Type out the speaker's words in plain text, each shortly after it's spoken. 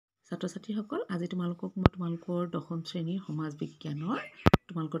ছাত্ৰ ছাত্ৰীসকল আজি তোমালোকক মই তোমালোকৰ দশম শ্ৰেণীৰ সমাজ বিজ্ঞানৰ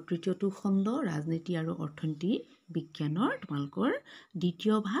তোমালোকৰ তৃতীয়টো খণ্ড ৰাজনীতি আৰু অৰ্থনীতি বিজ্ঞানৰ তোমালোকৰ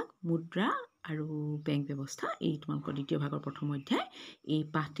দ্বিতীয় ভাগ মুদ্ৰা আৰু বেংক ব্যৱস্থা এই তোমালোকৰ দ্বিতীয় ভাগৰ প্ৰথম অধ্যায় এই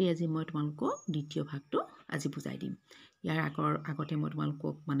পাঠটি আজি মই তোমালোকক দ্বিতীয় ভাগটো আজি বুজাই দিম। ইয়াৰ আগতে মই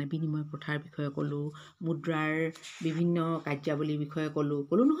তোমালোকক মানে বিনিময় প্ৰথাৰ বিষয়ে ক'লো, মুদ্ৰাৰ বিভিন্ন কাৰ্যাৱলীৰ বিষয়ে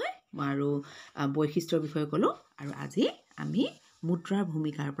ক'লো নহয় আৰু বৈশিষ্ট্যৰ বিষয়ে ক'লো আৰু আজি আমি মুদ্ৰাৰ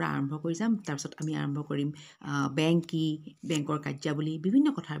ভূমিকাৰ পৰা আৰম্ভ কৰি যাম। তাৰপিছত আমি আৰম্ভ কৰিম বেংক কি, বেংকৰ কাৰ্যাৱলী, বিভিন্ন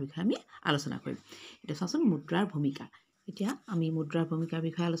কথাৰ বিষয়ে আমি আলোচনা কৰিম। এতিয়া চোৱাচোন মুদ্ৰাৰ ভূমিকা। এতিয়া আমি মুদ্ৰাৰ ভূমিকাৰ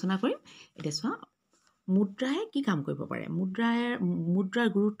বিষয়ে আলোচনা কৰিম। এতিয়া চোৱা মুদ্ৰাই কি কাম কৰিব পাৰে, মুদ্ৰাৰ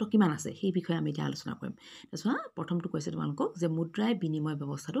গুৰুত্ব কিমান আছে সেই বিষয়ে আমি এতিয়া আলোচনা কৰিম। এতিয়া চোৱা প্ৰথমটো কৈছে তোমালোকক যে মুদ্ৰাই বিনিময়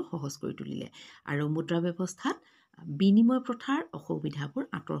ব্যৱস্থাটো সহজ কৰি তুলিলে আৰু মুদ্ৰা ব্যৱস্থাত বিনিময় প্ৰথাৰ অসুবিধাবোৰ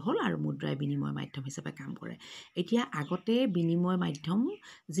আঁতৰ হ'ল আৰু মুদ্ৰাই বিনিময় মাধ্যম হিচাপে কাম কৰে। এতিয়া আগতে বিনিময় মাধ্যম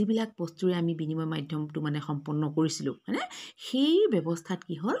যিবিলাক বস্তুৰে আমি বিনিময় মাধ্যমটো মানে সম্পন্ন কৰিছিলোঁ হয়নে, সেই ব্যৱস্থাত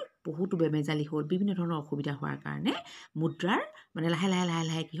কি হ'ল বহুতো বেমেজালি হ'ল, বিভিন্ন ধৰণৰ অসুবিধা হোৱাৰ কাৰণে মুদ্ৰাৰ মানে লাহে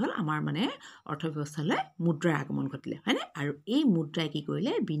লাহে কি হ'ল আমাৰ মানে অৰ্থব্যৱস্থালৈ মুদ্ৰাৰ আগমন ঘটিলে হয়নে। আৰু এই মুদ্ৰাই কি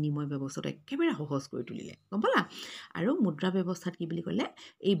কৰিলে বিনিময় ব্যৱস্থাটো একেবাৰে সহজ কৰি তুলিলে, গম পালা। আৰু মুদ্ৰা ব্যৱস্থাত কি বুলি ক'লে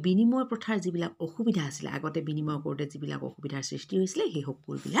এই বিনিময় প্ৰথাৰ যিবিলাক অসুবিধা আছিলে, আগতে বিনিময় কৰোঁতে যিবিলাক অসুবিধাৰ সৃষ্টি হৈছিলে সেই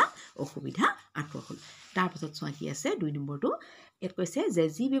সকলোবিলাক অসুবিধা আঁতৰ হ'ল। তাৰপিছত চোৱা কি আছে 2 নম্বৰটো, ইয়াত কৈছে যে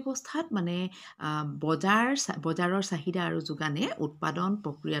যি ব্যৱস্থাত মানে বজাৰৰ চাহিদা আৰু যোগানে উৎপাদন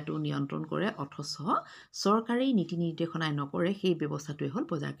প্ৰক্ৰিয়াটো নিয়ন্ত্ৰণ কৰে অথচ চৰকাৰী নীতি নিৰ্দেশনাই নকৰে সেই ব্যৱস্থাটোৱে হ'ল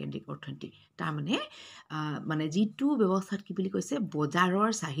বজাৰকেন্দ্ৰিক অৰ্থনীতি। তাৰমানে মানে যিটো ব্যৱস্থাত কি বুলি কৈছে বজাৰৰ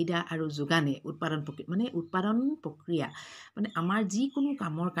চাহিদা আৰু যোগানে উৎপাদন প্ৰক্ৰিয়া মানে আমাৰ যিকোনো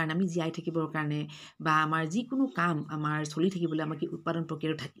কামৰ কাৰণে আমি জীয়াই থাকিবৰ কাৰণে বা আমাৰ যিকোনো কাম আমাৰ চলি থাকিবলৈ আমাক উৎপাদন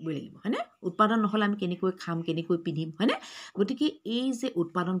প্ৰক্ৰিয়াটো থাকিবই লাগিব হয়নে। উৎপাদন নহ'লে আমি কেনেকৈ খাম, কেনেকৈ পিন্ধিম হয়নে। গতিকে এই যে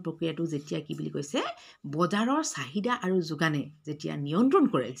উৎপাদন প্ৰক্ৰিয়াটো যেতিয়া কি বুলি কৈছে বজাৰৰ চাহিদা আৰু যোগানে যেতিয়া নিয়ন্ত্ৰণ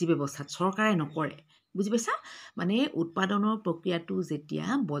কৰে, যি ব্যৱস্থাত চৰকাৰে নকৰে, বুজি পাইছা। মানে উৎপাদনৰ প্ৰক্ৰিয়াটো যেতিয়া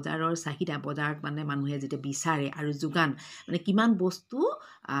বজাৰৰ চাহিদা, বজাৰত মানে মানুহে যেতিয়া বিচাৰে আৰু যোগান মানে কিমান বস্তু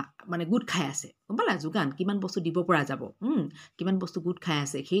মানে গোট খাই আছে, গম পালা, যোগান কিমান বস্তু দিব পৰা যাব, কিমান বস্তু গোট খাই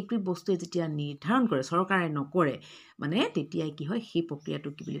আছে, সেইটো বস্তুৱে যেতিয়া নিৰ্ধাৰণ কৰে চৰকাৰে নকৰে মানে তেতিয়াই কি হয় সেই প্ৰক্ৰিয়াটো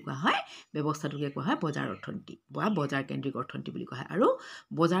কি বুলি কোৱা হয়, ব্যৱস্থাটোকে কোৱা হয় বজাৰ অৰ্থনীতি বা বজাৰ কেন্দ্ৰিক অৰ্থনীতি বুলি কোৱা হয়। আৰু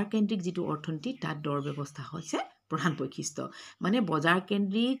বজাৰ কেন্দ্ৰিক যিটো অৰ্থনীতি তাত দৰ ব্যৱস্থা হৈছে প্ৰধান বৈশিষ্ট্য। মানে বজাৰ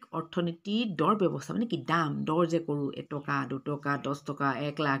কেন্দ্ৰিক অৰ্থনীতিৰ দৰ ব্যৱস্থা মানে কি দৰ যে কৰোঁ 1 টকা 2 টকা 10 টকা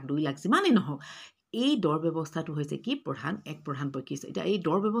 1 লাখ 2 লাখ যিমানেই নহওক, এই দৰ ব্যৱস্থাটো হৈছে কি প্ৰধান বৈশিষ্ট্য। এতিয়া এই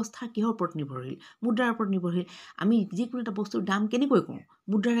দৰ ব্যৱস্থা কিহৰ ওপৰত নিৰ্ভৰশীল, মুদ্ৰাৰ ওপৰত নিৰ্ভৰশীল। আমি যিকোনো এটা বস্তুৰ দাম কেনেকৈ কওঁ,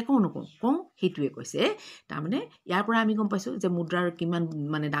 মুদ্ৰাৰে কওঁ সেইটোৱে কৈছে। তাৰমানে ইয়াৰ পৰা আমি গম পাইছোঁ যে মুদ্ৰাৰ কিমান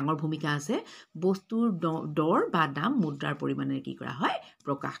মানে ডাঙৰ ভূমিকা আছে। বস্তুৰ দৰ বা দাম মুদ্ৰাৰ পৰিমাণে কি কৰা হয়,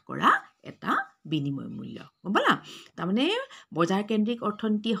 প্ৰকাশ কৰা এটা বিনিময় মূল্য, গম পালা। তাৰমানে বজাৰ কেন্দ্ৰিক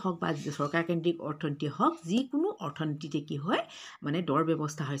অৰ্থনীতি হওক বা চৰকাৰ কেন্দ্ৰিক অৰ্থনীতি হওক, যিকোনো অৰ্থনীতিতে কি হয় মানে দৰ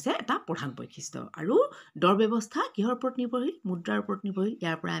ব্যৱস্থা হৈছে এটা প্ৰধান বৈশিষ্ট্য। আৰু দৰ ব্যৱস্থা কিহৰ ওপৰত নিৰ্ভৰশীল, মুদ্ৰাৰ ওপৰত নিৰ্ভৰশীল।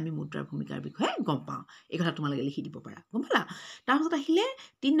 ইয়াৰ পৰা আমি মুদ্ৰাৰ ভূমিকাৰ বিষয়ে গম পাওঁ। এই কথা তোমালোকে লিখি দিব পাৰা, গম পালা। তাৰপিছত আহিলে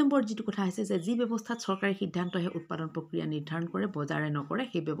 3 নম্বৰ যিটো কথা হৈছে যে যি ব্যৱস্থাত চৰকাৰী সিদ্ধান্তহে উৎপাদন প্ৰক্ৰিয়া নিৰ্ধাৰণ কৰে বজাৰে নকৰে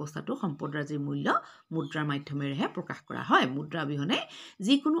সেই ব্যৱস্থাটো সম্পদৰাজিৰ মূল্য মুদ্ৰাৰ মাধ্যমেৰেহে প্ৰকাশ কৰা হয়। মুদ্ৰা অবিহনে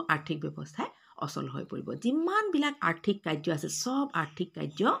যিকোনো আৰ্থিক ব্যৱস্থাই অচল হৈ পৰিব। যিমানবিলাক আৰ্থিক কাৰ্য আছে চব আৰ্থিক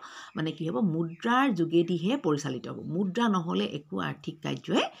কাৰ্য মানে কি হ'ব মুদ্ৰাৰ যোগেদিহে পৰিচালিত হ'ব। মুদ্ৰা নহ'লে একো আৰ্থিক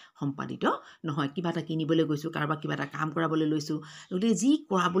কাৰ্যই সম্পাদিত নহয়। কিবা এটা কিনিবলৈ গৈছোঁ, কাৰোবাক কিবা এটা কাম কৰাবলৈ লৈছোঁ, গতিকে যি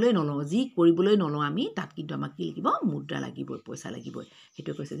কৰিবলৈ নলওঁ আমি তাত কিন্তু আমাক কি লাগিব, মুদ্ৰা লাগিবই, পইচা লাগিবই।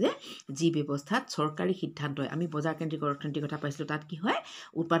 সেইটো কৈছে যে যি ব্যৱস্থাত চৰকাৰী সিদ্ধান্তই, আমি বজাৰ কেন্দ্ৰিক অৰ্থনীতিৰ কথা পাইছিলোঁ, তাত কি হয়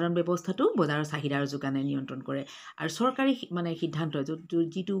উৎপাদন ব্যৱস্থাটো বজাৰৰ চাহিদা আৰু যোগানে নিয়ন্ত্ৰণ কৰে। আৰু চৰকাৰী মানে সিদ্ধান্ত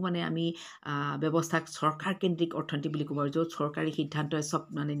যিটো মানে আমি ব্যৱস্থাক চৰকাৰ কেন্দ্ৰিক অৰ্থনীতি বুলি ক'ব, য'ত চৰকাৰী সিদ্ধান্তই চব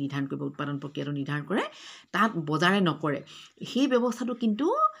মানে নিৰ্ধাৰণ কৰিব, উৎপাদন প্ৰক্ৰিয়াটো নিৰ্ধাৰণ কৰে, তাত বজাৰে নকৰে সেই ব্যৱস্থাটো কিন্তু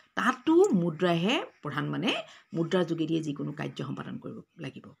তাতো মুদ্ৰাহে প্ৰধান, মানে মুদ্ৰাৰ যোগেদিয়ে যিকোনো কাৰ্য সম্পাদন কৰিব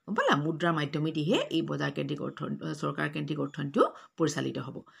লাগিব, গম পালা। মুদ্ৰাৰ মাধ্যমেদিহে এই বজাৰ কেন্দ্ৰিক চৰকাৰ কেন্দ্ৰিক অৰ্থনীতিও পৰিচালিত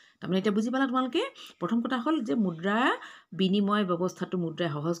হ'ব। তাৰমানে এতিয়া বুজি পালা তোমালোকে। প্ৰথম কথা হ'ল যে মুদ্ৰা বিনিময় ব্যৱস্থাটো মুদ্ৰাই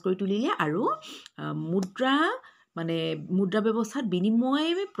সহজ কৰি তুলিলে আৰু মুদ্ৰা ব্যৱস্থাত বিনিময়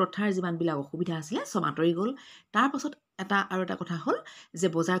প্ৰথাৰ যিমানবিলাক অসুবিধা আছিলে চব আঁতৰি গ'ল। তাৰপাছত আৰু এটা কথা হ'ল যে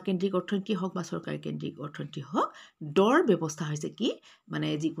বজাৰ কেন্দ্ৰিক অৰ্থনীতি হওক বা চৰকাৰী কেন্দ্ৰিক অৰ্থনীতি হওক, দৰ ব্যৱস্থা হৈছে কি মানে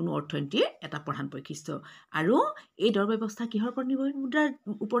যিকোনো অৰ্থনীতিৰ এটা প্ৰধান বৈশিষ্ট্য। আৰু এই দৰ ব্যৱস্থা কিহৰ ওপৰত নিৰ্ভৰশীল, মুদ্ৰাৰ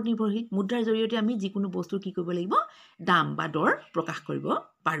ওপৰত নিৰ্ভৰশীল। মুদ্ৰাৰ জৰিয়তে আমি যিকোনো বস্তুৰ কি কৰিব লাগিব, দাম বা দৰ প্ৰকাশ কৰিব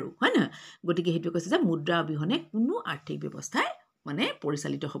পাৰোঁ, হয় নহয়। গতিকে সেইটো কৈছে যে মুদ্ৰা অবিহনে কোনো আৰ্থিক ব্যৱস্থাই মানে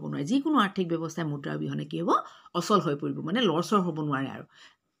পৰিচালিত হ'ব নোৱাৰে। যিকোনো আৰ্থিক ব্যৱস্থাই মুদ্ৰাৰ অবিহনে কি হ'ব, অচল হৈ পৰিব, মানে লৰচৰ হ'ব নোৱাৰে আৰু।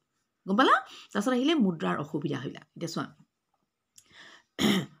 গম পালা তাৰপিছত আহিলে মুদ্ৰাৰ অসুবিধা হইলা এতিয়া চোৱা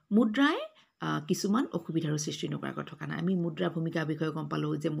মুদ্ৰাই কিছুমান অসুবিধাৰ সৃষ্টি নকৰাকৈ থকা নাই আমি মুদ্ৰা ভূমিকাৰ বিষয়ে গম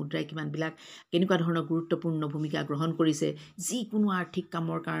পালোঁ যে মুদ্ৰাই কিমানবিলাক কেনেকুৱা ধৰণৰ গুৰুত্বপূৰ্ণ ভূমিকা গ্ৰহণ কৰিছে যিকোনো আৰ্থিক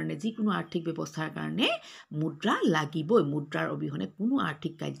কামৰ কাৰণে যিকোনো আৰ্থিক ব্যৱস্থাৰ কাৰণে মুদ্ৰা লাগিবই মুদ্ৰাৰ অবিহনে কোনো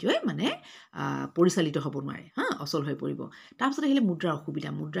আৰ্থিক কাৰ্যই মানে পৰিচালিত হ'ব নোৱাৰে অচল হৈ পৰিব তাৰপিছত আহিলে মুদ্ৰাৰ অসুবিধা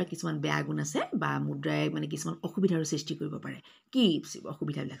মুদ্ৰাৰ কিছুমান বেয়া গুণ আছে বা মুদ্ৰাই মানে কিছুমান অসুবিধাৰ সৃষ্টি কৰিব পাৰে কি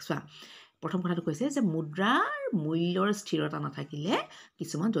অসুবিধাবিলাক চোৱা প্ৰথম কথাটো কৈছে যে মুদ্ৰাৰ মূল্যৰ স্থিৰতা নাথাকিলে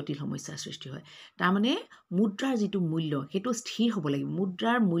কিছুমান জটিল সমস্যাৰ সৃষ্টি হয় তাৰমানে মুদ্ৰাৰ যিটো মূল্য সেইটো স্থিৰ হ'ব লাগিব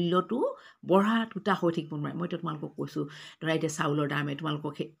মুদ্ৰাৰ মূল্যটো বঢ়া টুটা হৈ থাকিব নোৱাৰে মই তোমালোকক কৈছোঁ ধৰা এতিয়া চাউলৰ দাম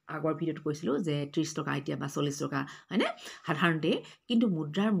তোমালোকক আগৰ ভিডিঅ'ত কৈছিলোঁ যে 30 টকা এতিয়া বা 40 টকা হয়নে সাধাৰণতে কিন্তু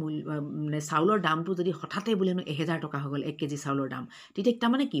মুদ্ৰাৰ মূল্য মানে চাউলৰ দামটো যদি হঠাতে বোলে 1000 টকা হৈ গ'ল 1 কেজি চাউলৰ দাম তেতিয়া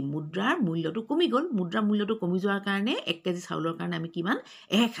তাৰমানে কি মুদ্ৰাৰ মূল্যটো কমি গ'ল মুদ্ৰাৰ মূল্যটো কমি যোৱাৰ কাৰণে 1 কেজি চাউলৰ কাৰণে আমি কিমান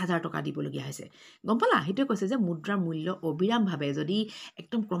 1000 টকা দিবলগীয়া হৈছে গম পালা সেইটোৱে কৈছে যে মুদ্ৰাৰ মূল্য অবিৰামভাৱে যদি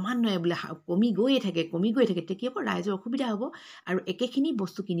একদম ক্ৰমান্বয়ে বোলে কমি গৈয়ে থাকে তেতিয়া কি হ'ব ৰাইজৰ অসুবিধা হ'ব আৰু একেখিনি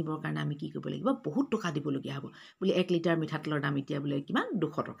বস্তু কিনিবৰ কাৰণে আমি কি কৰিব লাগিব বহুত টকা দিবলগীয়া হ'ব বোলে 1 লিটাৰ মিঠাতেলৰ দাম এতিয়া বোলে কিমান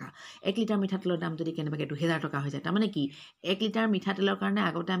 200 টকা 1 লিটাৰ মিঠাতেলৰ দাম যদি কেনেবাকৈ 2000 টকা হৈ যায় তাৰমানে কি 1 লিটাৰ মিঠাতেলৰ কাৰণে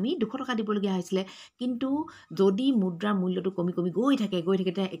আগতে আমি 200 টকা দিবলগীয়া হৈছিলে কিন্তু যদি মুদ্ৰাৰ মূল্যটো কমি গৈ থাকে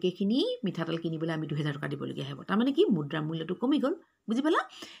তেতিয়া একেখিনি মিঠাতেল কিনিবলৈ আমি 2000 টকা দিবলগীয়া হ'ব তাৰমানে কি মুদ্ৰাৰ মূল্যটো কমি গ'ল বুজি পালা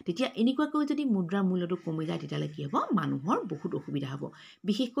তেতিয়া এনেকুৱাকৈ যদি মুদ্ৰাৰ মূল্যটো কমি যায় তেতিয়ালে কি হ'ব মানুহৰ বহুত অসুবিধা হ'ব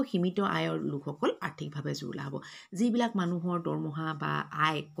বিশেষকৈ সীমিত আয়ৰ লোকসকল আৰ্থিকভাৱে জুৰুলা হ'ব যিবিলাক মানুহৰ দৰমহা বা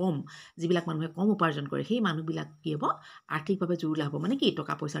আয় কম যিবিলাক মানুহে কম উপাৰ্জন কৰে সেই মানুহবিলাক কি হ'ব আৰ্থিকভাৱে জুৰুলা হ'ব মানে কি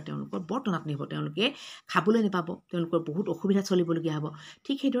টকা পইচা তেওঁলোকৰ বৰ টনাটনি হ'ব তেওঁলোকে খাবলৈ নাপাব তেওঁলোকৰ বহুত অসুবিধা চলিবলগীয়া হ'ব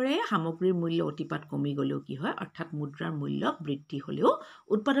ঠিক সেইদৰে সামগ্ৰীৰ মূল্য অতিপাত কমি গ'লেও কি হয় অৰ্থাৎ মুদ্ৰাৰ মূল্য বৃদ্ধি হ'লেও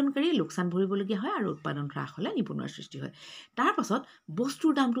উৎপাদনকাৰী লোকচান ভৰিবলগীয়া হয় আৰু উৎপাদন হ্ৰাস হ'লে নিবনুৱাৰ সৃষ্টি হয় তাৰ পাছত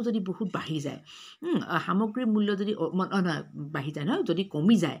বস্তুৰ দামটো যদি বহুত বাঢ়ি যায় সামগ্ৰীৰ মূল্য যদি বাঢ়ি যায় নহয় যদি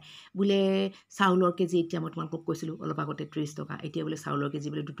কমি যায় বোলে চাউলৰ কেজি এতিয়া মই তোমালোকক কৈছিলোঁ অলপ আগতে 30 টকা এতিয়া বোলে চাউলৰ কেজি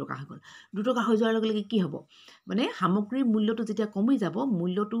বোলে 2 টকা হৈ গ'ল 2 টকা হৈ যোৱাৰ লগে লগে কি হ'ব মানে সামগ্ৰীৰ মূল্যটো যেতিয়া কমি যাব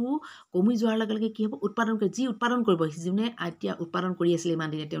মূল্যটো কমি যোৱাৰ লগে লগে কি হ'ব যি উৎপাদন কৰিব যোনে এতিয়া উৎপাদন কৰি আছিলে ইমান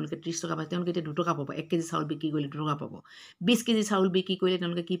দিনে তেওঁলোকে 30 টকা পায় তেওঁলোকে এতিয়া 2 টকা পাব 1 কেজি চাউল বিক্ৰী কৰিলে 2 টকা পাব 20 কেজি চাউল বিক্ৰী কৰিলে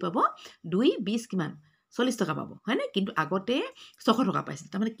তেওঁলোকে কি পাব 2 কিমান 40 টকা পাব হয়নে কিন্তু আগতে 600 টকা পাইছিল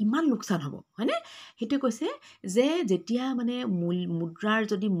তাৰমানে কিমান লোকচান হ'ব হয়নে সেইটোৱে কৈছে যে যেতিয়া মানে মুদ্ৰাৰ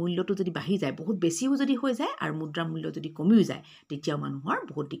যদি মূল্যটো যদি বাঢ়ি যায় বহুত বেছিও যদি হৈ যায় আৰু মুদ্ৰাৰ মূল্য যদি কমিও যায় তেতিয়াও মানুহৰ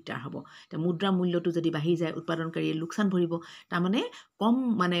বহুত দিগদাৰ হ'ব মুদ্ৰাৰ মূল্যটো যদি বাঢ়ি যায় উৎপাদনকাৰীয়ে লোকচান ভৰিব তাৰমানে কম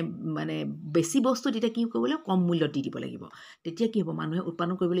মানে বেছি বস্তু তেতিয়া কি কৰিব লাগিব কম মূল্যত দি দিব লাগিব তেতিয়া কি হ'ব মানুহে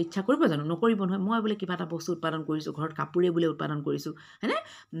উৎপাদন কৰিবলৈ ইচ্ছা কৰিব জানো নকৰিব নহয় মই বোলে কিবা এটা বস্তু উৎপাদন কৰিছোঁ ঘৰত কাপোৰে বোলে উৎপাদন কৰিছোঁ হয়নে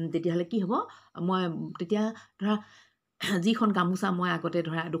তেতিয়াহ'লে কি হ'ব মই তেতিয়া ধৰা যিখন গামোচা মই আগতে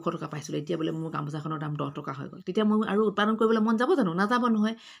ধৰা 200 টকা পাইছিলোঁ এতিয়া বোলে মোৰ গামোচাখনৰ দাম 10 টকা হৈ গ'ল তেতিয়া মই আৰু উৎপাদন কৰিবলৈ মন যাব জানো নাযাব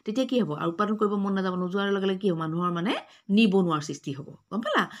নহয় তেতিয়া কি হ'ব আৰু উৎপাদন কৰিব মন নাযাব নোযোৱাৰ লগে লগে কি হ'ব মানুহৰ মানে নিবনুৱাৰ সৃষ্টি হ'ব গম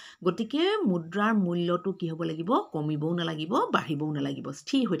পালা গতিকে মুদ্ৰাৰ মূল্যটো কি হ'ব লাগিব কমিবও নালাগিব বাঢ়িবও নালাগিব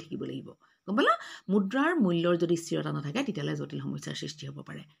স্থিৰ হৈ থাকিব লাগিব গম পালা মুদ্ৰাৰ মূল্যৰ যদি স্থিৰতা নাথাকে তেতিয়াহ'লে জটিল সমস্যাৰ সৃষ্টি হ'ব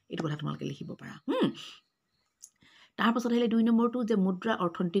পাৰে এইটো কথা তোমালোকে লিখিব পাৰা তাৰ পাছত আহিলে 2 নম্বৰটো যে মুদ্ৰা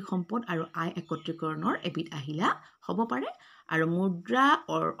অৰ্থনৈতিক সম্পদ আৰু আয় একত্ৰীকৰণৰ এবিধ আহিলা হ'ব পাৰে আৰু মুদ্ৰা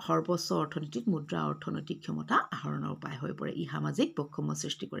সৰ্বোচ্চ অৰ্থনীতিত মুদ্ৰা অৰ্থনৈতিক ক্ষমতা আহৰণৰ উপায় হৈ পৰে ই সামাজিক বৈষম্য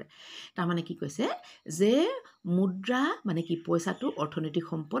সৃষ্টি কৰে তাৰমানে কি কৈছে যে মুদ্ৰা মানে কি পইচাটো অৰ্থনৈতিক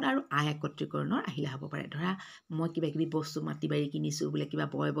সম্পদ আৰু আয় একত্ৰীকৰণৰ আহিলা হ'ব পাৰে ধৰা মই কিবা বস্তু মাটি বাৰী কিনিছোঁ বোলে কিবা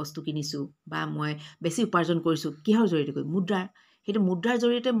বয় বস্তু কিনিছোঁ বা মই বেছি উপাৰ্জন কৰিছোঁ কিহৰ জৰিয়তে কৰি মুদ্ৰাৰ সেইটো মুদ্ৰাৰ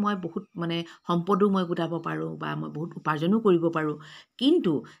জৰিয়তে মই বহুত মানে সম্পদো মই গোটাব পাৰোঁ বা মই বহুত উপাৰ্জনো কৰিব পাৰোঁ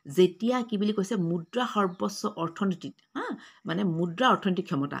কিন্তু যেতিয়া কি বুলি কৈছে মুদ্ৰা সৰ্বোচ্চ অৰ্থনীতিত মানে মুদ্ৰা অৰ্থনৈতিক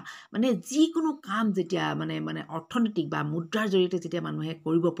ক্ষমতা মানে যিকোনো কাম যেতিয়া মানে অৰ্থনৈতিক বা মুদ্ৰাৰ জৰিয়তে যেতিয়া মানুহে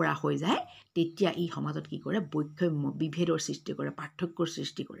কৰিব পৰা হৈ যায় তেতিয়া ই সমাজত কি কৰে বৈষম্য বিভেদৰ সৃষ্টি কৰে পাৰ্থক্যৰ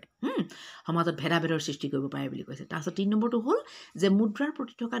সৃষ্টি কৰে সমাজত ভেদাভেদৰ সৃষ্টি কৰিব পাৰে বুলি কৈছে তাৰপিছত 3 নম্বৰটো হ'ল যে মুদ্ৰাৰ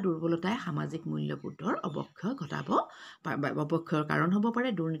প্ৰতি থকা দুৰ্বলতাই সামাজিক মূল্যবোধৰ অৱক্ষয় ঘটাব অৱক্ষয়ৰ কাৰণ হ'ব পাৰে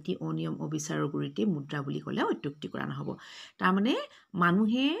দুৰ্নীতি অনিয়ম অবিচাৰৰ গুৰিতে মুদ্ৰা বুলি ক'লে অত্যুক্তি কৰা নহ'ব তাৰমানে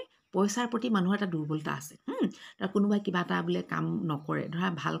মানুহে পইচাৰ প্ৰতি মানুহৰ এটা দুৰ্বলতা আছে তাৰ কোনোবাই কিবা এটা বোলে কাম নকৰে ধৰা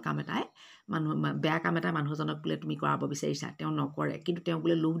ভাল কাম এটাই বেয়া কাম এটা মানুহজনক বোলে তুমি কৰাব বিচাৰিছা তেওঁ নকৰে কিন্তু তেওঁ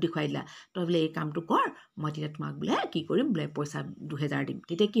বোলে লোভ দেখুৱাই দিলা তই বোলে এই কামটো কৰ মই তেতিয়া তোমাক বোলে কি কৰিম বোলে পইচা 2000 দিম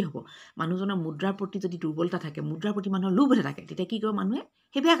তেতিয়া কি হ'ব মানুহজনৰ মুদ্ৰাৰ প্ৰতি যদি দুৰ্বলতা থাকে মুদ্ৰাৰ প্ৰতি মানুহৰ লোভ থাকে তেতিয়া কি কৰিব মানুহে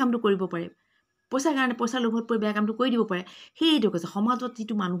সেই বেয়া কামটো কৰিব পাৰে পইচাৰ কাৰণে পইচাৰ লোভত পৰি বেয়া কামটো কৰি দিব পাৰে সেইটো কৈছে সমাজত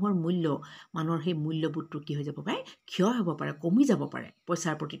যিটো মানুহৰ মূল্য মানুহৰ সেই মূল্যবোধটো কি হৈ যাব পাৰে ক্ষয় হ'ব পাৰে কমি যাব পাৰে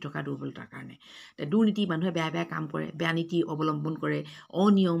পইচাৰ প্ৰতি থকা দুৰ্বলতাৰ কাৰণে দুৰ্নীতি মানুহে বেয়া বেয়া কাম কৰে বেয়া নীতি অৱলম্বন কৰে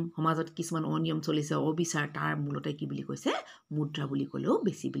অনিয়ম সমাজত কিছুমান অনিয়ম চলিছে অবিচাৰ তাৰ মূলতে কি বুলি কৈছে মুদ্ৰা বুলি ক'লেও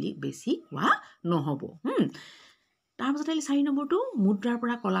বেছি কোৱা নহ'ব তাৰপিছত আহিলে 4 নম্বৰটো মুদ্ৰাৰ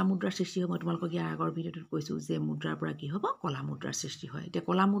পৰা কলা মুদ্ৰাৰ সৃষ্টি হয় মই তোমালোকক ইয়াৰ আগৰ ভিডিঅ'টোত কৈছোঁ যে মুদ্ৰাৰ পৰা কি হ'ব কলা মুদ্ৰাৰ সৃষ্টি হয় এতিয়া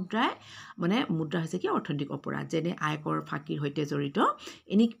কলা মুদ্ৰাই মানে মুদ্ৰা হৈছে কি অৰ্থনৈতিক অপৰাধ যেনে আয়কৰ ফাঁকিৰ সৈতে জড়িত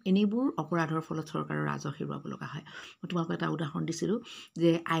এনেবোৰ অপৰাধৰ ফলত চৰকাৰৰ ৰাজহ হেৰুৱাব লগা হয় মই তোমালোকক এটা উদাহৰণ দিছিলোঁ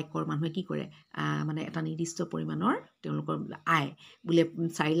যে আয়কৰ মানুহে কি কৰে মানে এটা নিৰ্দিষ্ট পৰিমাণৰ তেওঁলোকৰ আয় বোলে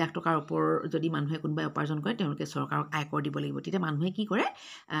 4 লাখ টকাৰ ওপৰ যদি মানুহে কোনোবাই উপাৰ্জন কৰে তেওঁলোকে চৰকাৰক আয়কৰ দিব লাগিব তেতিয়া মানুহে কি কৰে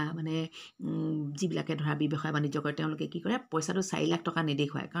মানে যিবিলাকে ধৰা ব্যৱসায় বাণিজ্য কৰে তেওঁলোকে কি কৰে পইচাটো 4 লাখ টকা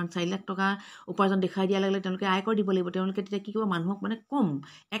নেদেখুৱায় কাৰণ 4 লাখ টকা উপাৰ্জন দেখাই দিয়াৰ লগে লগে তেওঁলোকে আয়কৰ দিব লাগিব তেওঁলোকে তেতিয়া কি কৰিব মানুহক মানে কম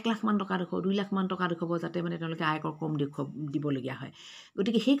 1 লাখ মান টকা দেখুৱাব 2 লাখ মান টকা দেখুৱাব যাতে মানে তেওঁলোকে আয়কৰ কম দিবলগীয়া হয়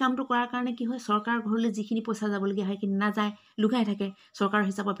গতিকে সেই কামটো কৰাৰ কাৰণে কি হয় চৰকাৰ ঘৰলৈ যিখিনি পইচা যাবলগীয়া হয় সেইখিনি নাযায় লুকাই থাকে চৰকাৰৰ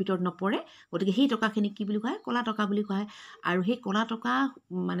হিচাপৰ ভিতৰত নপৰে গতিকে সেই টকাখিনি কি বুলি কোৱা হয় কলা টকা বুলি কোৱা হয় আৰু সেই কলা টকা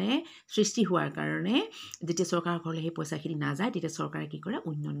মানে সৃষ্টি হোৱাৰ কাৰণে যেতিয়া চৰকাৰৰ ঘৰলৈ সেই পইচাখিনি নাযায় তেতিয়া চৰকাৰে কি কৰে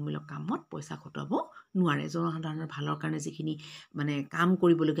উন্নয়নমূলক কামত পইচা খটাব নোৱাৰে জনসাধাৰণৰ ভালৰ কাৰণে যিখিনি মানে কাম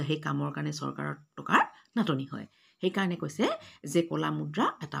কৰিবলগীয়া সেই কামৰ কাৰণে চৰকাৰৰ টকাৰ নাটনি হয় সেইকাৰণে কৈছে যে কলা মুদ্ৰা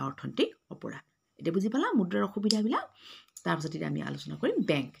এটা অৰ্থনৈতিক অপৰাধ এতিয়া বুজি পালা মুদ্ৰাৰ অসুবিধাবিলাক তাৰপিছত এতিয়া আমি আলোচনা কৰিম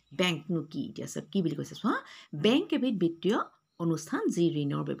বেংকনো কি এতিয়া কি বুলি কৈছে চোৱা বেংক এবিধ বিত্তীয় অনুষ্ঠান যি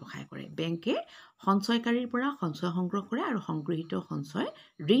ঋণৰ ব্যৱসায় কৰে বেংকে সঞ্চয়কাৰীৰ পৰা সঞ্চয় সংগ্ৰহ কৰে আৰু সংগৃহীত সঞ্চয়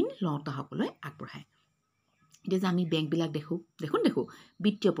ঋণ লওঁতাসকললৈ আগবঢ়ায় এতিয়া যে আমি বেংকবিলাক দেখোঁ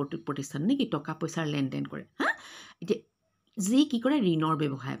বিত্তীয় প্ৰতিষ্ঠান নেকি টকা পইচাৰ লেনদেন কৰে এতিয়া যি কি কৰে ঋণৰ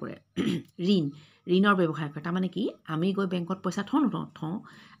ব্যৱসায় কৰে ঋণৰ ব্যৱসায় কৰে তাৰমানে কি আমি গৈ বেংকত পইচা থওঁ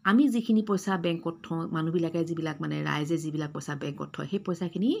আমি যিখিনি পইচা বেংকত থওঁ মানুহবিলাকে যিবিলাক মানে ৰাইজে যিবিলাক পইচা বেংকত থয় সেই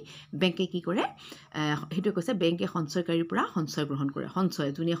পইচাখিনি বেংকে কি কৰে সেইটোৱে কৈছে বেংকে সঞ্চয়কাৰীৰ পৰা সঞ্চয় গ্ৰহণ কৰে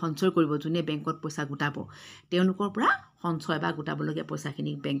যোনে সঞ্চয় কৰিব যোনে বেংকত পইচা গোটাব তেওঁলোকৰ পৰা সঞ্চয় বা গোটাবলগীয়া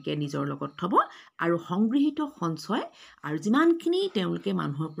পইচাখিনি বেংকে নিজৰ লগত থ'ব আৰু সংগৃহীত সঞ্চয় আৰু যিমানখিনি তেওঁলোকে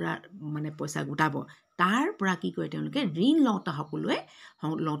মানুহৰ পৰা মানে পইচা গোটাব তাৰ পৰা কি কৰে তেওঁলোকে ঋণ লওঁতাসকললৈ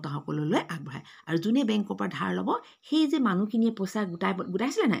আগবঢ়ায় আৰু যোনে বেংকৰ পৰা ধাৰ ল'ব সেই যে মানুহখিনিয়ে পইচা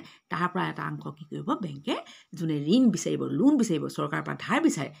গোটাইছিলে নাই তাৰ পৰা এটা অংশ কি কৰিব বেংকে যোনে ঋণ বিচাৰিব লোন বিচাৰিব চৰকাৰৰ পৰা ধাৰ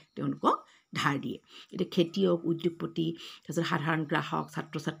বিচাৰে তেওঁলোকক ধাৰ দিয়ে এতিয়া খেতিয়ক উদ্যোগপতি তাৰপিছত সাধাৰণ গ্ৰাহক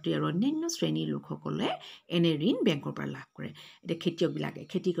ছাত্ৰ ছাত্ৰী আৰু অন্যান্য শ্ৰেণীৰ লোকসকলে এনে ঋণ বেংকৰ পৰা লাভ কৰে এতিয়া খেতিয়কবিলাকে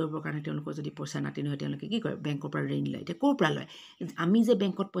খেতি কৰিবৰ কাৰণে তেওঁলোকৰ যদি পইচা নাটনি হয় তেওঁলোকে কি কৰে বেংকৰ পৰা ঋণ লয় এতিয়া ক'ৰ পৰা লয় আমি যে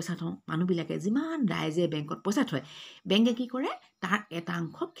বেংকত পইচা থওঁ মানুহবিলাকে যিমান ৰাইজে বেংকত পইচা থয় বেংকে কি কৰে তাৰ এটা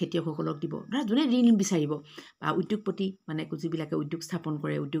অংশ খেতিয়কসকলক দিব ধৰা যোনে ঋণ বিচাৰিব বা উদ্যোগপতি মানে যিবিলাকে উদ্যোগ স্থাপন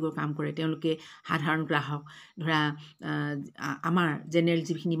কৰে উদ্যোগৰ কাম কৰে তেওঁলোকে সাধাৰণ গ্ৰাহক ধৰা আমাৰ জেনেৰেল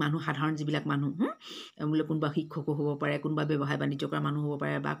যিখিনি মানুহ সাধাৰণ যিবিলাক মানুহ বোলে কোনোবা শিক্ষকো হ'ব পাৰে কোনোবা ব্যৱসায় বাণিজ্য কৰা মানুহ হ'ব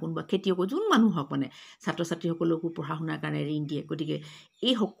পাৰে বা কোনোবা খেতিয়কো যোন মানুহ হওক মানে ছাত্ৰ ছাত্ৰীসকলকো পঢ়া শুনাৰ কাৰণে ঋণ দিয়ে গতিকে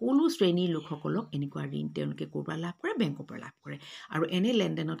এই সকলো শ্ৰেণীৰ লোকসকলক এনেকুৱা ঋণ তেওঁলোকে ক'ৰ পৰা লাভ কৰে বেংকৰ পৰা লাভ কৰে আৰু এনে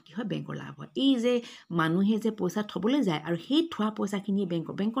লেনদেনত কি হয় বেংকৰ লাভ হয় এই যে মানুহে যে পইচা থ'বলৈ যায় আৰু সেই থোৱা পইচাখিনিয়ে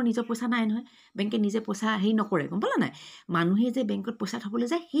বেংকৰ নিজৰ পইচা নাই নহয় বেংকে নিজে পইচা হেৰি নকৰে গম পালা নাই মানুহে যে বেংকত পইচা থ'বলৈ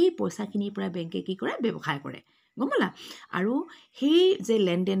যায় সেই পইচাখিনিৰ পৰা বেংকে কি কৰে ব্যৱসায় কৰে গম পালা আৰু সেই যে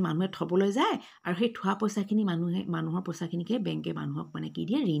লেনদেন মানুহে থ'বলৈ যায় আৰু সেই থোৱা পইচাখিনি মানুহৰ পইচাখিনিকে বেংকে মানুহক মানে কি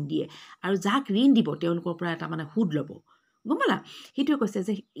দিয়ে ঋণ দিয়ে আৰু যাক ঋণ দিব তেওঁলোকৰ পৰা এটা মানে সুদ ল'ব গম পালা সেইটোৱে কৈছে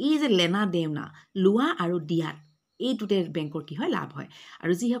যে এই যে লেনা দেনা লোৱা আৰু দিয়াত এইটোতে বেংকৰ কি হয় লাভ হয়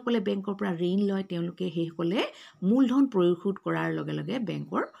আৰু যিসকলে বেংকৰ পৰা ঋণ লয় তেওঁলোকে সেইসকলে মূলধন পৰিশোধ কৰাৰ লগে লগে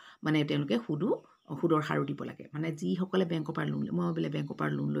বেংকৰ মানে তেওঁলোকে সুদৰ হাৰো দিব লাগে মানে যিসকলে বেংকৰ পৰা লোন মই বোলে বেংকৰ পৰা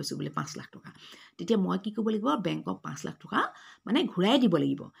লোন লৈছোঁ বোলে 5 লাখ টকা তেতিয়া মই কি কৰিব লাগিব বেংকক 5 লাখ টকা মানে ঘূৰাই দিব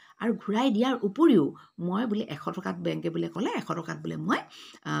লাগিব আৰু ঘূৰাই দিয়াৰ উপৰিও মই বোলে 100 টকাত বেংকে বোলে ক'লে 100 টকাত বোলে মই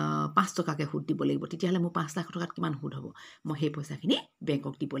 5 টকাকৈ সুদ দিব লাগিব তেতিয়াহ'লে মোৰ 5 লাখ টকাত কিমান সুদ হ'ব মই সেই পইচাখিনি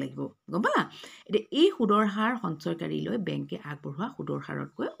বেংকক দিব লাগিব গম পালা এতিয়া এই সুদৰ হাৰ সঞ্চয়কাৰীলৈ বেংকে আগবঢ়োৱা সুদৰ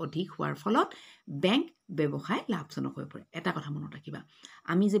হাৰতকৈ অধিক হোৱাৰ ফলত বেংক ব্যৱসায় লাভজনক হৈ পৰে এটা কথা মনত ৰাখিবা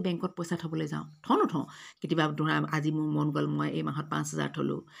আমি যে বেংকত পইচা থ'বলৈ যাওঁ নথওঁ কেতিয়াবা ধৰা আজি মোৰ মন গ'ল মই এই মাহত 5,000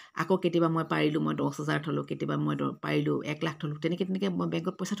 থ'লোঁ আকৌ কেতিয়াবা মই পাৰিলোঁ মই 10,000 থ'লোঁ কেতিয়াবা মই পাৰিলোঁ 1 লাখ থ'লোঁ তেনেকৈ মই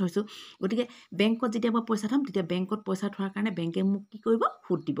বেংকত পইচা থৈছোঁ গতিকে বেংকত যেতিয়া মই পইচা থ'ম তেতিয়া বেংকত পইচা থোৱাৰ কাৰণে বেংকে মোক কি কৰিব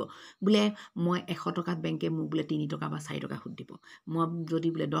সুদ দিব বোলে মই 100 টকাত বেংকে মোক বোলে 3 টকা বা 4 টকা সুদ দিব মই যদি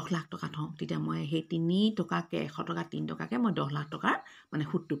বোলে 10 লাখ টকা থওঁ তেতিয়া মই সেই 3 টকাকৈ 100 টকা 3 টকাকৈ মই 10 লাখ টকাৰ মানে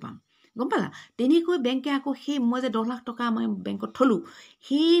সুদটো পাম গম পালা তেনেকৈ বেংকে আকৌ সেই মই যে 10 লাখ টকা মই বেংকত থলো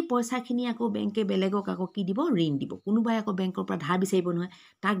সেই পইচাখিনি আকৌ বেংকে বেলেগক আকৌ কি দিব ঋণ দিব কোনোবাই আকৌ বেংকৰ পৰা ধাৰ বিচাৰিব নহয়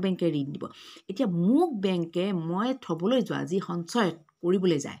তাক বেংকে ঋণ দিব এতিয়া মোক বেংকে মই থবলৈ যোৱা যি সঞ্চয়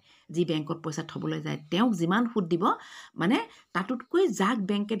কৰিবলৈ যায় যি বেংকত পইচা থবলৈ যায় তেওঁক যিমান সুদ দিব মানে তাতোতকৈ যাক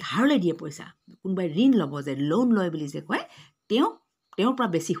বেংকে ধাৰলৈ দিয়ে পইচা কোনোবাই ঋণ ল'ব যে লোন লয় বুলি যে কয় তেওঁৰ পৰা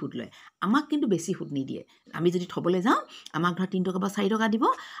বেছি সুদ লয় আমাক কিন্তু বেছি সুদ নিদিয়ে আমি যদি থবলৈ যাওঁ আমাক ধৰা 3 টকা বা 4 টকা দিব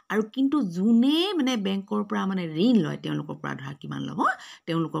আৰু কিন্তু যোনে মানে বেংকৰ পৰা মানে ঋণ লয় তেওঁলোকৰ পৰা ধৰা কিমান ল'ব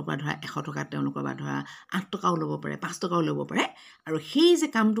তেওঁলোকৰ পৰা ধৰা 100 টকা তেওঁলোকৰ পৰা ধৰা 8 টকাও ল'ব পাৰে 5 টকাও ল'ব পাৰে আৰু সেই যে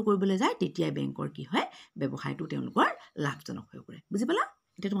কামটো কৰিবলৈ যায় তেতিয়াই বেংকৰ কি হয় ব্যৱসায়টো তেওঁলোকৰ লাভজনক হৈ পৰে বুজি পালা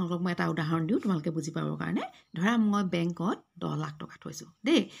এতিয়া তোমালোকক মই এটা উদাহৰণ দিওঁ তোমালোকে বুজি পাবৰ কাৰণে ধৰা মই বেংকত 10 লাখ টকা থৈছোঁ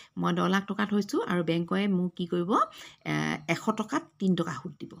দেই মই 10 লাখ টকা থৈছোঁ আৰু বেংকয়ে মোক কি কৰিব 100 টকাত 3 টকা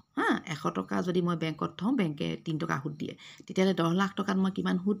সুদ দিব হা 100 টকা যদি মই বেংকত থওঁ বেংকে 3 টকা সুদ দিয়ে তেতিয়াহ'লে 10 লাখ টকাত মই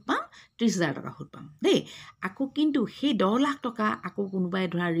কিমান সুদ পাম 30,000 টকা সুদ পাম দেই আকৌ কিন্তু সেই 10 লাখ টকা আকৌ কোনোবাই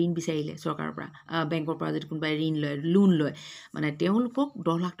ধৰা ঋণ বিচাৰিলে চৰকাৰৰ পৰা বেংকৰ পৰা যদি কোনোবাই ঋণ লয় লোন লয় মানে তেওঁলোকক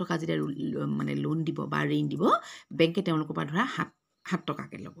 10 লাখ টকা যেতিয়া মানে লোন দিব বা ঋণ দিব বেংকে তেওঁলোকৰ পৰা ধৰা 7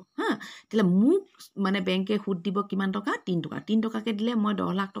 টকাকে ল'ব হা তেতিয়াহ'লে মোক মানে বেংকে সুদ দিব কিমান টকা 3 টকা 3 টকাকে দিলে মই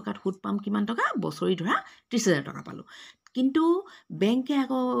 10 লাখ টকাত সুদ পাম কিমান টকা বছৰি ধৰা 30,000 টকা পালোঁ কিন্তু বেংকে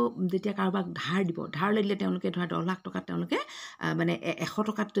আকৌ যেতিয়া কাৰোবাক ধাৰ দিব ধাৰলৈ দিলে তেওঁলোকে ধৰা 10 লাখ টকাত তেওঁলোকে মানে 100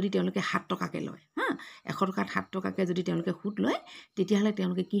 টকাত যদি তেওঁলোকে 7 টকাকে লয় হা 100 টকাত 7 টকাকে যদি তেওঁলোকে সুদ লয় তেতিয়াহ'লে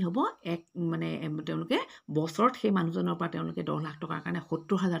তেওঁলোকে কি হ'ব মানে তেওঁলোকে বছৰত সেই মানুহজনৰ পৰা তেওঁলোকে 10 লাখ টকাৰ কাৰণে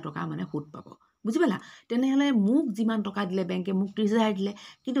 70,000 টকা মানে সুদ পাব বুজি পালা তেনেহ'লে মোক যিমান টকা দিলে বেংকে মোক 30,000 দিলে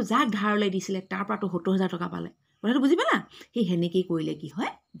কিন্তু যাক ধাৰলৈ দিছিলে তাৰ পৰাতো 70,000 টকা পালে কথাটো বুজি পালা সেই সেনেকেই কৰিলে কি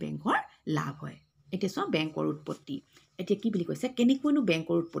হয় বেংকৰ লাভ হয় এতিয়া চোৱা বেংকৰ উৎপত্তি এতিয়া কি বুলি কৈছে কেনেকৈনো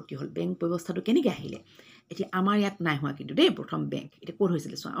বেংকৰ উৎপত্তি হ'ল বেংক ব্যৱস্থাটো কেনেকৈ আহিলে এতিয়া আমাৰ ইয়াত নাই হোৱা কিন্তু দেই প্ৰথম বেংক এতিয়া ক'ত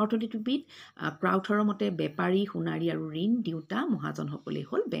হৈছিলে চোৱা অৰ্থনীতিবিদ ক্ৰাউথাৰৰ মতে বেপাৰী সোণাৰী আৰু ঋণ দিওঁতা মহাজনসকলেই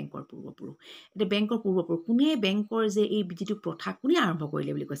হ'ল বেংকৰ পূৰ্বপুৰুষ এতিয়া বেংকৰ পূৰ্বপুৰুষ কোনে বেংকৰ যে এই যিটো প্ৰথা কোনে আৰম্ভ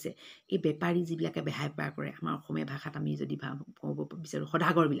কৰিলে বুলি কৈছে এই বেপাৰী যিবিলাকে বেহাই পাৰ কৰে আমাৰ অসমীয়া ভাষাত আমি যদি ক'ব বিচাৰোঁ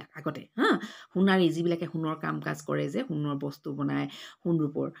সদাগৰবিলাক আগতে হা সোণাৰী যিবিলাকে সোণৰ কাম কাজ কৰে যে সোণৰ বস্তু বনায় সোণ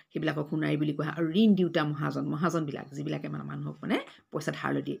ৰূপৰ সেইবিলাকক সোণাৰী বুলি কোৱা হয় আৰু ঋণ দিওঁতা মহাজনবিলাক যিবিলাকে মানে মানুহক মানে পইচা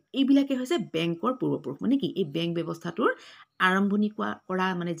ধাৰলৈ দিয়ে এইবিলাকে হৈছে বেংকৰ পূৰ্বপুৰুষ মানে কি এই বেংক ব্যৱস্থাটোৰ আৰম্ভণি কৰা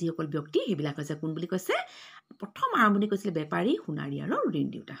মানে যিসকল ব্যক্তি সেইবিলাক হৈছে কোন বুলি কৈছে প্ৰথম আৰম্ভণি কৰিছিলে বেপাৰী সোণাৰী আৰু ঋণ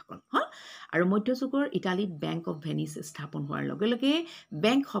দিওঁতাসকল হ'ল আৰু মধ্যযুগৰ ইটালীত বেংক অফ ভেনিছ স্থাপন হোৱাৰ লগে লগে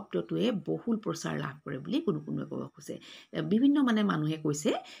বেংক শব্দটোৱে বহুল প্ৰচাৰ লাভ কৰে বুলি কোনোৱে ক'ব খোজে বিভিন্ন মানে মানুহে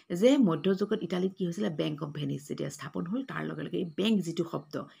কৈছে যে মধ্যযুগত ইটালীত কি হৈছিলে বেংক অফ ভেনিছ যেতিয়া স্থাপন হ'ল তাৰ লগে লগে এই বেংক যিটো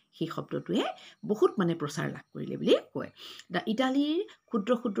শব্দ সেই শব্দটোৱে বহুত মানে প্ৰচাৰ লাভ কৰিলে বুলি কয় ইটালীৰ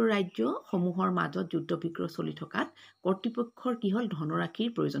ক্ষুদ্ৰ ক্ষুদ্ৰ ৰাজ্যসমূহৰ মাজত যুদ্ধ বিগ্ৰহ চলি থকাত কৰ্তৃপক্ষৰ কি হ'ল ধনৰাশিৰ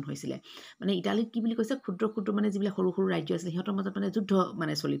প্ৰয়োজন হৈছিলে মানে ইটালীত কি বুলি কৈছে ক্ষুদ্ৰ ক্ষুদ্ৰ মানে যিবিলাক সৰু সৰু ৰাজ্য আছিলে সিহঁতৰ মাজত মানে যুদ্ধ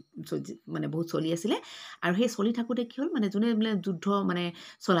মানে বহুত চলি আছিলে আৰু সেই চলি থাকোঁতে কি হ'ল মানে যোনে মানে যুদ্ধ মানে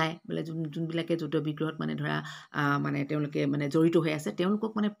চলায় বোলে যোনবিলাকে যুদ্ধ বিগ্ৰহত মানে ধৰা মানে তেওঁলোকে মানে জড়িত হৈ আছে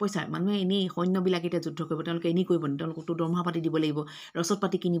তেওঁলোকক মানে পইচা মানুহে এনেই সৈন্যবিলাক এতিয়া যুদ্ধ কৰিব তেওঁলোকে এনেই কৰিব ন তেওঁলোককতো দৰমহা পাতি দিব লাগিব ৰচদ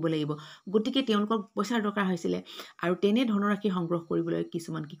পাতি কিনিব লাগিব গতিকে তেওঁলোকক পইচাৰ দৰকাৰ হৈছিলে আৰু তেনে ধনৰাশি সংগ্ৰহ কৰিবলৈ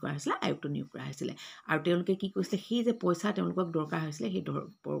কিছুমান কি কৰা হৈছিলে আয়ুক্ত নিয়োগ কৰা হৈছিলে আৰু তেওঁলোকে কি কৈছিলে সেই যে পইচা তেওঁলোকক দৰকাৰ হৈছিলে সেই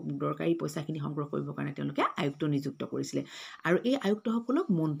দৰকাৰী পইচাখিনি সংগ্ৰহ কৰিবৰ কাৰণে তেওঁলোকে আয়ুক্ত নিযুক্ত কৰিছিলে আৰু এই আয়ুক্তসকলক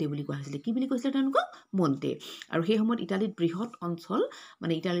মন্ত্ৰী বুলি কোৱা হৈছিলে কি বুলি কৈছিলে তেওঁলোকক মন্ত্ৰী আৰু সেই সময়ত ইটালীত বৃহৎ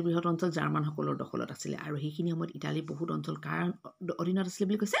অঞ্চল জাৰ্মানসকলৰ দখলত আছিলে আৰু সেইখিনি সময়ত ইটালীৰ বহুত অঞ্চল কাৰ অধীনত আছিলে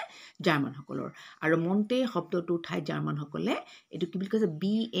বুলি কৈছে জাৰ্মানসকলৰ আৰু মন্ত্ৰী শব্দটোৰ ঠাইত জাৰ্মানসকলে এইটো কি বুলি কৈছে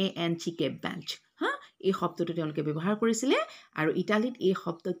BANCK বেঞ্চ হা এই শব্দটো তেওঁলোকে ব্যৱহাৰ কৰিছিলে আৰু ইটালীত এই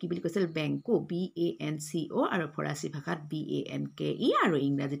শব্দ কি বুলি কৈছিল বেংকো BANCO আৰু ফৰাচী ভাষাত BANKE আৰু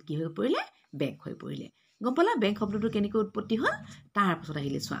ইংৰাজীত কি হৈ পৰিলে বেংক হৈ পৰিলে গম পালা বেংক শব্দটো কেনেকৈ উৎপত্তি হ'ল তাৰপাছত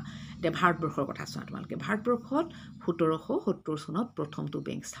আহিলে চোৱা এতিয়া ভাৰতবৰ্ষৰ কথা চোৱা তোমালোকে ভাৰতবৰ্ষত 1770 চনত প্ৰথমটো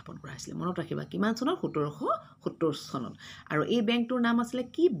বেংক স্থাপন কৰা হৈছিলে মনত ৰাখিবা কিমান চনত 1770 চনত আৰু এই বেংকটোৰ নাম আছিলে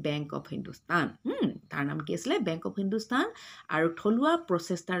কি বেংক অফ হিন্দুস্তান তাৰ নাম কি আছিলে বেংক অফ হিন্দুস্তান আৰু থলুৱা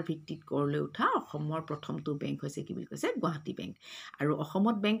প্ৰচেষ্টাৰ ভিত্তিত গঢ় লৈ উঠা অসমৰ প্ৰথমটো বেংক হৈছে কি বুলি কৈছে গুৱাহাটী বেংক আৰু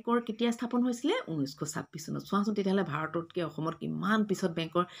অসমত বেংকৰ কেতিয়া স্থাপন হৈছিলে 1926 চনত চোৱাচোন তেতিয়াহ'লে ভাৰততকৈ অসমত কিমান পিছত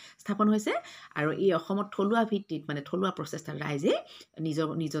বেংকৰ স্থাপন হৈছে আৰু এই অসমত থলুৱা ভিত্তিত মানে থলুৱা প্ৰচেষ্টা ৰাইজে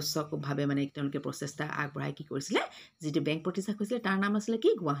নিজস্বভাৱে মানে তেওঁলোকে প্ৰচেষ্টা আগবঢ়াই কি কৰিছিলে যিটো বেংক প্ৰতিষ্ঠা কৰিছিলে তাৰ নাম আছিলে কি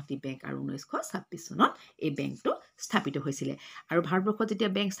গুৱাহাটী বেংক আৰু 1926 চনত এই বেংকটো স্থাপিত হৈছিলে আৰু ভাৰতবৰ্ষত যেতিয়া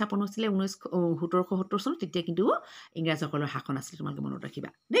বেংক স্থাপন হৈছিলে 1770 চনত তেতিয়া কিন্তু ইংৰাজসকলৰ শাসন আছিল তোমালোকে মনত ৰাখিবা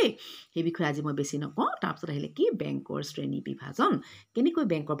দেই সেই বিষয়ে আজি মই বেছি নকওঁ তাৰপিছত আহিলে কি বেংকৰ শ্ৰেণী বিভাজন কেনেকৈ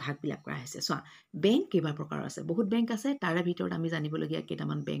বেংকৰ ভাগবিলাক কৰা হৈছে চোৱা বেংক কেইবা প্ৰকাৰৰ আছে বহুত বেংক আছে তাৰে ভিতৰত আমি জানিবলগীয়া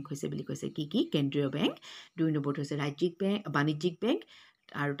কেইটামান বেংক হৈছে বুলি কৈছে কি কেন্দ্ৰীয় বেংক 2 নম্বৰটো হৈছে ৰাজ্যিক বেংক বাণিজ্যিক বেংক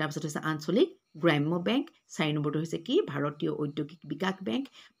আৰু তাৰপিছত হৈছে আঞ্চলিক গ্ৰাম্য বেংক 4 নম্বৰটো হৈছে কি ভাৰতীয় ঔদ্যোগিক বিকাশ বেংক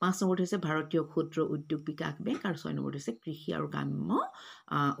 5 নম্বৰটো হৈছে ভাৰতীয় ক্ষুদ্ৰ উদ্যোগ বিকাশ বেংক আৰু 6 নম্বৰটো হৈছে কৃষি আৰু গ্ৰাম্য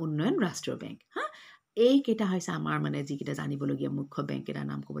উন্নয়ন ৰাষ্ট্ৰীয় বেংক হা এই কেইটা হৈছে আমাৰ মানে যিকেইটা জানিবলগীয়া মুখ্য বেংক কেইটাৰ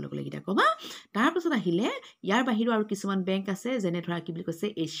নাম ক'বলৈ গ'লে কেইটা ক'বা তাৰপিছত আহিলে ইয়াৰ বাহিৰেও আৰু কিছুমান বেংক আছে যেনে ধৰা কি বুলি কৈছে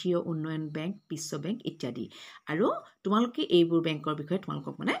এছীয় উন্নয়ন বেংক বিশ্ব বেংক ইত্যাদি আৰু তোমালোকে এইবোৰ বেংকৰ বিষয়ে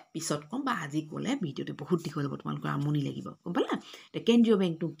তোমালোকক মানে পিছত ক'ম বা আজি ক'লে ভিডিঅ'টো বহুত দীঘল হ'ব তোমালোকৰ আমনি লাগিব গম পালা এতিয়া কেন্দ্ৰীয়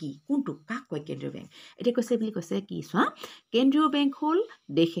বেংকটো কি কোনটো কাক কয় কেন্দ্ৰীয় বেংক এতিয়া কৈছে বুলি কৈছে কি চোৱা কেন্দ্ৰীয় বেংক হ'ল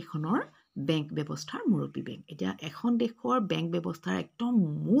দেশ এখনৰ বেংক ব্যৱস্থাৰ মুৰব্বী বেংক এতিয়া এখন দেশৰ বেংক ব্যৱস্থাৰ একদম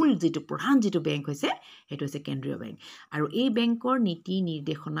মূল যিটো প্ৰধান যিটো বেংক হৈছে সেইটো হৈছে কেন্দ্ৰীয় বেংক আৰু এই বেংকৰ নীতি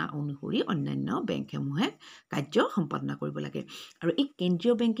নিৰ্দেশনা অনুসৰি অন্যান্য বেংকসমূহে কাৰ্য সম্পাদনা কৰিব লাগে আৰু এই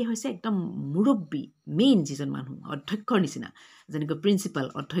কেন্দ্ৰীয় বেংকে হৈছে একদম মুৰব্বী মেইন যিজন মানুহ অধ্যক্ষৰ নিচিনা যেনেকৈ প্ৰিন্সিপাল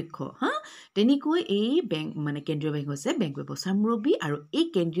অধ্যক্ষ হা তেনেকৈ এই বেংক মানে কেন্দ্ৰীয় বেংক হৈছে বেংক ব্যৱস্থাৰ মুৰব্বী আৰু এই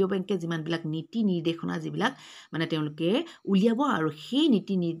কেন্দ্ৰীয় বেংকে যিমানবিলাক নীতি নিৰ্দেশনা যিবিলাক মানে তেওঁলোকে উলিয়াব আৰু সেই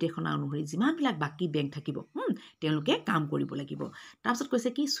নীতি নিৰ্দেশনা অনুসৰি যিমানবিলাক বাকী বেংক থাকিব তেওঁলোকে কাম কৰিব লাগিব তাৰপিছত কৈছে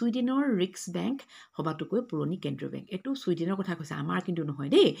কি ছুইডেনৰ ৰিক্স বেংক সবাতোকৈ পুৰণি কেন্দ্ৰীয় বেংক এইটো ছুইডেনৰ কথা কৈছে আমাৰ কিন্তু নহয়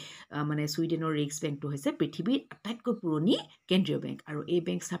দেই মানে ছুইডেনৰ ৰিক্স বেংকটো হৈছে পৃথিৱীৰ আটাইতকৈ পুৰণি কেন্দ্ৰীয় বেংক আৰু এই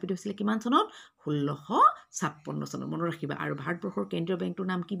বেংক স্থাপিত হৈছিলে কিমান চনত 1656 চনত মনত ৰাখিবা আৰু ভাৰতবৰ্ষৰ কেন্দ্ৰীয় বেংকটোৰ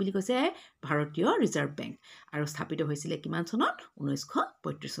নাম কি বুলি কৈছে ভাৰতীয় ৰিজাৰ্ভ বেংক আৰু স্থাপিত হৈছিলে কিমান চনত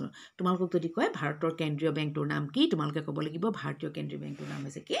 1935 চনত তোমালোকক যদি কয় ভাৰতৰ কেন্দ্ৰীয় বেংকটোৰ নাম কি তোমালোকে ক'ব লাগিব ভাৰতীয় কেন্দ্ৰীয় বেংকটোৰ নাম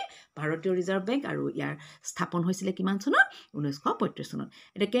হৈছে কি ভাৰতীয় ৰিজাৰ্ভ বেংক আৰু ইয়াৰ স্থাপন হৈছিলে কিমান চনত 1935 চনত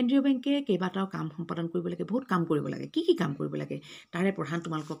এটা কেন্দ্ৰীয় বেংকে কেইবাটাও কাম সম্পাদন কৰিব লাগে বহুত কাম কৰিব লাগে কি কাম কৰিব লাগে তাৰে প্ৰধান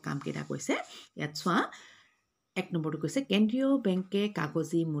তোমালোকক কাম কেইটা কৈছে ইয়াত চোৱা 1 নম্বৰটো কৈছে কেন্দ্ৰীয় বেংকে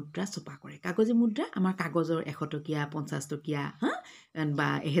কাগজী মুদ্ৰা ছপা কৰে কাগজী মুদ্ৰা আমাৰ কাগজৰ 100 টকীয়া 50 টকীয়া বা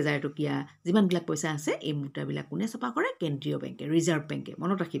 1000 টকীয়া যিমানবিলাক পইচা আছে এই মুদ্ৰাবিলাক কোনে ছপা কৰে কেন্দ্ৰীয় বেংকে ৰিজাৰ্ভ বেংকে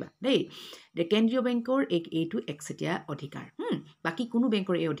মনত ৰাখিবা দেই কেন্দ্ৰীয় বেংকৰ এইটো একচেটিয়া অধিকাৰ বাকী কোনো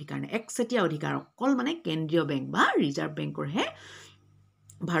বেংকৰ এই অধিকাৰ নাই একচেটিয়া অধিকাৰ অকল মানে কেন্দ্ৰীয় বেংক বা ৰিজাৰ্ভ বেংকৰহে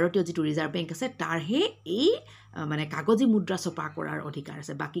ভাৰতীয় যিটো ৰিজাৰ্ভ বেংক আছে তাৰহে এই মানে কাগজী মুদ্ৰা ছপা কৰাৰ অধিকাৰ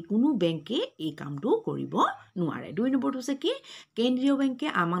আছে বাকী কোনো বেংকে এই কামটো কৰিব নোৱাৰে 2 নম্বৰটো হৈছে কি কেন্দ্ৰীয় বেংকে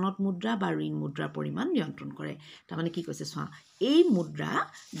আমানত মুদ্ৰা বা ঋণ মুদ্ৰাৰ পৰিমাণ নিয়ন্ত্ৰণ কৰে তাৰমানে কি কৈছে চোৱা এই মুদ্ৰা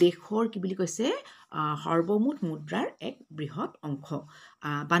দেশৰ কি বুলি কৈছে সৰ্বমুঠ মুদ্ৰাৰ এক বৃহৎ অংশ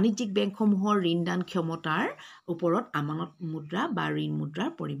বাণিজ্যিক বেংকসমূহৰ ঋণদান ক্ষমতাৰ ওপৰত আমানত মুদ্ৰা বা ঋণ মুদ্ৰাৰ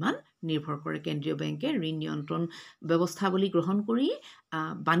পৰিমাণ নিৰ্ভৰ কৰে কেন্দ্ৰীয় বেংকে ঋণ নিয়ন্ত্ৰণ ব্যৱস্থাৱলী গ্ৰহণ কৰি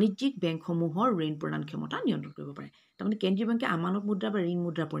বাণিজ্যিক বেংকসমূহৰ ঋণ প্ৰদান ক্ষমতা নিয়ন্ত্ৰণ কৰিব পাৰে তাৰমানে কেন্দ্ৰীয় বেংকে আমানত মুদ্ৰা বা ঋণ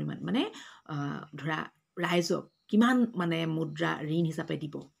মুদ্ৰাৰ পৰিমাণ মানে ধৰা ৰাইজক কিমান মানে মুদ্ৰা ঋণ হিচাপে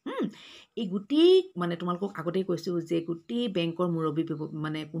দিব এই গোটেই মানে তোমালোকক আগতেই কৈছোঁ যে গোটেই বেংকৰ মুৰব্বী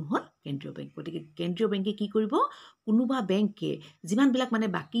মানে কোন হ'ল কেন্দ্ৰীয় বেংক গতিকে কেন্দ্ৰীয় বেংকে কি কৰিব কোনোবা বেংকে যিমানবিলাক মানে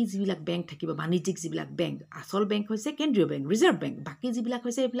বাকী যিবিলাক বেংক থাকিব বাণিজ্যিক যিবিলাক বেংক আচল বেংক হৈছে কেন্দ্ৰীয় বেংক ৰিজাৰ্ভ বেংক বাকী যিবিলাক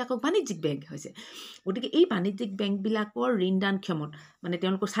হৈছে এইবিলাকক বাণিজ্যিক বেংক হৈছে গতিকে এই বাণিজ্যিক বেংকবিলাকৰ ঋণদান ক্ষমতা মানে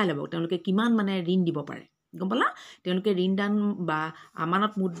তেওঁলোকৰ চাই ল'ব তেওঁলোকে কিমান মানে ঋণ দিব পাৰে গম পালা তেওঁলোকে ঋণদান বা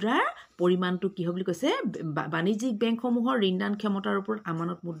আমানত মুদ্ৰাৰ পৰিমাণটো কি হ'ব বুলি কৈছে বাণিজ্যিক বেংকসমূহৰ ঋণদান ক্ষমতাৰ ওপৰত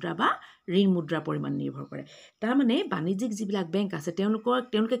আমানত মুদ্ৰা বা ঋণ মুদ্ৰাৰ পৰিমাণ নিৰ্ভৰ কৰে তাৰমানে বাণিজ্যিক যিবিলাক বেংক আছে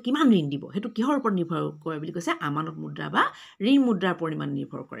তেওঁলোকে কিমান ঋণ দিব সেইটো কিহৰ ওপৰত নিৰ্ভৰ কৰে বুলি কৈছে আমানত মুদ্ৰা বা ঋণ মুদ্ৰাৰ পৰিমাণ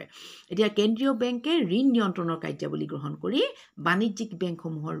নিৰ্ভৰ কৰে এতিয়া কেন্দ্ৰীয় বেংকে ঋণ নিয়ন্ত্ৰণৰ কাৰ্যাৱলী গ্ৰহণ কৰি বাণিজ্যিক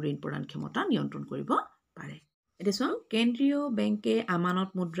বেংকসমূহৰ ঋণ প্ৰদান ক্ষমতা নিয়ন্ত্ৰণ কৰিব পাৰে এতিয়া চোৱা কেন্দ্ৰীয় বেংকে আমানত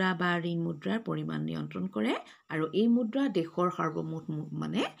মুদ্ৰা বা ঋণ মুদ্ৰাৰ পৰিমাণ নিয়ন্ত্ৰণ কৰে আৰু এই মুদ্ৰা দেশৰ সৰ্বমুঠ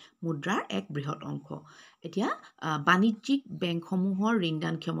মানে মুদ্ৰাৰ এক বৃহৎ অংশ এতিয়া বাণিজ্যিক বেংকসমূহৰ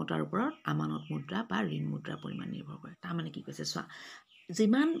ঋণদান ক্ষমতাৰ ওপৰত আমানত মুদ্ৰা বা ঋণ মুদ্ৰাৰ পৰিমাণ নিৰ্ভৰ কৰে তাৰমানে কি কৈছে চোৱা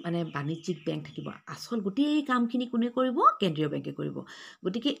যিমান মানে বাণিজ্যিক বেংক থাকিব আচল গোটেই কামখিনি কোনে কৰিব কেন্দ্ৰীয় বেংকে কৰিব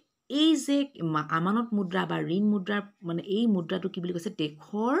গতিকে এই যে আমানত মুদ্ৰা বা ঋণ মুদ্ৰাৰ মানে এই মুদ্ৰাটো কি বুলি কৈছে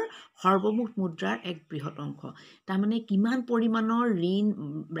দেশৰ সৰ্বমুঠ মুদ্ৰাৰ এক বৃহৎ অংশ তাৰমানে কিমান পৰিমাণৰ ঋণ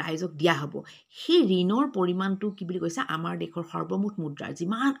ৰাইজক দিয়া হ'ব সেই ঋণৰ পৰিমাণটো কি বুলি কৈছে আমাৰ দেশৰ সৰ্বমুঠ মুদ্ৰা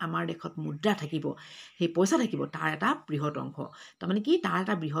যিমান আমাৰ দেশত মুদ্ৰা থাকিব সেই পইচা থাকিব তাৰ এটা বৃহৎ অংশ তাৰমানে কি তাৰ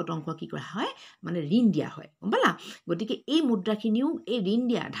এটা বৃহৎ অংশ কি কৰা হয় মানে ঋণ দিয়া হয় গম পালা গতিকে এই মুদ্ৰাখিনিও এই ঋণ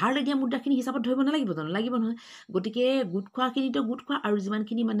দিয়া ধাৰলৈ দিয়া মুদ্ৰাখিনি হিচাপত ধৰিব নালাগিব জানো লাগিব নহয় গতিকে গোট খোৱা আৰু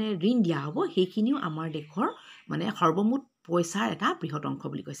যিমানখিনি মানে ঋণ দিয়া হ'ব সেইখিনিও আমাৰ দেশৰ মানে সৰ্বমুঠ পইচাৰ এটা বৃহৎ অংশ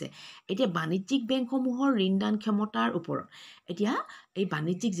বুলি কৈছে এতিয়া বাণিজ্যিক বেংকসমূহৰ ঋণদান ক্ষমতাৰ ওপৰত এতিয়া এই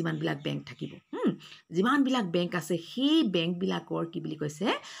বাণিজ্যিক যিমানবিলাক বেংক থাকিব যিমানবিলাক বেংক আছে সেই বেংকবিলাকৰ কি বুলি কৈছে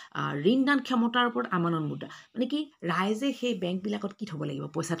ঋণদান ক্ষমতাৰ ওপৰত আমানত মুদ্ৰা মানে কি ৰাইজে সেই বেংকবিলাকত কি থ'ব লাগিব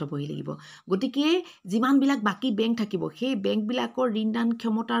পইচা থ'বহি লাগিব গতিকে যিমানবিলাক বাকী বেংক থাকিব সেই বেংকবিলাকৰ ঋণদান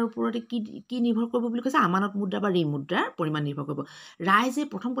ক্ষমতাৰ ওপৰতে কি নিৰ্ভৰ কৰিব বুলি কৈছে আমানত মুদ্ৰা বা ঋণ মুদ্ৰাৰ পৰিমাণ নিৰ্ভৰ কৰিব ৰাইজে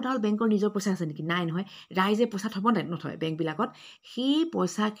প্ৰথম কথা হ'ল বেংকৰ নিজৰ পইচা আছে নেকি নাই নহয় ৰাইজে পইচা থ'ব নথয় বেংকবিলাকত সেই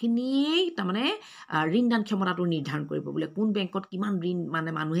পইচাখিনিয়েই তাৰমানে ঋণদান ক্ষমতাটো নিৰ্ধাৰণ কৰিব বোলে কোন বেংকত কিমান ঋণ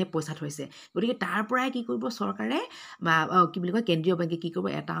মানে মানুহে পইচা থৈছে গতিকে তাৰ পৰাই কি কৰিব চৰকাৰে বা কি বুলি কয় কেন্দ্ৰীয় বেংকে কি কৰিব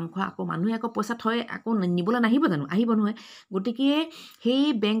এটা অংশ আকৌ মানুহে আকৌ পইচা থয় আকৌ নিবলৈ নাহিব জানো আহিব নহয় গতিকে সেই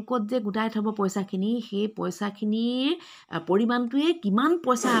বেংকত যে গোটাই থ'ব পইচাখিনি সেই পইচাখিনিৰ পৰিমাণটোৱে কিমান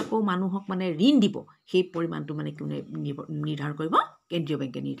পইচা আকৌ মানুহক মানে ঋণ দিব সেই পৰিমাণটো মানে কোনে নিৰ্ধাৰণ কৰিব কেন্দ্ৰীয়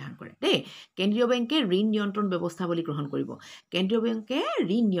বেংকে নিৰ্ধাৰণ কৰে দেই কেন্দ্ৰীয় বেংকে ঋণ নিয়ন্ত্ৰণ ব্যৱস্থা বুলি গ্ৰহণ কৰিব কেন্দ্ৰীয় বেংকে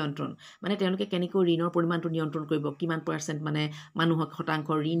ঋণ নিয়ন্ত্ৰণ মানে তেওঁলোকে কেনেকৈ ঋণৰ পৰিমাণটো নিয়ন্ত্ৰণ কৰিব কিমান পাৰ্চেণ্ট মানে মানুহক শতাংশ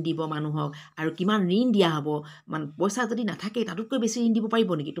ঋণ দিব মানুহক আৰু কিমান ঋণ দিয়া হ'ব মানে পইচা যদি নাথাকে তাতোতকৈ বেছি ঋণ দিব পাৰিব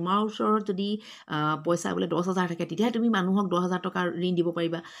নেকি তোমাৰ ওচৰত যদি পইচা বোলে 10,000 থাকে তেতিয়াহে তুমি মানুহক 10,000 টকা ঋণ দিব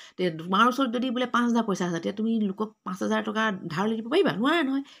পাৰিবা তোমাৰ ওচৰত যদি বোলে 5,000 পইচা আছে তেতিয়া তুমি লোকক 5,000 টকা ধাৰলৈ দিব পাৰিবা নোৱাৰা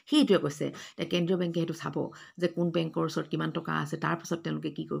নহয় সেইটোৱে কৈছে এতিয়া কেন্দ্ৰীয় বেংকে সেইটো চাব যে কোন বেংকৰ ওচৰত কিমান টকা আছে তাৰপাছত তেওঁলোকে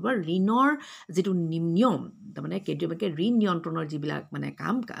কি কৰিব ঋণৰ যিটো নিয়ম তাৰমানে কেন্দ্ৰীয় বেংকে ঋণ নিয়ন্ত্ৰণৰ যিবিলাক মানে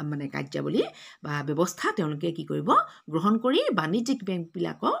কাম মানে কাৰ্যাৱলী বা ব্যৱস্থা তেওঁলোকে কি কৰিব গ্ৰহণ কৰি বাণিজ্যিক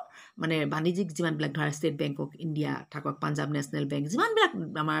বেংকবিলাকৰ মানে বাণিজ্যিক যিমানবিলাক ধৰা ষ্টেট বেংক অফ ইণ্ডিয়া থাকক পাঞ্জাৱ নেশ্যনেল বেংক যিমানবিলাক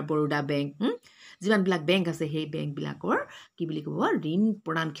আমাৰ বৰোদা বেংক যিমানবিলাক বেংক আছে সেই বেংকবিলাকৰ কি বুলি ক'ব ঋণ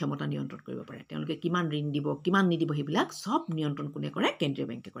প্ৰদান ক্ষমতা নিয়ন্ত্ৰণ কৰিব পাৰে তেওঁলোকে কিমান ঋণ দিব কিমান নিদিব সেইবিলাক চব নিয়ন্ত্ৰণ কোনে কৰে কেন্দ্ৰীয়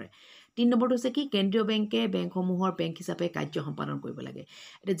বেংকে কৰে 3 নম্বৰটো হৈছে কি কেন্দ্ৰীয় বেংকে বেংকসমূহৰ বেংক হিচাপে কাৰ্য সম্পাদন কৰিব লাগে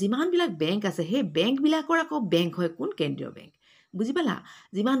এতিয়া যিমানবিলাক বেংক আছে সেই বেংকবিলাকৰ আকৌ বেংক হয় কোন কেন্দ্ৰীয় বেংক বুজি পালা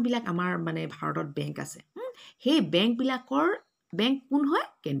যিমানবিলাক আমাৰ মানে ভাৰতত বেংক আছে সেই বেংকবিলাকৰ বেংক কোন হয়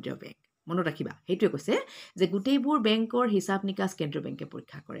কেন্দ্ৰীয় বেংক মনত ৰাখিবা সেইটোৱে কৈছে যে গোটেইবোৰ বেংকৰ হিচাপ নিকাচ কেন্দ্ৰীয় বেংকে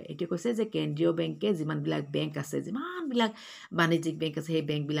পৰীক্ষা কৰে এইটোৱে কৈছে যে কেন্দ্ৰীয় বেংকে যিমানবিলাক বেংক আছে যিমানবিলাক বাণিজ্যিক বেংক আছে সেই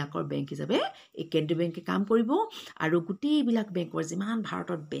বেংকবিলাকৰ বেংক হিচাপে এই কেন্দ্ৰীয় বেংকে কাম কৰিব আৰু গোটেইবিলাক বেংকৰ যিমান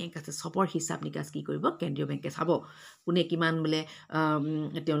ভাৰতত বেংক আছে চবৰ হিচাপ নিকাচ কি কৰিব কেন্দ্ৰীয় বেংকে চাব কোনে কিমান বোলে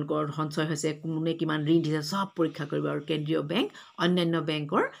তেওঁলোকৰ সঞ্চয় হৈছে কোনে কিমান ঋণ দিছে চব পৰীক্ষা কৰিব আৰু কেন্দ্ৰীয় বেংক অন্যান্য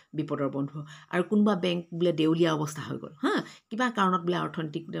বেংকৰ বিপদৰ বন্ধু আৰু কোনোবা বেংক বোলে দেউলীয়া অৱস্থা হৈ গ'ল কিবা কাৰণত বোলে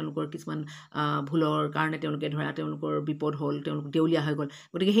অৰ্থনৈতিক তেওঁলোকৰ কিছুমান ভুলৰ কাৰণে তেওঁলোকে ধৰা তেওঁলোকৰ বিপদ হ'ল তেওঁলোক দেউলীয়া হৈ গ'ল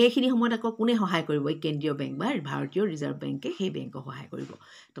গতিকে সেইখিনি সময়ত আকৌ কোনে সহায় কৰিব এই কেন্দ্ৰীয় বেংক বা ভাৰতীয় ৰিজাৰ্ভ বেংকে সেই বেংকক সহায় কৰিব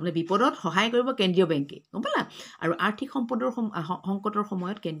তাৰমানে বিপদত সহায় কৰিব কেন্দ্ৰীয় বেংকে গম পালা আৰু আৰ্থিক সংকটৰ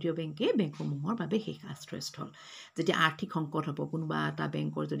সময়ত কেন্দ্ৰীয় বেংকে বেংকসমূহৰ বাবে শেষ আশ্ৰয়স্থল যেতিয়া আৰ্থিক সংকট হ'ব কোনোবা এটা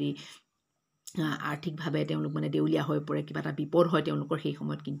বেংকৰ যদি আৰ্থিকভাৱে তেওঁলোক মানে দেউলীয়া হৈ পৰে কিবা এটা বিপদ হয় তেওঁলোকৰ সেই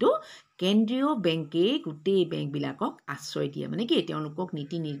সময়ত কিন্তু কেন্দ্ৰীয় বেংকে গোটেই বেংকবিলাকক আশ্ৰয় দিয়ে মানে কি তেওঁলোকক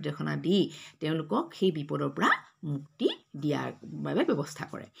নীতি নিৰ্দেশনা দি তেওঁলোকক সেই বিপদৰ পৰা মুক্তি দিয়াৰ বাবে ব্যৱস্থা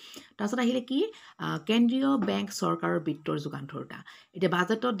কৰে তাৰপিছত আহিলে কি কেন্দ্ৰীয় বেংক চৰকাৰৰ বিত্তৰ যোগান ধৰোঁতা এতিয়া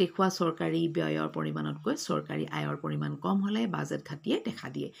বাজেটত দেখুওৱা চৰকাৰী ব্যয়ৰ পৰিমাণতকৈ চৰকাৰী আয়ৰ পৰিমাণ কম হ'লে বাজেট ঘাটিয়ে দেখা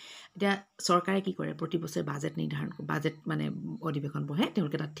দিয়ে এতিয়া চৰকাৰে কি কৰে প্ৰতি বছৰে বাজেট মানে অধিৱেশন বহে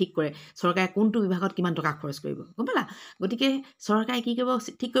তেওঁলোকে তাত ঠিক কৰে চৰকাৰে কোনটো বিভাগত কিমান টকা খৰচ কৰিব গম পালা গতিকে চৰকাৰে কি কৰিব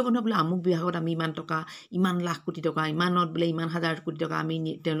ঠিক কৰিব নহয় বোলে আমুক বিভাগত আমি ইমান টকা ইমান লাখ কোটি টকা ইমানত বোলে ইমান হাজাৰ কোটি টকা আমি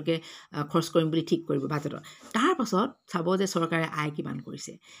তেওঁলোকে খৰচ কৰিম বুলি ঠিক কৰিব বাজেটত তাৰ পাছত চাব যে চৰকাৰে আয় কিমান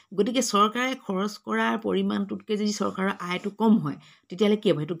কৰিছে গতিকে চৰকাৰে খৰচ কৰাৰ পৰিমাণটোতকৈ যদি চৰকাৰৰ আয়টো কম হয় তেতিয়াহ'লে কি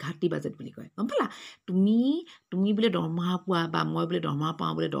হ'ব সেইটো ঘাটি বাজেট বুলি কয় গম পালা তুমি বোলে দৰমহা পোৱা বা মই বোলে দৰমহা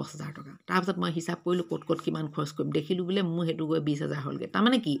পাওঁ বোলে 10,000 টকা তাৰপিছত মই হিচাপ কৰিলোঁ ক'ত কিমান খৰচ কৰিম দেখিলোঁ বোলে মোৰ সেইটো গৈ 20,000 হ'লগৈ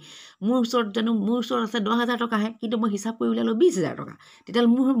তাৰমানে কি মোৰ ওচৰত আছে 10,000 টকাহে কিন্তু মই হিচাপ কৰি উলিয়ালোঁ 20,000 টকা তেতিয়াহ'লে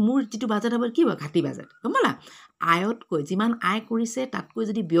মোৰ যিটো বাজেট হ'ব কি হ'ব ঘাটি বাজেট গম পালা আয়তকৈ যিমান আয় কৰিছে তাতকৈ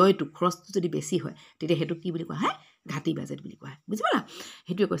যদি ব্যয়টো খৰচটো যদি বেছি হয় তেতিয়া সেইটো কি বুলি কোৱা হয় ঘাটি বাজেট বুলি কোৱা হয় বুজি পালা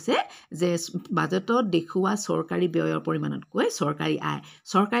সেইটোৱে কৈছে যে বাজেটত দেখুওৱা চৰকাৰী ব্যয়ৰ পৰিমাণতকৈ চৰকাৰী আয়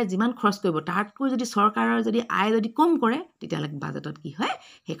চৰকাৰে যিমান খৰচ কৰিব তাতকৈ যদি চৰকাৰৰ যদি আয় যদি কম কৰে তেতিয়াহ'লে বাজেটত কি হয়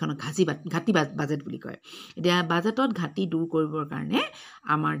সেইখনক ঘাটি বাজেট বুলি কয় এতিয়া বাজেটত ঘাটি দূৰ কৰিবৰ কাৰণে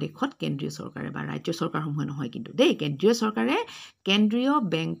আমাৰ দেশত কেন্দ্ৰীয় চৰকাৰে বা ৰাজ্য চৰকাৰসমূহে নহয় কিন্তু দেই কেন্দ্ৰীয় চৰকাৰে কেন্দ্ৰীয়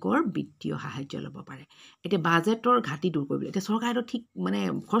বেংকৰ বিত্তীয় সাহায্য ল'ব পাৰে এতিয়া বাজেটৰ ঘাটি দূৰ কৰিবলৈ এতিয়া চৰকাৰেতো ঠিক মানে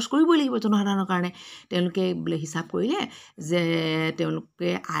খৰচ কৰিবই লাগিব জনসাধাৰণৰ কাৰণে তেওঁলোকে বোলে হিচাপ কৰিলে যে তেওঁলোকে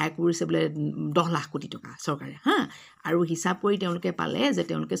আয় কৰিছে বোলে 10 লাখ কোটি টকা চৰকাৰে আৰু হিচাপ কৰি তেওঁলোকে পালে যে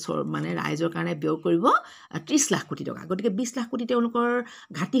তেওঁলোকে মানে ৰাইজৰ কাৰণে ব্যয় কৰিব 30 লাখ কোটি টকা গতিকে 20 লাখ কোটি তেওঁলোকৰ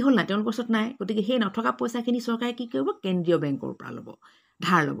ঘাটি হ'ল না তেওঁলোকৰ ওচৰত নাই গতিকে সেই নথকা পইচাখিনি চৰকাৰে কি কৰিব কেন্দ্ৰীয় বেংকৰ পৰা ল'ব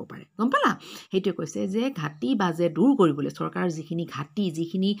ধাৰ ল'ব পাৰে গম পালা সেইটোৱে কৈছে যে ঘাটি বাজে দূৰ কৰিবলৈ চৰকাৰৰ যিখিনি ঘাটি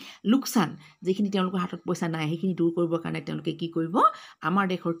যিখিনি লোকচান যিখিনি তেওঁলোকৰ হাতত পইচা নাই সেইখিনি দূৰ কৰিবৰ কাৰণে তেওঁলোকে কি কৰিব আমাৰ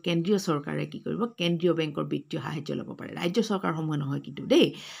দেশৰ কেন্দ্ৰীয় চৰকাৰে কি কৰিব কেন্দ্ৰীয় বেংকৰ বিত্তীয় সাহায্য ল'ব পাৰে ৰাজ্য চৰকাৰসমূহে নহয় কিন্তু দেই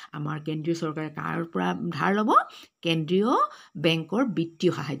আমাৰ কেন্দ্ৰীয় চৰকাৰে কাৰ পৰা ধাৰ ল'ব কেন্দ্ৰীয় বেংকৰ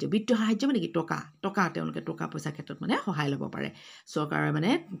বিত্তীয় সাহায্য মানে কি টকা তেওঁলোকে টকা পইচা ক্ষেত্ৰত মানে সহায় ল'ব পাৰে চৰকাৰে মানে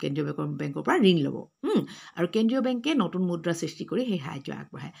কেন্দ্ৰীয় বেংকৰ পৰা ঋণ ল'ব আৰু কেন্দ্ৰীয় বেংকে নতুন মুদ্ৰা সৃষ্টি কৰি সেই সাহায্য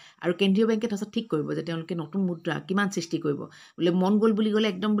আগবঢ়ায় আৰু কেন্দ্ৰীয় বেংকে তাৰপিছত ঠিক কৰিব যে তেওঁলোকে নতুন মুদ্ৰা কিমান সৃষ্টি কৰিব বোলে মন গ'ল বুলি গ'লে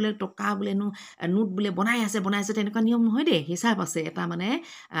একদম বোলে টকা বোলে নোট বোলে বনাই আছে তেনেকুৱা নিয়ম নহয় দেই হিচাপ আছে এটা মানে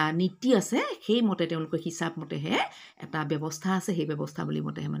নীতি আছে সেইমতে তেওঁলোকৰ হিচাপ মতেহে এটা ব্যৱস্থা আছে সেই ব্যৱস্থা বুলি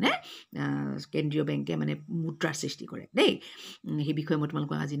মতেহে মানে কেন্দ্ৰীয় বেংকে মানে মুদ্ৰাৰ সৃষ্টি কৰে দেই সেই বিষয়ে মই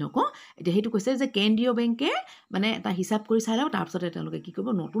তোমালোকক আজি নকওঁ এতিয়া সেইটো কৈছে যে কেন্দ্ৰীয় বেংকে মানে এটা হিচাপ কৰি চাই লওঁ তাৰপিছতে তেওঁলোকে কি কৰিব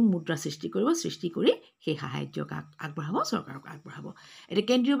নতুন মুদ্ৰা সৃষ্টি কৰিব সৃষ্টি কৰি সেই সাহায্যক আগবঢ়াব চৰকাৰক আগবঢ়াব এতিয়া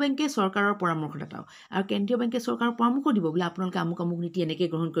কেন্দ্ৰীয় বেংকে চৰকাৰৰ পৰামৰ্শদাতাও আৰু কেন্দ্ৰীয় বেংকে চৰকাৰৰ পৰামৰ্শ দিব বোলে আপোনালোকে আমুক নীতি এনেকৈ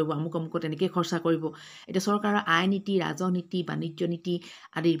গ্ৰহণ কৰিব আমুকত এনেকৈ খৰচা কৰিব এতিয়া চৰকাৰৰ আয় নীতি ৰাজনীতি বাণিজ্য নীতি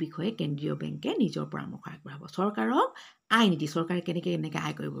আদিৰ বিষয়ে কেন্দ্ৰীয় বেংকে নিজৰ পৰামৰ্শ আগবঢ়াব চৰকাৰক আয় নীতি চৰকাৰে কেনেকৈ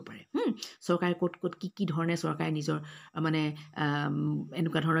আয় কৰিব পাৰে চৰকাৰে ক'ত কি ধৰণে চৰকাৰে নিজৰ মানে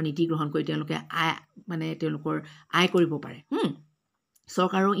এনেকুৱা ধৰণৰ নীতি গ্ৰহণ কৰি তেওঁলোকে আয় মানে তেওঁলোকৰ আয় কৰিব পাৰে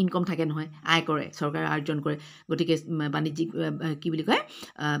চৰকাৰৰ ইনকম থাকে নহয় আয় কৰে চৰকাৰে আৰ্জন কৰে গতিকে বাণিজ্যিক কি বুলি কয়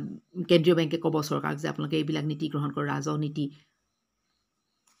কেন্দ্ৰীয় বেংকে ক'ব চৰকাৰক যে আপোনালোকে এইবিলাক নীতি গ্ৰহণ কৰে ৰাজনীতি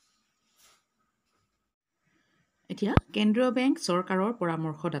এতিয়া কেন্দ্ৰীয় বেংক চৰকাৰৰ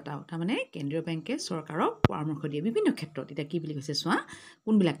পৰামৰ্শদাতাও তাৰমানে কেন্দ্ৰীয় বেংকে চৰকাৰক পৰামৰ্শ দিয়ে বিভিন্ন ক্ষেত্ৰত এতিয়া কি বুলি কৈছে চোৱা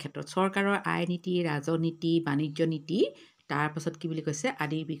কোনবিলাক ক্ষেত্ৰত চৰকাৰৰ আয় নীতি ৰাজনীতি বাণিজ্য নীতি তাৰপাছত কি বুলি কৈছে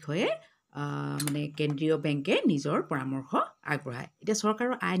আদিৰ বিষয়ে মানে কেন্দ্ৰীয় বেংকে নিজৰ পৰামৰ্শ আগবঢ়ায় এতিয়া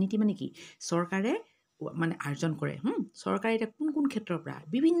চৰকাৰৰ আয় নীতি মানে কি চৰকাৰে মানে আৰ্জন কৰে চৰকাৰে এতিয়া কোন ক্ষেত্ৰৰ পৰা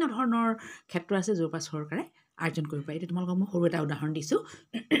বিভিন্ন ধৰণৰ ক্ষেত্ৰ আছে য'ৰ পৰা চৰকাৰে আৰ্জন কৰিব পাৰে এতিয়া তোমালোকক মই সৰু এটা উদাহৰণ দিছোঁ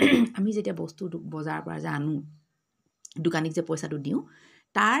আমি যেতিয়া বস্তু বজাৰৰ পৰা যে আনো দোকানীক যে পইচাটো দিওঁ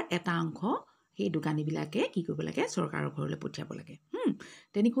তাৰ এটা অংশ সেই দোকানীবিলাকে কি কৰিব লাগে চৰকাৰৰ ঘৰলৈ পঠিয়াব লাগে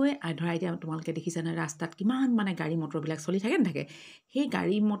তেনেকৈ ধৰা এতিয়া তোমালোকে দেখিছা নহয় ৰাস্তাত কিমান মানে গাড়ী মটৰবিলাক চলি থাকে নাথাকে সেই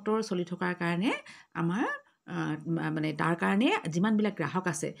গাড়ী মটৰ চলি থকাৰ কাৰণে আমাৰ মানে তাৰ কাৰণে যিমানবিলাক গ্ৰাহক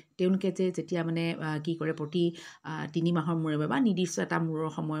আছে তেওঁলোকে যেতিয়া মানে কি কৰে প্ৰতি 3 মাহৰ মূৰে বা নিৰ্দিষ্ট এটা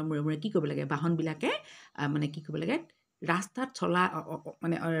সময়ৰ মূৰে কি কৰিব লাগে বাহনবিলাকে মানে কি কৰিব লাগে ৰাস্তাত চলা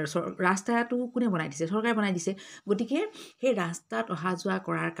মানে ৰাস্তাটো কোনে বনাই দিছে চৰকাৰে বনাই দিছে গতিকে সেই ৰাস্তাত অহা যোৱা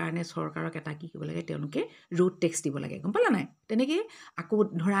কৰাৰ কাৰণে চৰকাৰক এটা কি কৰিব লাগে তেওঁলোকে ৰোড টেক্স দিব লাগে গম পালা নাই তেনেকৈ আকৌ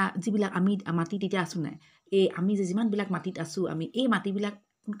ধৰা যিবিলাক আমি মাটিত এতিয়া আছোঁ নাই এই আমি যে যিমানবিলাক মাটিত আছোঁ আমি এই মাটিবিলাক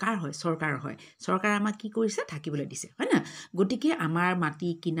কাৰ হয় চৰকাৰৰ হয় চৰকাৰে আমাক কি কৰিছে থাকিবলৈ দিছে হয় না গতিকে আমাৰ মাটি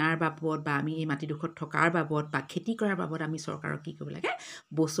কিনাৰ বাবদ বা আমি এই মাটিডোখৰত থকাৰ বাবদ বা খেতি কৰাৰ বাবদ আমি চৰকাৰক কি কৰিব লাগে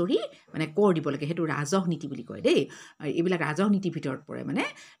বছৰি মানে কৰ দিব লাগে সেইটো ৰাজহ নীতি বুলি কয় দেই এইবিলাক ৰাজহ নীতিৰ ভিতৰত পৰে মানে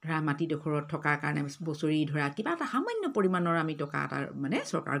ধৰা মাটিডোখৰত থকাৰ কাৰণে বছৰি ধৰা কিবা এটা সামান্য পৰিমাণৰ আমি টকা এটা মানে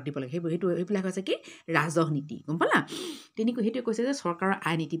চৰকাৰক দিব লাগে সেইবিলাক হৈছে কি ৰাজহ নীতি গম পালা তেনেকৈ সেইটোৱে কৈছে যে চৰকাৰৰ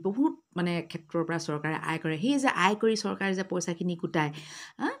আয় নীতি বহুত মানে ক্ষেত্ৰৰ পৰা চৰকাৰে আয় কৰে সেই যে আয় কৰি চৰকাৰে যে পইচাখিনি গোটায়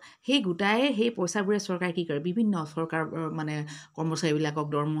সেই সেই পইচাবোৰে চৰকাৰে কি কৰে বিভিন্ন চৰকাৰ মানে কৰ্মচাৰীবিলাকক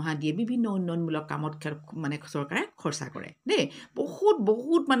দৰমহা দিয়ে বিভিন্ন উন্নয়নমূলক কামত মানে চৰকাৰে খৰচা কৰে দেই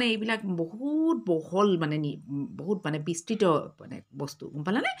বহুত মানে এইবিলাক বহুত বহল মানে বহুত মানে বিস্তৃত মানে বস্তু গম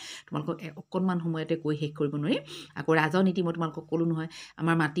পালানে তোমালোকক অকণমান সময়তে কৈ শেষ কৰিব নোৱাৰি আকৌ ৰাজনীতি মই তোমালোকক ক'লোঁ নহয়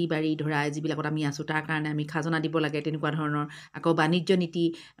আমাৰ মাটি বাৰী ধৰা যিবিলাকত আমি আছোঁ তাৰ কাৰণে আমি খাজনা দিব লাগে তেনেকুৱা ধৰণৰ আকৌ বাণিজ্য নীতি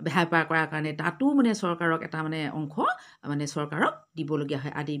বেপাৰ কৰাৰ কাৰণে তাতো মানে চৰকাৰক এটা মানে অংশ মানে চৰকাৰক দিবলগীয়া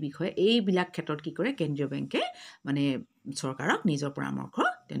হয় আদিৰ বিষয়ে এইবিলাক ক্ষেত্ৰত কি কৰে কেন্দ্ৰীয় বেংকে মানে চৰকাৰক নিজৰ পৰামৰ্শ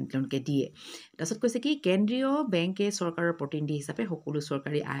তেওঁলোকে দিয়ে তাৰপিছত কৈছে কি কেন্দ্ৰীয় বেংকে চৰকাৰৰ প্ৰতিনিধি হিচাপে সকলো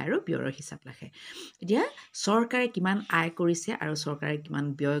চৰকাৰী আয় আৰু ব্যয়ৰ হিচাপ ৰাখে এতিয়া চৰকাৰে কিমান আয় কৰিছে আৰু চৰকাৰে কিমান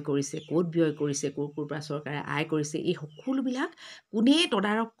ব্যয় কৰিছে ক'ত ব্যয় কৰিছে ক'ৰ পৰা চৰকাৰে আয় কৰিছে এই সকলোবিলাক কোনে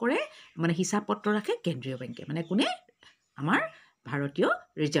তদাৰক কৰে মানে হিচাপ পত্ৰ ৰাখে কেন্দ্ৰীয় বেংকে মানে কোনে আমাৰ ভাৰতীয়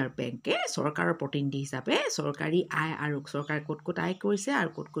ৰিজাৰ্ভ বেংকে চৰকাৰৰ প্ৰতিনিধি হিচাপে চৰকাৰী আয় আৰু চৰকাৰে ক'ত আয় কৰিছে আৰু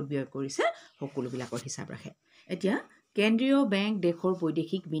ক'ত ব্যয় কৰিছে সকলোবিলাকৰ হিচাপ ৰাখে এতিয়া কেন্দ্ৰীয় বেংক দেশৰ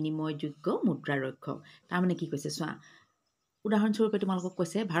বৈদেশিক বিনিময়যোগ্য মুদ্ৰা ৰক্ষক তাৰমানে কি কৈছে চোৱা উদাহৰণস্বৰূপে তোমালোকক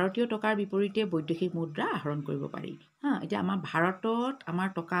কৈছে ভাৰতীয় টকাৰ বিপৰীতে বৈদেশিক মুদ্ৰা আহৰণ কৰিব পাৰি এতিয়া আমাৰ ভাৰতত আমাৰ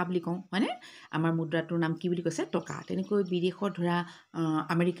টকা বুলি কওঁ হয়নে আমাৰ মুদ্ৰাটোৰ নাম কি বুলি কৈছে টকা তেনেকৈ বিদেশত ধৰা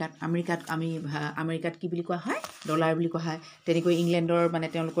আমেৰিকাত কি বুলি কোৱা হয় ডলাৰ বুলি কোৱা হয় তেনেকৈ ইংলেণ্ডৰ মানে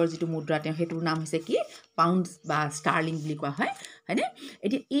তেওঁলোকৰ যিটো মুদ্ৰা সেইটোৰ নাম হৈছে কি পাউণ্ড বা ষ্টাৰ্লিং বুলি কোৱা হয় হয়নে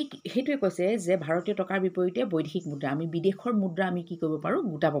এতিয়া সেইটোৱে কৈছে যে ভাৰতীয় টকাৰ বিপৰীতে বৈদেশিক মুদ্ৰা আমি বিদেশৰ মুদ্ৰা আমি কি কৰিব পাৰোঁ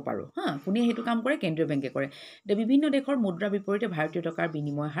গোটাব পাৰোঁ কোনে সেইটো কাম কৰে কেন্দ্ৰীয় বেংকে কৰে এতিয়া বিভিন্ন দেশৰ মুদ্ৰা বিপৰীতে ভাৰতীয় টকাৰ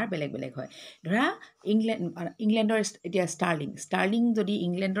বিনিময় হাৰ বেলেগ বেলেগ হয় ধৰা ইংলেণ্ডৰ এতিয়া ষ্টাৰ্লিং যদি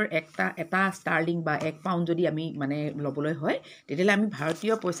ইংলেণ্ডৰ এটা ষ্টাৰ্লিং বা 1 পাউণ্ড যদি আমি মানে ল'বলৈ হয় তেতিয়াহ'লে আমি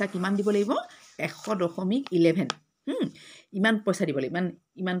ভাৰতীয় পইচা কিমান দিব লাগিব 100.11 ইমান পইচা দিব লাগিব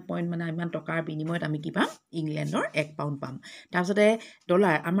ইমান পইণ্ট মানে ইমান টকাৰ বিনিময়ত আমি কি পাম ইংলেণ্ডৰ 1 পাউণ্ড পাম তাৰপিছতে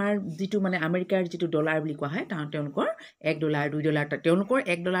ডলাৰ আমাৰ যিটো মানে আমেৰিকাৰ যিটো ডলাৰ বুলি কোৱা হয় তেওঁলোকৰ $1 $2 তেওঁলোকৰ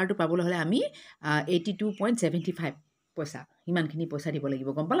 $1টো পাবলৈ হ'লে আমি 82.75 পইচা ইমানখিনি পইচা দিব লাগিব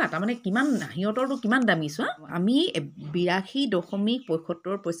গম পালা তাৰমানে কিমান সিহঁতৰটো কিমান দামী চোৱা আমি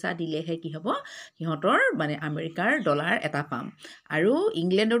 82.75 পইচা দিলেহে কি হ'ব সিহঁতৰ মানে আমেৰিকাৰ ডলাৰ এটা পাম আৰু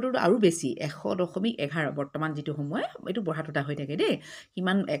ইংলেণ্ডৰটো আৰু বেছি 100.11 বৰ্তমান যিটো সময় এইটো বঢ়াটোটা হৈ থাকে দেই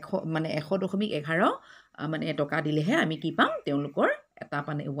কিমান 100.11 মানে টকা দিলেহে আমি কি পাম তেওঁলোকৰ এটা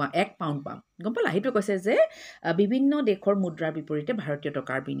মানে 1 পাউণ্ড পাম গম পালা সেইটো কৈছে যে বিভিন্ন দেশৰ মুদ্ৰাৰ বিপৰীতে ভাৰতীয়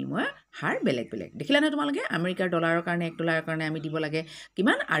টকাৰ বিনিময় হাৰ বেলেগ বেলেগ দেখিলা নে তোমালোকে আমেৰিকাৰ ডলাৰৰ কাৰণে $1 কাৰণে আমি দিব লাগে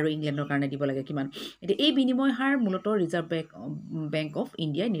কিমান আৰু ইংলেণ্ডৰ কাৰণে দিব লাগে কিমান এতিয়া এই বিনিময় হাৰ মূলতঃ ৰিজাৰ্ভ বেংক অফ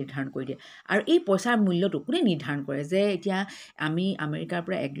ইণ্ডিয়াই নিৰ্ধাৰণ কৰি দিয়ে আৰু এই পইচাৰ মূল্যটো কোনে নিৰ্ধাৰণ কৰে যে এতিয়া আমি আমেৰিকাৰ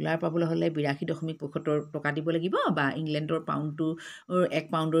পৰা $1 পাবলৈ হ'লে 82.75 টকা দিব লাগিব বা ইংলেণ্ডৰ পাউণ্ডটো 1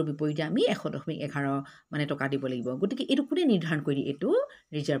 পাউণ্ডৰ বিপৰীতে আমি 100.11 মানে টকা দিব লাগিব গতিকে এইটো কোনে নিৰ্ধাৰণ কৰি দিয়ে এইটো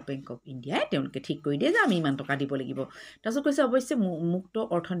ৰিজাৰ্ভ বেংক অফ ইণ্ডিয়াই তেওঁলোকে ঠিক কৰি দিয়ে যে আমি ইমান টকা দিব লাগিব তাৰপিছত কৈছে অৱশ্যে মুক্ত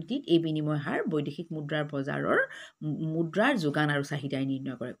অৰ্থনীতিত এই বিনিময় হাৰ বৈদেশিক মুদ্ৰাৰ বজাৰৰ মুদ্ৰাৰ যোগান আৰু চাহিদাই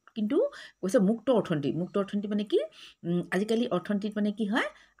নিৰ্ণয় কৰে কিন্তু কৈছে মুক্ত অৰ্থনীতি মানে কি আজিকালি অৰ্থনীতিত মানে কি হয়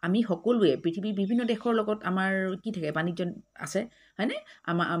আমি সকলোৱে পৃথিৱীৰ বিভিন্ন দেশৰ লগত আমাৰ কি থাকে বাণিজ্য আছে হয়নে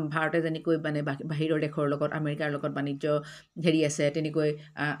আমাৰ ভাৰতে যেনেকৈ মানে বাহিৰৰ দেশৰ লগত আমেৰিকাৰ লগত বাণিজ্য আছে তেনেকৈ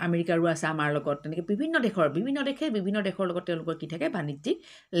আমেৰিকাৰো আছে আমাৰ লগত তেনেকৈ বিভিন্ন দেশে বিভিন্ন দেশৰ লগত তেওঁলোকৰ কি থাকে বাণিজ্যিক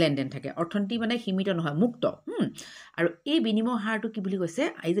লেনদেন থাকে অৰ্থনীতি মানে সীমিত নহয় মুক্ত আৰু এই বিনিময় হাৰটো কি বুলি কৈছে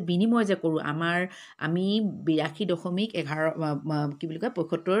এই যে বিনিময় যে কৰোঁ আমি 82.11 কি বুলি কয়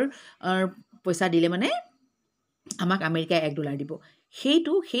 75 পইচা দিলে মানে আমাক আমেৰিকাই $1 দিব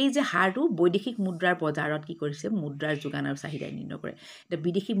সেই যে হাৰটো বৈদেশিক মুদ্ৰাৰ বজাৰত কি কৰিছে মুদ্ৰাৰ যোগান আৰু চাহিদাই নিৰ্ণয় কৰে এতিয়া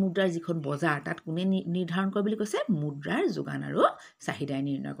বিদেশী মুদ্ৰাৰ যিখন বজাৰ তাত কোনে নিৰ্ধাৰণ কৰে বুলি কৈছে মুদ্ৰাৰ যোগান আৰু চাহিদাই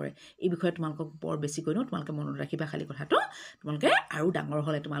নিৰ্ণয় কৰে এই বিষয়ে তোমালোকক বৰ বেছিকৈ তোমালোকে মনত ৰাখিবা খালি কথাটো তোমালোকে আৰু ডাঙৰ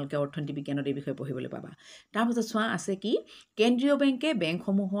হ'লে তোমালোকে অৰ্থনীতি বিজ্ঞানত এই বিষয়ে পঢ়িবলৈ পাবা তাৰপিছত চোৱা আছে কি কেন্দ্ৰীয় বেংকে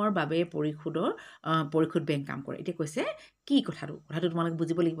বেংকসমূহৰ বাবে পৰিশোধ বেংক কাম কৰে এতিয়া কৈছে কি কথাটো তোমালোকে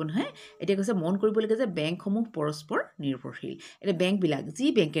বুজিব লাগিব নহয় এতিয়া কৈছে মন কৰিব লাগে যে বেংকসমূহ পৰস্পৰ নিৰ্ভৰশীল এতিয়া বেংকবিলাক যি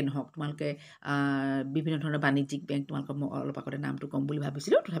বেংকে নহওক তোমালোকে বিভিন্ন ধৰণৰ বাণিজ্যিক বেংক তোমালোকক মই অলপ আগতে নামটো ক'ম বুলি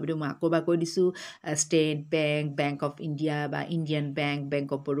ভাবিছিলোঁ তথাপিতো মই আকৌ এবাৰ কৈ দিছোঁ ষ্টেট বেংক অফ ইণ্ডিয়া বা Indian bank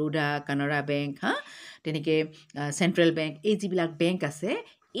of Baroda Kannada bank তেনেকৈ চেণ্ট্ৰেল বেংক এই যিবিলাক বেংক আছে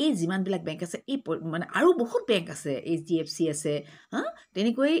এই যিমানবিলাক বেংক আছে এই মানে আৰু বহুত বেংক আছে HDFC আছে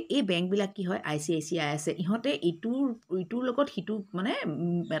তেনেকৈ এই বেংকবিলাক কি হয় ICICI আছে ইহঁতে ইটোৰ লগত সিটো মানে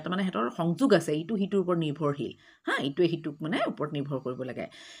তাৰমানে সিহঁতৰ সংযোগ আছে সিটোৰ ওপৰত নিৰ্ভৰশীল ইটোৱে সিটোক মানে ওপৰত নিৰ্ভৰ কৰিব লাগে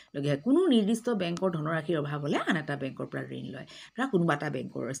কোনো নিৰ্দিষ্ট বেংকৰ ধনৰাশিৰ অভাৱ হ'লে আন এটা বেংকৰ পৰা ঋণ লয় ধৰা কোনোবা এটা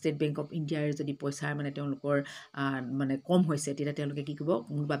বেংকৰ ষ্টেট বেংক অফ ইণ্ডিয়াৰ যদি পইচাৰ মানে তেওঁলোকৰ মানে কম হৈছে তেতিয়া তেওঁলোকে কি কৰিব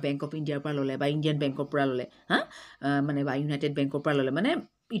কোনোবা বেংক অফ ইণ্ডিয়াৰ পৰা ল'লে বা ইণ্ডিয়ান বেংকৰ পৰা ল'লে মানে বা ইউনাইটেড বেংকৰ পৰা ল'লে মানে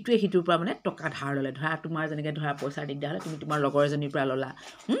ইটোৱে সিটোৰ পৰা মানে টকা ধাৰ ল'লে ধৰা তোমাৰ যেনেকৈ ধৰা পইচাৰ দিগদাৰ হ'লে তুমি তোমাৰ লগৰ এজনীৰ পৰা ল'লা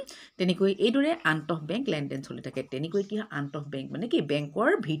তেনেকৈ এইদৰে আন্তঃ বেংক লেনদেন চলি থাকে তেনেকৈ কি হয় আন্তঃ বেংক মানে কি বেংকৰ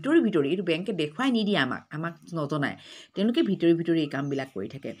ভিতৰি এইটো বেংকে দেখুৱাই নিদিয়ে আমাক নজনায় তেওঁলোকে ভিতৰি এই কামবিলাক কৰি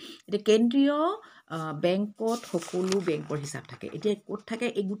থাকে এতিয়া কেন্দ্ৰীয় বেংকত সকলো বেংকৰ হিচাপ থাকে এতিয়া ক'ত থাকে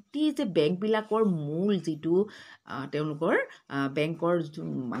এই গোটেই যে বেংকবিলাকৰ মূল যিটো তেওঁলোকৰ বেংকৰ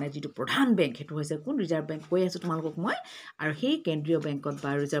মানে যিটো প্ৰধান বেংক সেইটো হৈছে কোন ৰিজাৰ্ভ বেংক কৈ আছোঁ তোমালোকক মই আৰু সেই কেন্দ্ৰীয় বেংকত বা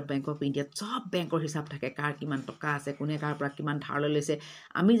ৰিজাৰ্ভ বেংক অফ ইণ্ডিয়াত চব বেংকৰ হিচাপ থাকে কাৰ কিমান টকা আছে কোনে কাৰ পৰা কিমান ধাৰলৈ লৈছে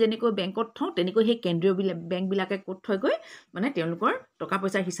আমি যেনেকৈ বেংকত থওঁ তেনেকৈ সেই কেন্দ্ৰীয় বেংকবিলাকে ক'ত থয়গৈ মানে তেওঁলোকৰ টকা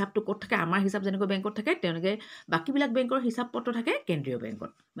পইচাৰ হিচাপটো ক'ত থাকে আমাৰ হিচাপ যেনেকৈ বেংকত থাকে তেওঁলোকে বাকীবিলাক বেংকৰ হিচাপ পত্ৰ থাকে কেন্দ্ৰীয়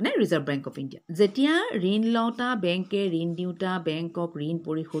বেংকত মানে ৰিজাৰ্ভ বেংক অফ ইণ্ডিয়া যেতিয়া ঋণ লওঁতা বেংকে ঋণ দিওঁতা বেংকক ঋণ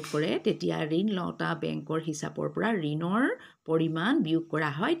পৰিশোধ কৰে তেতিয়া ঋণ লওঁতা বেংকৰ হিচাপৰ পৰা ঋণৰ পৰিমাণ বিয়োগ কৰা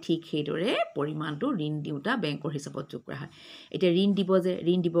হয় ঠিক সেইদৰে পৰিমাণটো ঋণ দিওঁতা বেংকৰ হিচাপত যোগ কৰা হয় এতিয়া ঋণ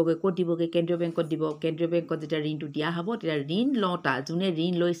দিবগৈ ক'ত দিবগৈ কেন্দ্ৰীয় বেংকত দিব কেন্দ্ৰীয় বেংকত যেতিয়া ঋণটো দিয়া হ'ব তেতিয়া ঋণ লওঁতা যোনে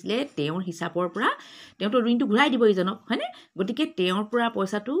ঋণ লৈছিলে তেওঁৰ হিচাপৰ পৰা তেওঁতো ঋণটো ঘূৰাই দিব ইজনক হয়নে গতিকে তেওঁৰ পৰা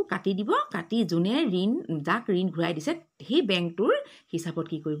পইচাটো কাটি দিব কাটি যোনে যাক ঋণ ঘূৰাই দিছে সেই বেংকটোৰ হিচাপত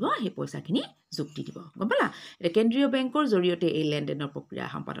কি কৰিব সেই পইচাখিনি যুক্তি দিব গম পালা এতিয়া কেন্দ্ৰীয় বেংকৰ জৰিয়তে এই লেনদেনৰ প্ৰক্ৰিয়া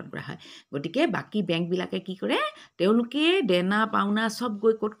সম্পাদন কৰা হয় গতিকে বাকী বেংকবিলাকে কি কৰে তেওঁলোকে দেনা পাওনা সব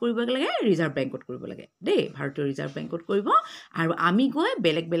গৈ ক'ত কৰিব লাগে ৰিজাৰ্ভ বেংকত কৰিব লাগে দেই ভাৰতীয় ৰিজাৰ্ভ বেংকত কৰিব আৰু আমি গৈ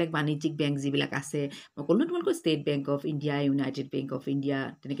বেলেগ বেলেগ বাণিজ্যিক বেংক যিবিলাক আছে মই ক'লো তোমালোকৰ state bank of India United bank of India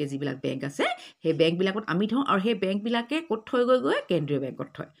তেনেকৈ যিবিলাক বেংক আছে সেই বেংকবিলাকত আমি থওঁ আৰু সেই বেংকবিলাকে ক'ত থৈ গৈ কেন্দ্ৰীয় বেংকত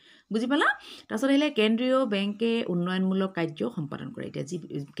থয় বুজি পালা তাৰপিছত আহিলে কেন্দ্ৰীয় বেংকে উন্নয়নমূলক কাৰ্য সম্পাদন কৰে এতিয়া যি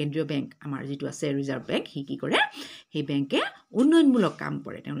কেন্দ্ৰীয় বেংক আমাৰ যিটো আছে ৰিজাৰ্ভ বেংক সি কি কৰে সেই বেংকে উন্নয়নমূলক কাম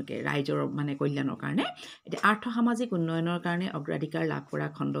কৰে তেওঁলোকে ৰাইজৰ মানে কল্যাণৰ কাৰণে এতিয়া আৰ্থ সামাজিক উন্নয়নৰ কাৰণে অগ্ৰাধিকাৰ লাভ কৰা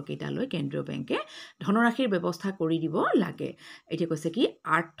খণ্ডকেইটালৈ কেন্দ্ৰীয় বেংকে ধনৰাশিৰ ব্যৱস্থা কৰি দিব লাগে এতিয়া কৈছে কি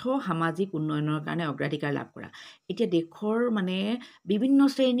আৰ্থ সামাজিক উন্নয়নৰ কাৰণে অগ্ৰাধিকাৰ লাভ কৰা এতিয়া দেশৰ মানে বিভিন্ন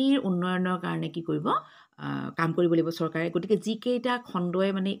শ্ৰেণীৰ উন্নয়নৰ কাৰণে কি কৰিব কাম কৰিব লাগিব চৰকাৰে গতিকে যিকেইটা খণ্ডই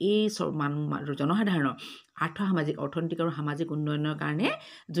মানে এই জনসাধাৰণৰ আৰ্থ সামাজিক অৰ্থনৈতিক আৰু সামাজিক উন্নয়নৰ কাৰণে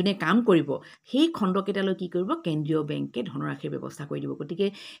যোনে কাম কৰিব সেই খণ্ডকেইটালৈ কি কৰিব কেন্দ্ৰীয় বেংকে ধনৰাশিৰ ব্যৱস্থা কৰি দিব গতিকে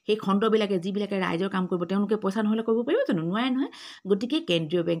সেই খণ্ডবিলাকে যিবিলাকে ৰাইজৰ কাম কৰিব তেওঁলোকে পইচা নহ'লে কৰিব পাৰিব জানো নোৱাৰে নহয় গতিকে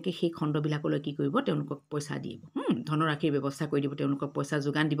কেন্দ্ৰীয় বেংকে সেই খণ্ডবিলাকলৈ কি কৰিব তেওঁলোকক পইচা দিব ধনৰাশিৰ ব্যৱস্থা কৰি দিব তেওঁলোকক পইচা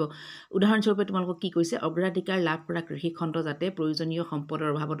যোগান দিব উদাহৰণস্বৰূপে তোমালোকক কি কৈছে অগ্ৰাধিকাৰ লাভ কৰা কৃষি খণ্ড যাতে প্ৰয়োজনীয় সম্পদৰ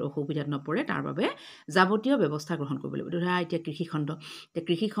অভাৱত অসুবিধাত নপৰে তাৰ বাবে যাৱতীয় ব্যৱস্থা গ্ৰহণ কৰিব লাগিব ধৰা এতিয়া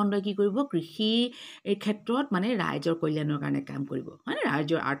কৃষি খণ্ডই কি কৰিব কৃষিৰ ক্ষেত্ৰত মানে ৰাইজৰ কল্যাণৰ কাৰণে কাম কৰিব মানে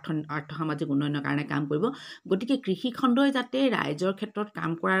ৰাইজৰ আৰ্থ সামাজিক উন্নয়নৰ কাৰণে কাম কৰিব গতিকে কৃষি খণ্ডই যাতে ৰাইজৰ ক্ষেত্ৰত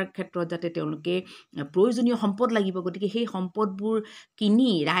কাম কৰাৰ ক্ষেত্ৰত যাতে তেওঁলোকে প্ৰয়োজনীয় সম্পদ লাগিব গতিকে সেই সম্পদবোৰ কিনি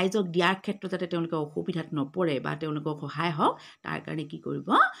ৰাইজক দিয়াৰ ক্ষেত্ৰত যাতে তেওঁলোকে অসুবিধাত নপৰে বা তেওঁলোকক সহায় হওক তাৰ কাৰণে কি কৰিব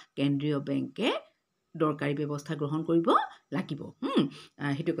কেন্দ্ৰীয় বেংকে দৰকাৰী ব্যৱস্থা গ্ৰহণ কৰিব লাগিব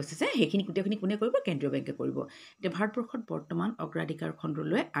সেইটো কৈছে যে সেইখিনি গোটেইখিনি কোনে কৰিব কেন্দ্ৰীয় বেংকে কৰিব এতিয়া ভাৰতবৰ্ষত বৰ্তমান অগ্ৰাধিকাৰ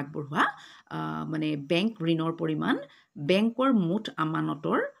খণ্ডলৈ আগবঢ়োৱা মানে বেংক ঋণৰ পৰিমাণ বেংকৰ মুঠ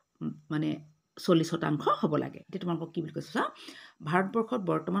আমানতৰ মানে 40% হ'ব লাগে এতিয়া তোমালোকক কি বুলি কৈছোঁ ভাৰতবৰ্ষত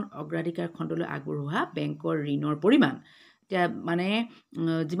বৰ্তমান অগ্ৰাধিকাৰ খণ্ডলৈ আগবঢ়োৱা বেংকৰ ঋণৰ পৰিমাণ এতিয়া মানে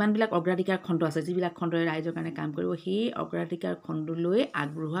যিমানবিলাক অগ্ৰাধিকাৰ খণ্ড আছে যিবিলাক খণ্ডই ৰাইজৰ কাৰণে কাম কৰিব সেই অগ্ৰাধিকাৰ খণ্ডলৈ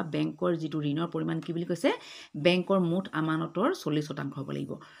আগবঢ়োৱা বেংকৰ যিটো ঋণৰ পৰিমাণ কি বুলি কৈছে বেংকৰ মুঠ আমানতৰ 40% হ'ব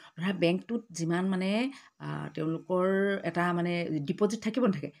লাগিব ধৰা বেংকটোত যিমান মানে তেওঁলোকৰ এটা মানে ডিপজিট থাকিব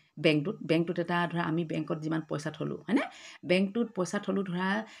নাথাকে বেংকটোত এটা ধৰা আমি বেংকত যিমান পইচা থলোঁ হয়নে বেংকটোত পইচা থলোঁ ধৰা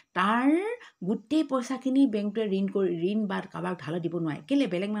তাৰ গোটেই পইচাখিনি বেংকটোৱে ঋণ বা কাৰোবাক ধাৰলৈ দিব নোৱাৰে কেলে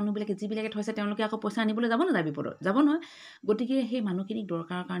বেলেগ মানুহবিলাকে যিবিলাকে থৈছে তেওঁলোকে আকৌ পইচা আনিবলৈ যাব নাযায় বিপদত যাব নহয় গতিকে সেই মানুহখিনিক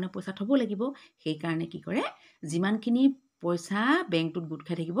দৰকাৰৰ কাৰণে পইচা থ'ব লাগিব সেইকাৰণে কি কৰে যিমানখিনি পইচা বেংকটোত গোট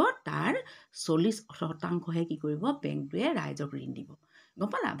খাই থাকিব তাৰ 40%হে কি কৰিব বেংকটোৱে ৰাইজক ঋণ দিব গম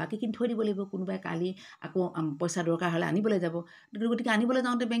পালা বাকীখিনি থৈ দিব লাগিব কোনোবাই কালি আকৌ পইচা দৰকাৰ হ'লে আনিবলৈ যাব গতিকে আনিবলৈ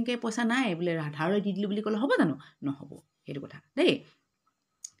যাওঁতে বেংকে পইচা নাই বোলে ধাৰলৈ দি দিলোঁ বুলি ক'লে হ'ব জানো নহ'ব সেইটো কথা দেই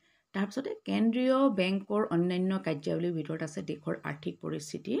তাৰপিছতে কেন্দ্ৰীয় বেংকৰ অন্যান্য কাৰ্যাৱলীৰ ভিতৰত আছে দেশৰ আৰ্থিক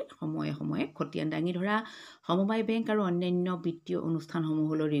পৰিস্থিতিৰ সময়ে সময়ে খতিয়ান দাঙি ধৰা সমবায় বেংক আৰু অন্যান্য বিত্তীয়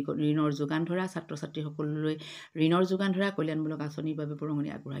অনুষ্ঠানসমূহলৈ ঋণৰ যোগান ধৰা ছাত্ৰ ছাত্ৰীসকললৈ ঋণৰ যোগান ধৰা কল্যাণমূলক আঁচনিৰ বাবে বৰঙণি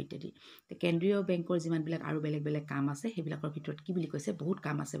আগবঢ়া ইত্যাদি কেন্দ্ৰীয় বেংকৰ যিমানবিলাক আৰু বেলেগ বেলেগ কাম আছে সেইবিলাকৰ ভিতৰত কি বুলি কৈছে বহুত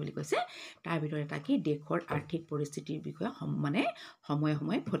কাম আছে বুলি কৈছে তাৰ ভিতৰত এটা কি দেশৰ আৰ্থিক পৰিস্থিতিৰ বিষয়ে মানে সময়ে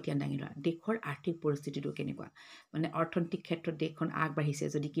সময়ে খতিয়ান দাঙি ধৰা দেশৰ আৰ্থিক পৰিস্থিতিটো কেনেকুৱা মানে অৰ্থনৈতিক ক্ষেত্ৰত দেশখন আগবাঢ়িছে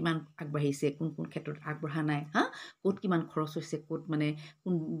যদি কিমান আগবাঢ়িছে কোন ক্ষেত্ৰত আগবঢ়া নাই ক'ত কিমান খৰচ হৈছে ক'ত মানে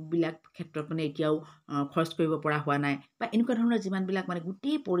কোনবিলাক ক্ষেত্ৰত মানে এতিয়াও খৰচ কৰিব পৰা হোৱা নাই বা এনেকুৱা ধৰণৰ যিমানবিলাক মানে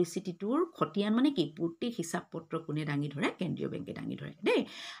গোটেই পৰিস্থিতিটোৰ খতিয়ান মানে কি গোটেই হিচাপ পত্ৰ কোনে দাঙি ধৰে কেন্দ্ৰীয় বেংকে দাঙি ধৰে দেই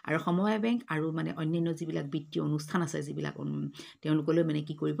আৰু সমবায় বেংক আৰু মানে অন্যান্য যিবিলাক বিত্তীয় অনুষ্ঠান আছে যিবিলাক তেওঁলোকলৈ মানে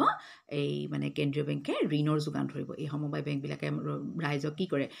কি কৰিব এই মানে কেন্দ্ৰীয় বেংকে ঋণৰ যোগান ধৰিব এই সমবায় বেংকবিলাকে ৰাইজক কি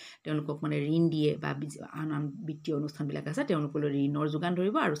কৰে তেওঁলোকক মানে ঋণ দিয়ে বা আন বিত্তীয় অনুষ্ঠানবিলাক আছে তেওঁলোকলৈ ঋণৰ যোগান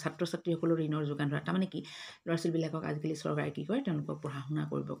ধৰিব আৰু ছাত্ৰ ছাত্ৰীসকলৰ ঋণৰ যোগান ধৰা তাৰমানে কি ল'ৰা ছোৱালীবিলাকক আজিকালি চৰকাৰে কি কৰে তেওঁলোকক পঢ়া শুনা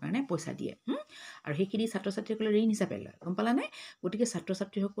কৰিবৰ কাৰণে পইচা দিয়ে আৰু সেইখিনি ছাত্ৰ ছাত্ৰীসকলে ঋণ হিচাপে লয় গম পালানে গতিকে ছাত্ৰ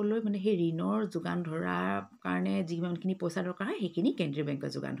ছাত্ৰীসকললৈ মানে সেই ঋণৰ যোগান ধৰাৰ কাৰণে যিমানখিনি পইচা দৰকাৰ হয় সেইখিনি কেন্দ্ৰীয় বেংকে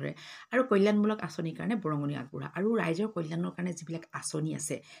যোগান ধৰে আৰু কল্যাণমূলক আঁচনিৰ কাৰণে বৰঙণি আগবঢ়া আৰু ৰাইজৰ কল্যাণৰ কাৰণে যিবিলাক আঁচনি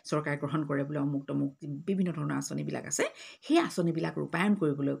আছে চৰকাৰে গ্ৰহণ কৰে বোলে অমুক তমুক বিভিন্ন ধৰণৰ আঁচনিবিলাক আছে সেই আঁচনিবিলাক ৰূপায়ণ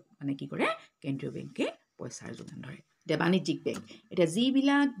কৰিবলৈ মানে কি কৰে কেন্দ্ৰীয় বেংকে পইচাৰ যোগান ধৰে এতিয়া বাণিজ্যিক বেংক এতিয়া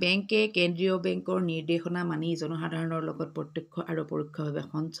যিবিলাক বেংকে কেন্দ্ৰীয় বেংকৰ নিৰ্দেশনা মানি জনসাধাৰণৰ লগত প্ৰত্যক্ষ আৰু পৰোক্ষভাৱে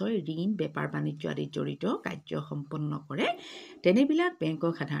সঞ্চয় ঋণ বেপাৰ বাণিজ্য আদিত জড়িত কাৰ্য সম্পন্ন কৰে তেনেবিলাক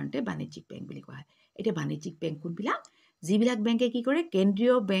বেংকক সাধাৰণতে বাণিজ্যিক বেংক বুলি কোৱা হয় এতিয়া বাণিজ্যিক বেংক কোনবিলাক যিবিলাক বেংকে কি কৰে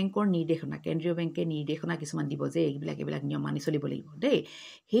কেন্দ্ৰীয় বেংকৰ কেন্দ্ৰীয় বেংকে নিৰ্দেশনা কিছুমান দিব যে এইবিলাক নিয়ম মানি চলিব লাগিব দেই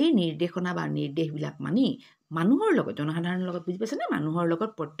সেই নিৰ্দেশনা বা নিৰ্দেশবিলাক মানি মানুহৰ লগত জনসাধাৰণৰ লগত বুজি পাইছেনে মানুহৰ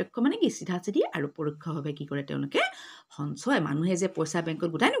লগত প্ৰত্যক্ষ মানে কি চিধা চিধি আৰু পৰোক্ষভাৱে কি কৰে তেওঁলোকে সঞ্চয় মানুহে যে পইচা বেংকত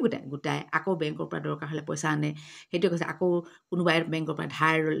গোটাই আকৌ বেংকৰ পৰা দৰকাৰ হ'লে পইচা আনে সেইটোৱে কৈছে আকৌ কোনোবাই বেংকৰ পৰা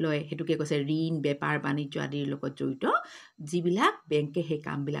ধাৰ লয় সেইটোকে কৈছে ঋণ বেপাৰ বাণিজ্য আদিৰ লগত জড়িত যিবিলাক বেংকে সেই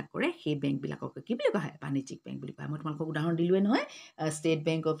কামবিলাক কৰে সেই বেংকবিলাকক কি বুলি কোৱা হয় বাণিজ্যিক বেংক বুলি কোৱা হয় মই তোমালোকক উদাহৰণ দিলোৱে নহয় ষ্টেট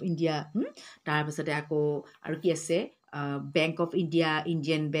বেংক অফ ইণ্ডিয়া তাৰপিছতে আকৌ আৰু কি আছে bank of India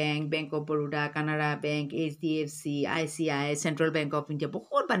Indian bank of Baroda Kannada bank HDFC ICI central bank of India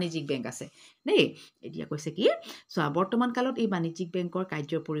বহুত বাণিজ্যিক বেংক আছে দেই এতিয়া কৈছে কি চোৱা বৰ্তমান কালত এই বাণিজ্যিক বেংকৰ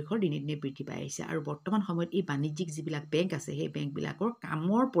কাৰ্যৰ পৰিসৰ দিনে দিনে বৃদ্ধি পাই আহিছে আৰু বৰ্তমান সময়ত এই বাণিজ্যিক যিবিলাক বেংক আছে সেই বেংকবিলাকৰ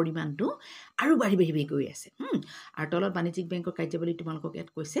কামৰ পৰিমাণটো আৰু বাঢ়ি গৈ আছে আৰু তলত বাণিজ্যিক বেংকৰ কাৰ্যাৱলী তোমালোকক ইয়াত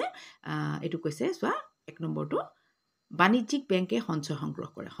কৈছে এইটো কৈছে চোৱা 1 নম্বৰটো বাণিজ্যিক বেংকে সঞ্চয় সংগ্ৰহ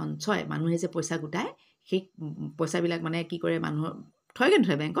কৰে সঞ্চয় মানুহে যে পইচা গোটায় সেই পইচাবিলাক মানে কি কৰে মানুহৰ থয়গে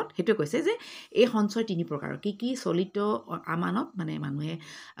নথয় বেংকত সেইটোৱে কৈছে যে এই সঞ্চয় 3 প্ৰকাৰৰ কি চলিত আমানত মানে মানুহে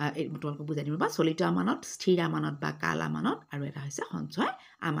তোমালোকক বুজাই দিম বা চলিত আমানত স্থিৰ আমানত বা কাল আমানত আৰু এটা হৈছে সঞ্চয়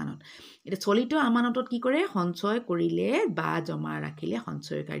আমানত এতিয়া চলিত আমানতত কি কৰে সঞ্চয় কৰিলে বা জমা ৰাখিলে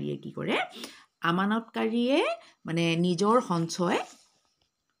সঞ্চয়কাৰীয়ে কি কৰে আমানতকাৰীয়ে মানে নিজৰ সঞ্চয়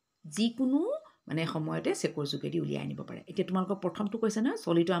যিকোনো মানে সময়তে চেকৰ যোগেদি উলিয়াই আনিব পাৰে এতিয়া তোমালোকক প্ৰথমটো কৈছে নহয়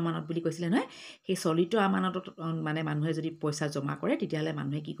চলিত আমানত বুলি কৈছিলে নহয় সেই চলিত আমানতত মানে মানুহে যদি পইচা জমা কৰে তেতিয়াহ'লে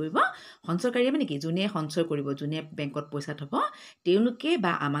মানুহে কি কৰিব সঞ্চয়কাৰীয়ে মানে কি যোনে সঞ্চয় কৰিব যোনে বেংকত পইচা থব তেওঁলোকে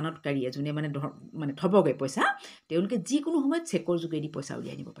বা আমানতকাৰীয়ে যোনে মানে থবগে পইচা তেওঁলোকে যিকোনো সময়ত চেকৰ যোগেদি পইচা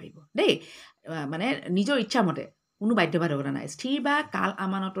উলিয়াই আনিব পাৰিব দেই মানে নিজৰ ইচ্ছা মতে কোনো বাধ্যবাধকতা নাই স্থিৰ বা কাল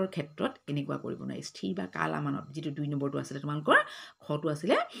আমানতৰ ক্ষেত্ৰত এনেকুৱা কৰিব নোৱাৰি স্থিৰ বা কাল আমানত যিটো 2 নম্বৰটো আছিলে তোমালোকৰ খটো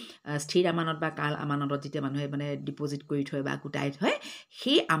আছিলে স্থিৰ আমানত বা কাল আমানতত যেতিয়া মানুহে মানে ডিপজিট কৰি থয় বা গোটাই থয়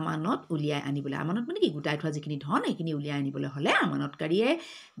সেই আমানত উলিয়াই আনিবলৈ আমানত মানে কি গোটাই থোৱা যিখিনি ধন সেইখিনি উলিয়াই আনিবলৈ হ'লে আমানতকাৰীয়ে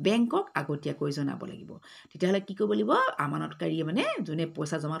বেংকক আগতীয়াকৈ জনাব লাগিব তেতিয়াহ'লে কি কৰিব লাগিব আমানতকাৰীয়ে মানে যোনে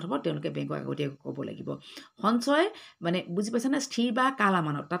পইচা জমা থব তেওঁলোকে বেংকক আগতীয়াকৈ ক'ব লাগিব সঞ্চয় মানে বুজি পাইছা না স্থিৰ বা কাল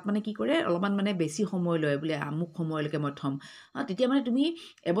আমানত তাত মানে কি কৰে অলপমান মানে বেছি সময় লয় বোলে আমুক সময়লৈকে মই থম তেতিয়া মানে তুমি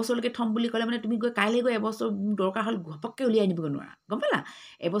এবছৰলৈকে থম বুলি ক'লে মানে তুমি কাইলৈ গৈ এবছৰ দৰকাৰ হ'ল ঘপককৈ উলিয়াই আনিবগৈ নোৱাৰা গম পালা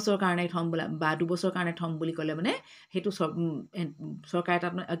এবছৰৰ কাৰণে থম বা 2 বছৰৰ কাৰণে থম বুলি ক'লে মানে সেইটো চৰকাৰে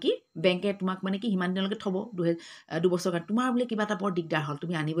তাত কি বেংকে তোমাক মানে কি সিমান দিনলৈকে থব 2 বছৰৰ কাৰণে তোমাৰ বোলে কিবা এটা বৰ দিগদাৰ হ'ল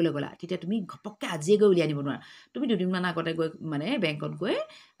তুমি আনিবলৈ গ'লা তেতিয়া তুমি ঘপককৈ আজিয়ে গৈ উলিয়াই আনিব নোৱাৰা তুমি 2 দিনমান আগতে গৈ মানে বেংকত গৈ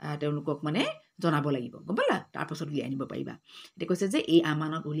তেওঁলোকক মানে জনাব লাগিব গম পালা তাৰপাছত উলিয়াই আনিব পাৰিবা এতিয়া কৈছে যে এই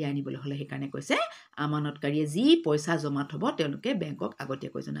আমানত উলিয়াই আনিবলৈ হ'লে সেইকাৰণে কৈছে আমানতকাৰীয়ে যি পইচা জমা থব তেওঁলোকে বেংকক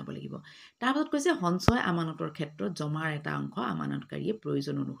আগতীয়াকৈ জনাব লাগিব তাৰপাছত কৈছে সঞ্চয় আমানতৰ ক্ষেত্ৰত জমাৰ এটা অংশ আমানতকাৰীয়ে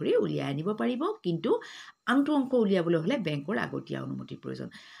প্ৰয়োজন অনুসৰি উলিয়াই আনিব পাৰিব কিন্তু আনটো অংশ উলিয়াবলৈ হ'লে বেংকৰ আগতীয়া অনুমতিৰ প্ৰয়োজন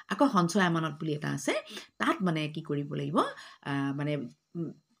আকৌ সঞ্চয় আমানত বুলি এটা আছে তাত মানে কি কৰিব লাগিব মানে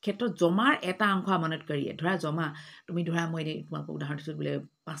ক্ষেত্ৰত জমাৰ এটা অংশ আমানতকাৰীয়ে জমা তুমি মই তোমালোকক উদাহৰণ দিছোঁ বোলে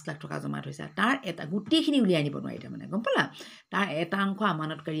 5 লাখ টকা জমা থৈছা তাৰ এটা গোটেইখিনি উলিয়াই আনিব নোৱাৰি তাৰমানে গম পালা তাৰ এটা অংশ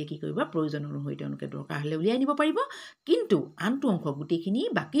আমানতকাৰীয়ে কি কৰিব প্ৰয়োজন অনুসৰি তেওঁলোকে দৰকাৰ হ'লে উলিয়াই আনিব পাৰিব কিন্তু আনটো অংশ গোটেইখিনি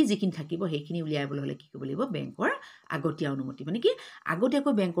বাকী যিখিনি থাকিব সেইখিনি উলিয়াবলৈ হ'লে কি কৰিব লাগিব বেংকৰ আগতীয়া অনুমতি মানে কি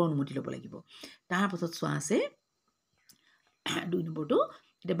আগতীয়াকৈ বেংকৰ অনুমতি ল'ব লাগিব তাৰপাছত চোৱা আছে 2 নম্বৰটো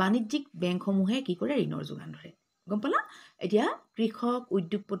এতিয়া বাণিজ্যিক বেংকসমূহে কি কৰে ঋণৰ যোগান ধৰে গম পালা এতিয়া কৃষক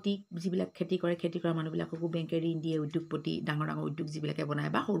উদ্যোগপতি যিবিলাক খেতি কৰা মানুহবিলাককো বেংকে ঋণ দিয়ে উদ্যোগপতি ডাঙৰ উদ্যোগ যিবিলাকে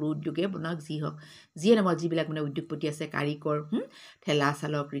বনায় বা সৰু উদ্যোগে বনাওক যিয়ে নামক যিবিলাক মানে উদ্যোগপতি আছে কাৰিকৰ ঠেলা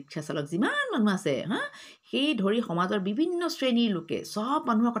চালক ৰিক্সা চালক যিমান মানুহ আছে সেই ধৰি সমাজৰ বিভিন্ন শ্ৰেণীৰ লোকে সব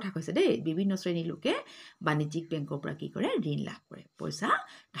মানুহৰ কথা কৈছে দেই বিভিন্ন শ্ৰেণীৰ লোকে বাণিজ্যিক বেংকৰ পৰা কি কৰে ঋণ লাভ কৰে পইচা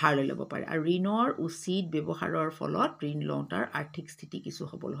ধাৰ লৈ ল'ব পাৰে আৰু ঋণৰ উচিত ব্যৱহাৰৰ ফলত ঋণ লওঁতাৰ আৰ্থিক স্থিতি কিছু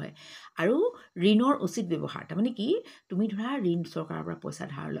সবল হয় আৰু ঋণৰ উচিত ব্যৱহাৰ তাৰমানে কি তুমি ধৰা ঋণ চৰকাৰৰ পৰা পইচা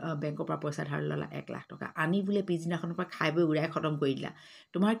বেংকৰ পৰা পইচা ধাৰ ল'লা 1 লাখ টকা আনি বোলে পিছদিনাখনৰ পৰা খাই বৈ উৰাই খতম কৰি দিলা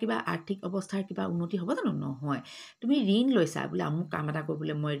তোমাৰ কিবা আৰ্থিক অৱস্থাৰ কিবা উন্নতি হ'ব জানো নহয় তুমি ঋণ লৈছা বোলে আমুক কাম এটা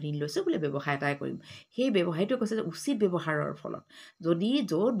কৰিবলৈ মই ঋণ লৈছোঁ বোলে ব্যৱসায় এটাই কৰিম সেই ব্যৱসায়টো কৈছে যে উচিত ব্যৱহাৰৰ ফলত যদি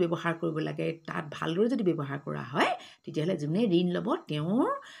য'ত ব্যৱহাৰ কৰিব লাগে তাত ভালদৰে যদি ব্যৱহাৰ কৰা হয় তেতিয়াহ'লে যোনে ঋণ ল'ব তেওঁৰ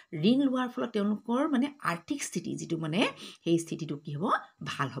ঋণ লোৱাৰ ফলত তেওঁলোকৰ মানে আৰ্থিক স্থিতি যিটো মানে সেই স্থিতিটো কি হ'ব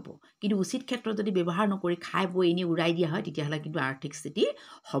ভাল হ'ব কিন্তু উচিত ক্ষেত্ৰত যদি ব্যৱহাৰ নকৰি খাই বৈ এনে উৰাই দিয়া হয় তেতিয়াহ'লে কিন্তু আৰ্থিক স্থিতি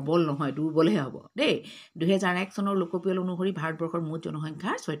সবল নহয় দুৰ্বলহে হ'ব দেই 2001 চনৰ লোকপিয়ল অনুসৰি ভাৰতবৰ্ষৰ মুঠ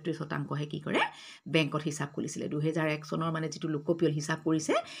জনসংখ্যাৰ 36% কি কৰে বেংকত হিচাপ খুলিছিলে 2001 চনৰ মানে যিটো লোকপিয়ল হিচাপ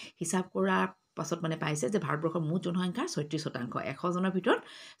কৰিছে হিচাপ কৰাৰ পাছত মানে পাইছে যে ভাৰতবৰ্ষৰ মুঠ জনসংখ্যাৰ 36%, 100 জনৰ ভিতৰত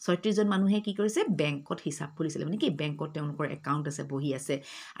 36 জন মানুহে কি কৰিছে বেংকত হিচাপ খুলিছিলে, মানে কি বেংকত তেওঁলোকৰ একাউণ্ট আছে, বহি আছে।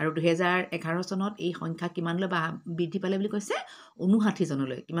 আৰু 2011 চনত এই সংখ্যা কিমানলৈ বৃদ্ধি পালে বুলি কৈছে 59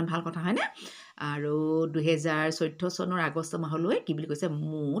 জনলৈ। কিমান ভাল কথা হয়নে? আৰু 2014 চনৰ আগষ্ট মাহলৈ কি বুলি কৈছে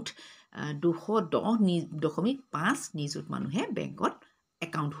মুঠ 210.5 নিযুত মানুহে বেংকত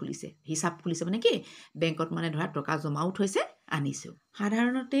একাউণ্ট খুলিছে, হিচাপ খুলিছে, মানে কি বেংকত মানে ধৰা টকা জমাও থৈছে, আনিছেও।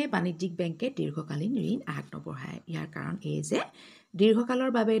 সাধাৰণতে বাণিজ্যিক বেংকে দীৰ্ঘকালীন ঋণ নবঢ়ায়। ইয়াৰ কাৰণ এই যে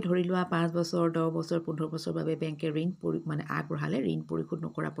দীৰ্ঘকালৰ বাবে ধৰি লোৱা 5 বছৰ, 10 বছৰ, 15 বছৰ বাবে বেংকে ঋণ মানে আগবঢ়ালে ঋণ পৰিশোধ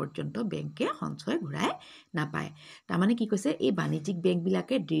নকৰা পৰ্যন্ত বেংকে সঞ্চয় ঘূৰাই নাপায়। তাৰমানে কি কৈছে এই বাণিজ্যিক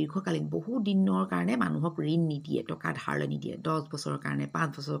বেংকবিলাকে দীৰ্ঘকালীন বহু দিনৰ কাৰণে মানুহক ঋণ নিদিয়ে, টকা ধাৰলৈ নিদিয়ে, 10 বছৰৰ কাৰণে, 5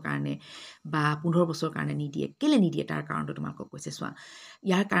 বছৰৰ কাৰণে বা 15 বছৰৰ কাৰণে নিদিয়ে। কেলে নিদিয়ে তাৰ কাৰণটো তোমালোকক কৈছে চোৱা।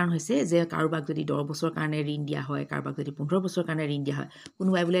 ইয়াৰ কাৰণ হৈছে যে কাৰোবাক যদি 10 বছৰৰ কাৰণে ঋণ দিয়া হয়, কাৰোবাক যদি 15 বছৰৰ কাৰণে ঋণ দিয়া হয়,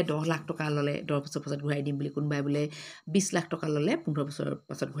 কোনোবাই বোলে 10 লাখ টকা ল'লে 10 বছৰ পাছত ঘূৰাই দিম বুলি, কোনোবাই বোলে 20 লাখ টকা ল'লে 15 বছৰৰ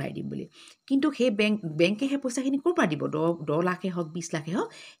পাছত ঘূৰাই দিম বুলি। কিন্তু সেই বেংকে সেই পইচাখিনি ক'ৰ পৰা দিব? 10 লাখেই হওক, 20 লাখেই হওক,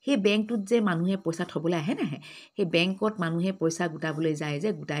 সেই বেংকটোত যে মানুহে পইচা থ'বলৈ আহে নাহে, সেই বেংকত মানুহে পইচা গোটাবলৈ যায় যে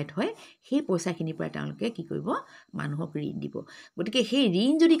গোটাই থয়, সেই পইচাখিনিৰ পৰা তেওঁলোকে কি কৰিব? মানুহক ঋণ দিব। গতিকে সেই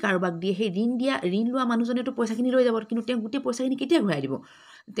ঋণ যদি কাৰোবাক দিয়ে, সেই ঋণ লোৱা মানুহজনেতো পইচাখিনি লৈ যাব, কিন্তু তেওঁ গোটেই পইচাখিনি কেতিয়া ঘূৰাই দিব?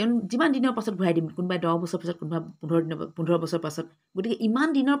 তেওঁ যিমান দিনৰ পাছত ঘূৰাই দিম, কোনোবাই 10 বছৰ পাছত, কোনোবা 15 বছৰ পাছত। গতিকে ইমান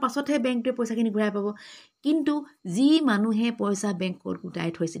দিনৰ পাছতহে বেংকটোৱে পইচাখিনি ঘূৰাই পাব। কিন্তু যি মানুহে পইচা বেংকত গোটাই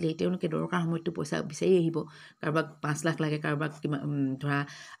থৈছিলে তেওঁলোকে দৰকাৰ সময়ততো পইচা বিচাৰি আহিব। কাৰোবাক 5 লাখ লাগে, কাৰোবাক ধৰা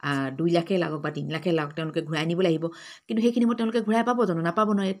 2 লাখেই লাগক বা 3 লাখেই লাগক, তেওঁলোকে ঘূৰাই নিবলৈ আহিব। কিন্তু সেইখিনি সময়ত তেওঁলোকে ঘূৰাই পাব জানো? নাপাব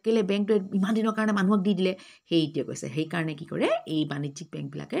নহয়। কেলে বেংকটোৱে ইমান দিনৰ কাৰণে মানুহক দি দিলে। সেইটোৱে কৈছে। সেইকাৰণে কি কৰে এই বাণিজ্যিক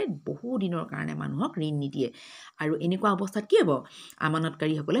বেংকবিলাকে বহু দিনৰ কাৰণে মানুহক ঋণ নিদিয়ে। আৰু এনেকুৱা অৱস্থাত কি হ'ব?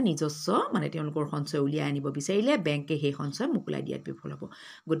 আমানতকাৰীসকলে নিজস্ব মানে তেওঁলোকৰ সঞ্চয় উলিয়াই আনিব বিচাৰিলে বেংকে সেই সঞ্চয় মোকলাই দিয়াত বিফল হ'ব।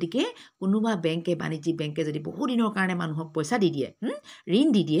 গতিকে কোনোবা বেংকে, বাণিজ্যিক বেংকে যদি বহু দিনৰ কাৰণে মানুহক পইচা দি দিয়ে, ঋণ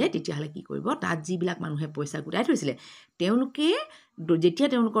দি দিয়ে, তেতিয়াহ'লে কি কৰিব? তাত যিবিলাক মানুহে পইচা গোটাই থৈছিলে তেওঁলোকে যেতিয়া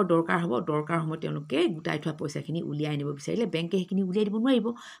তেওঁলোকৰ দৰকাৰ হ'ব, দৰকাৰ সময়ত তেওঁলোকে গোটাই থোৱা পইচাখিনি উলিয়াই আনিব বিচাৰিলে বেংকে সেইখিনি উলিয়াই দিব নোৱাৰিব।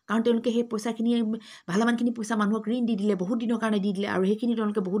 কাৰণ তেওঁলোকে সেই পইচাখিনি ভালেমানখিনি পইচা মানুহক ঋণ দি দিলে, বহুত দিনৰ কাৰণে দি দিলে, আৰু সেইখিনি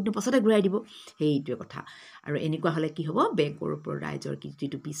তেওঁলোকে বহুত দিনৰ পাছতে ঘূৰাই দিব। সেইটোৱে কথা। আৰু এনেকুৱা হ'লে কি হ'ব? বেংকৰ ওপৰত ৰাইজৰ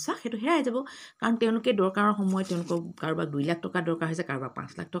যিটো বিশ্বাস সেইটো হেৰাই যাব। কাৰণ তেওঁলোকে দৰকাৰৰ সময়ত তেওঁলোকৰ কাৰোবাক 2 লাখ টকা দৰকাৰ হৈছে, কাৰোবাক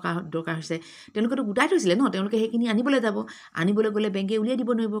 5 লাখ টকা দৰকাৰ হৈছে, তেওঁলোকেতো গোটাই থৈছিলে ন, তেওঁলোকে সেইখিনি আনিবলৈ যাব। আনিবলৈ গ'লে বেংকে উলিয়াই দিব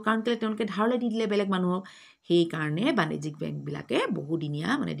নোৱাৰিব, কাৰণ তেওঁলোকে ধাৰলৈ দি দিলে বেলেগ মানুহক। সেইকাৰণে বাণিজ্যিক বেংকবিলাকে বহুদিনীয়া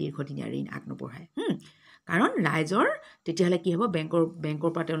মানে দীৰ্ঘদিনীয়া ঋণ নবঢ়ায়। কাৰণ ৰাইজৰ তেতিয়াহ'লে কি হ'ব? বেংকৰ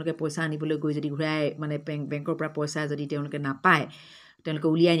পৰা তেওঁলোকে পইচা আনিবলৈ গৈ যদি ঘূৰাই মানে বেংকৰ পৰা পইচা যদি তেওঁলোকে নাপায়, তেওঁলোকে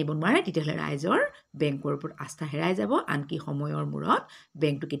উলিয়াই নিব নোৱাৰে, তেতিয়াহ'লে ৰাইজৰ বেংকৰ ওপৰত আস্থা হেৰাই যাব। আনকি সময়ৰ মূৰত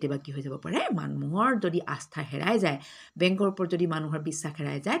বেংকটো কেতিয়াবা কি হৈ যাব পাৰে? মানুহৰ যদি আস্থা হেৰাই যায়, বেংকৰ ওপৰত যদি মানুহৰ বিশ্বাস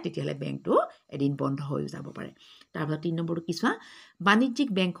হেৰাই যায়, তেতিয়াহ'লে বেংকটো এদিন বন্ধ হৈ যাব পাৰে। তাৰপিছত 3 নম্বৰটো কি চোৱা? বাণিজ্যিক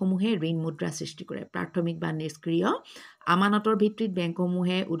বেংকসমূহে ঋণ মুদ্ৰা সৃষ্টি কৰে। প্ৰাথমিক বা নিষ্ক্ৰিয় আমানতৰ ভিত্তিত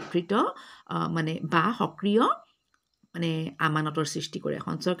বেংকসমূহে উদ্ধৃত মানে বা সক্ৰিয় মানে আমানতৰ সৃষ্টি কৰে।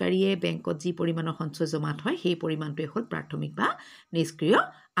 সঞ্চয়কাৰীয়ে বেংকত যি পৰিমাণৰ সঞ্চয় জমা থয় সেই পৰিমাণটোৱে হ'ল প্ৰাথমিক বা নিষ্ক্ৰিয়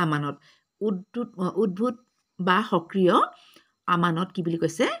আমানত। উদ্ভূত বা সক্ৰিয় আমানত কি বুলি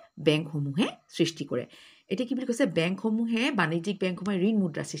কৈছে? বেংকসমূহে সৃষ্টি কৰে। এতিয়া কি বুলি কৈছে? বেংকসমূহে, বাণিজ্যিক বেংকসমূহে ঋণ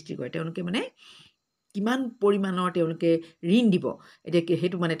মুদ্ৰা সৃষ্টি কৰে। তেওঁলোকে মানে কিমান পৰিমাণৰ তেওঁলোকে ঋণ দিব, এতিয়া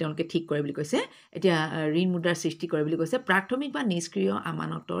সেইটো মানে তেওঁলোকে ঠিক কৰে বুলি কৈছে। এতিয়া ঋণ মুদ্ৰাৰ সৃষ্টি কৰে বুলি কৈছে। প্ৰাথমিক বা নিষ্ক্ৰিয়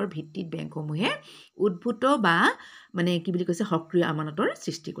আমানতৰ ভিত্তিত বেংকসমূহে উদ্ভূত বা মানে কি বুলি কৈছে? সক্ৰিয় আমানতৰ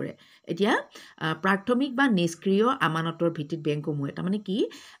সৃষ্টি কৰে। এতিয়া প্ৰাথমিক বা নিষ্ক্ৰিয় আমানতৰ ভিত্তিত বেংকসমূহে, তাৰমানে কি?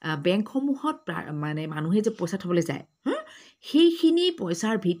 বেংকসমূহত মানে মানুহে যে পইচা থ'বলৈ যায়, সেইখিনি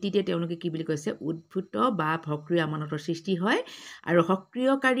পইচাৰ ভিত্তিতে তেওঁলোকে কি বুলি কৈছে? উদ্ভূত বা সক্ৰিয় আমানতৰ সৃষ্টি হয়। আৰু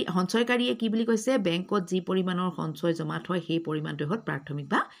সঞ্চয়কাৰীয়ে কি বুলি কৈছে? বেংকত যি পৰিমাণৰ সঞ্চয় জমা থয় সেই পৰিমাণটোৱে হ'ল প্ৰাথমিক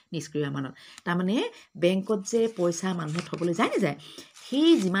বা নিষ্ক্ৰিয় আমানত। তাৰমানে বেংকত যে পইচা মানুহে থ'বলৈ যায় নাযায়, সেই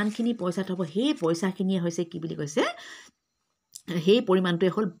যিমানখিনি পইচা থ'ব সেই পইচাখিনিয়ে হৈছে কি বুলি কৈছে? সেই পৰিমাণটোৱে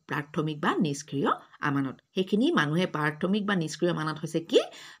হ'ল প্ৰাথমিক বা নিষ্ক্ৰিয় আমানত। সেইখিনি মানুহে প্ৰাথমিক বা নিষ্ক্ৰিয় আমানত হৈছে কি?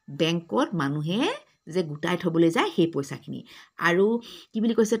 বেংকত মানুহে যে গোটাই থ'বলৈ যায় সেই পইচাখিনি। আৰু কি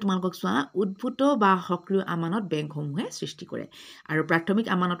বুলি কৈছে তোমালোকক চোৱা? উদ্ভূত বা সক্ৰিয় আমানত বেংকসমূহে সৃষ্টি কৰে। আৰু প্ৰাথমিক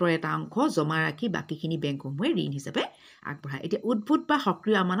আমানতৰ এটা অংশ জমা ৰাখি বাকীখিনি বেংকসমূহে ঋণ হিচাপে আগবঢ়ায়। এতিয়া উদ্ভূত বা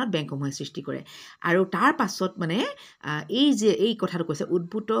সক্ৰিয় আমানত বেংকসমূহে সৃষ্টি কৰে। আৰু তাৰ পাছত মানে এই কথাটো কৈছে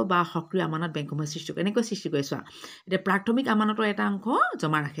উদ্ভূত বা সক্ৰিয় আমানত বেংকসমূহে সৃষ্টি কৰে। এনেকৈ সৃষ্টি কৰে চোৱা। এতিয়া প্ৰাথমিক আমানতৰ এটা অংশ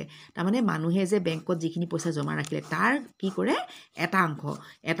জমা ৰাখে। তাৰমানে মানুহে যে বেংকত যিখিনি পইচা জমা ৰাখিলে তাৰ কি কৰে?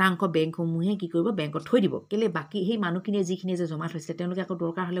 এটা অংশ বেংকসমূহে কি কৰিব? বেংকত থৈ দিব। কেলে? বাকী সেই মানুহখিনিয়ে যিখিনিয়ে যে জমা থৈছিলে তেওঁলোকে আকৌ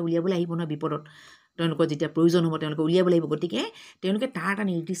দৰকাৰ হ'লে উলিয়াবলৈ আহিব নহয় বিপদত। তেওঁলোকৰ যেতিয়া প্ৰয়োজন হ'ব তেওঁলোকে উলিয়াব লাগিব গতিকে তেওঁলোকে তাৰ এটা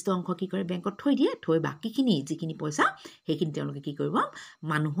নিৰ্দিষ্ট অংশ কি কৰে বেংকত থৈ দিয়ে থৈ বাকীখিনি যিখিনি পইচা সেইখিনি তেওঁলোকে কি কৰিব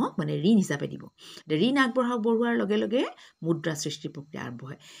মানুহক মানে ঋণ হিচাপে দিব ঋণ আগবঢ়োৱাৰ লগে লগে মুদ্ৰা সৃষ্টিৰ প্ৰক্ৰিয়া আৰম্ভ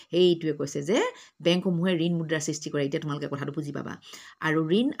হয় এইটোৱে কৈছে যে বেংকসমূহে ঋণ মুদ্ৰা সৃষ্টি কৰে এতিয়া তোমালোকে কথাটো বুজি পাবা আৰু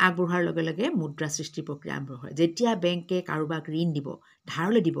ঋণ আগবঢ়োৱাৰ লগে লগে মুদ্ৰা সৃষ্টিৰ প্ৰক্ৰিয়া আৰম্ভ হয় যেতিয়া বেংকে কাৰোবাক ঋণ দিব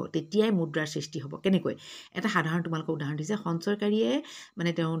ধাৰলৈ দিব তেতিয়াই মুদ্ৰাৰ সৃষ্টি হ'ব কেনেকৈ এটা সাধাৰণ তোমালোকক উদাহৰণ দিছে সঞ্চয়কাৰীয়ে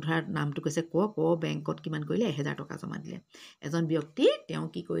মানে তেওঁ ধৰা নামটো কৈছে ক বেংকত কিমান কৰিলে 1000 টকা জমা দিলে এজন ব্যক্তি তেওঁ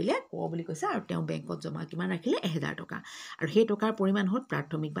কি কৰিলে ক বুলি কৈছে আৰু তেওঁ বেংকত জমা কিমান ৰাখিলে 1000 টকা আৰু সেই টকাৰ পৰিমাণ হ'ল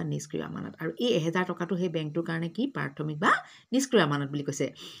প্ৰাথমিক বা নিষ্ক্ৰিয় আমানত আৰু এই 1000 টকাটো সেই বেংকটোৰ কাৰণে কি প্ৰাথমিক বা নিষ্ক্ৰিয় আমানত বুলি কৈছে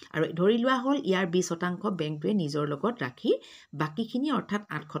আৰু ধৰি লোৱা হ'ল ইয়াৰ 20% বেংকটোৱে নিজৰ লগত ৰাখি বাকীখিনি অৰ্থাৎ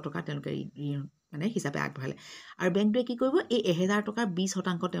 800 টকা তেওঁলোকে মানে হিচাপে আগবঢ়ালে আৰু বেংকটোৱে কি কৰিব এই 1000 টকাৰ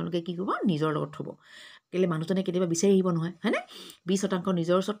 20% তেওঁলোকে কি কৰিব নিজৰ লগত থ'ব কেলে মানুহজনে কেতিয়াবা বিচাৰি আহিব নহয় হয়নে 20%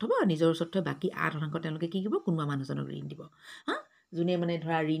 নিজৰ ওচৰত থ'ব নিজৰ ওচৰত থৈ বাকী 8% তেওঁলোকে কি কৰিব কোনোবা মানুহজনক ঋণ দিব হা যোনে মানে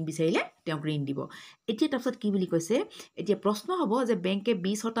ধৰা ঋণ বিচাৰিলে তেওঁক ঋণ দিব এতিয়া তাৰপিছত কি বুলি কৈছে এতিয়া প্ৰশ্ন হ'ব যে বেংকে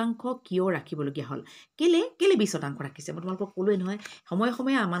 20% কিয় ৰাখিবলগীয়া হ'ল কেলে 20% ৰাখিছে মই তোমালোকক ক'লোৱে নহয় সময়ে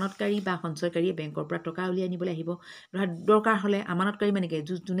সময়ে আমানতকাৰী বা সঞ্চয়কাৰীয়ে বেংকৰ পৰা টকা উলিয়াই আনিবলৈ আহিব ধৰা দৰকাৰ হ'লে আমানতকাৰী মানে কি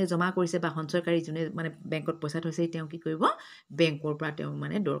যোনে জমা কৰিছে বা সঞ্চয়কাৰী যোনে মানে বেংকত পইচা থৈছে তেওঁ কি কৰিব বেংকৰ পৰা তেওঁ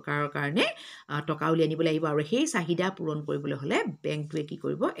মানে দৰকাৰৰ কাৰণে টকা উলিয়াই আনিবলৈ আহিব আৰু সেই চাহিদা পূৰণ কৰিবলৈ হ'লে বেংকটোৱে কি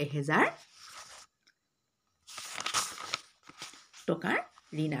কৰিব 1000 টকাৰ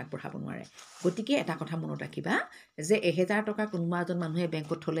ঋণ আগবঢ়াব নোৱাৰে গতিকে এটা কথা মনত ৰাখিবা যে 1000 টকা কোনোবা এজন মানুহে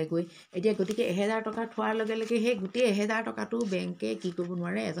বেংকত থলে গৈ এতিয়া গতিকে 1000 টকা থোৱাৰ লগে লগে সেই গোটেই 1000 টকাটো বেংকে কি কৰিব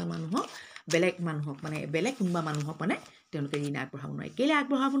নোৱাৰে এজন মানুহক বেলেগ কোনোবা মানুহক মানে তেওঁলোকে ঋণ আগবঢ়াব নোৱাৰে কেলে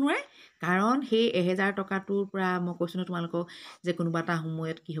আগবঢ়াব নোৱাৰে কাৰণ সেই 1000 টকাটোৰ পৰা মই কৈছোঁ ন তোমালোকক যে কোনোবা এটা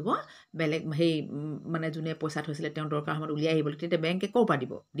সময়ত কি হ'ব বেলেগ সেই মানে যোনে পইচা থৈছিলে তেওঁ দৰকাৰ সময়ত উলিয়াই আহিব তেতিয়া বেংকে ক'ৰ পৰা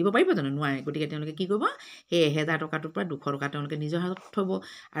দিব পাৰিব জানো নোৱাৰে গতিকে তেওঁলোকে কি কৰিব সেই 1000 টকাটোৰ পৰা 200 টকা তেওঁলোকে নিজৰ হাতত থ'ব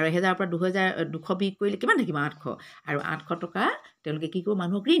আৰু 1000 পৰা 200 বিক কৰিলে কিমান থাকিব 800 আৰু 800 টকা তেওঁলোকে কি কৰিব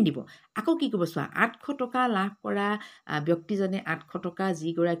মানুহক ঋণ দিব আকৌ কি কৰিব চোৱা 800 টকা লাভ কৰা ব্যক্তিজনে 800 টকা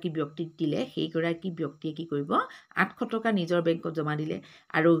যিগৰাকী ব্যক্তিক দিলে সেইগৰাকী ব্যক্তিয়ে কি কৰিব 800 টকা নিজৰ বেংকত জমা দিলে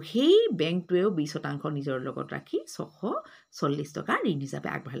আৰু সেই বেংকটোৱেও 20% নিজৰ লগত ৰাখি 640 টকা ঋণ হিচাপে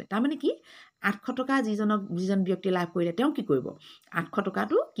আগবঢ়ালে তাৰমানে কি 800 টকা যিজন ব্যক্তিয়ে লাভ কৰিলে তেওঁ কি কৰিব 800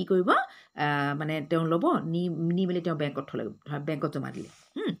 টকাটো কি কৰিব মানে তেওঁ ল'ব নি মেলি তেওঁ বেংকত থ'লে বেংকত জমা দিলে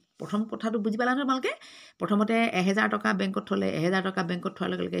প্ৰথম কথাটো বুজি পালা নহয় তোমালোকে প্ৰথমতে 1000 টকা বেংকত থ'লে 1000 টকা বেংকত থোৱাৰ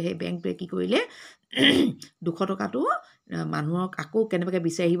লগে লগে সেই বেংকটোৱে কি কৰিলে 200 টকাটো মানুহক আকৌ কেনেবাকৈ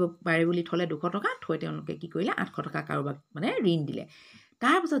বিচাৰি আহিব পাৰে বুলি থ'লে 200 টকা থৈ তেওঁলোকে কি কৰিলে 800 টকা কাৰোবাক মানে ঋণ দিলে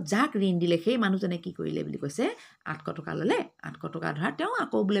তাৰপিছত যাক ঋণ দিলে সেই মানুহজনে কি কৰিলে বুলি কৈছে 800 টকা ল'লে 800 টকা ধৰা তেওঁ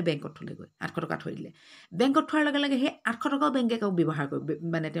আকৌ বোলে বেংকত থ'লে গৈ 800 টকা থৈ দিলে বেংকত থোৱাৰ লগে লগে সেই 800 টকাও বেংকে আকৌ ব্যৱহাৰ কৰিব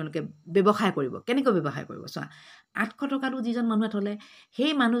মানে তেওঁলোকে ব্যৱসায় কৰিব কেনেকৈ ব্যৱসায় কৰিব চোৱা 800 টকাটো যিজন মানুহে থ'লে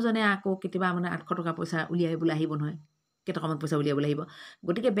সেই মানুহজনে আকৌ কেতিয়াবা মানে 800 টকা পইচা উলিয়াবলৈ আহিব নহয় কেইটকামান পইচা উলিয়াবলৈ আহিব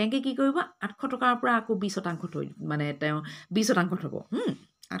গতিকে বেংকে কি কৰিব 800 টকাৰ পৰা আকৌ 20% থৈ মানে তেওঁ 20% থ'ব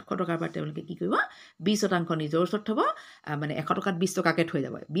 800 টকাৰ পৰা তেওঁলোকে কি কৰিব 20% নিজৰ ওচৰত থ'ব মানে 100 টকাত 20 টকাকৈ থৈ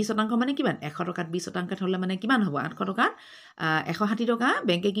যাব 20% মানে কিমান 100 টকাত 20% থ'লে মানে কিমান হ'ব 800 টকাত 160 টকা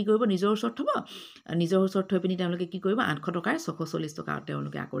বেংকে কি কৰিব নিজৰ ওচৰত থ'ব নিজৰ ওচৰত থৈ পিনি তেওঁলোকে কি কৰিব 800 টকাৰ 640 টকা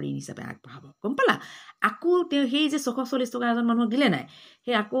তেওঁলোকে আকৌ ঋণ হিচাপে আগবঢ়াব গম পালা আকৌ তেওঁ সেই যে 640 টকা এজন মানুহক দিলে নাই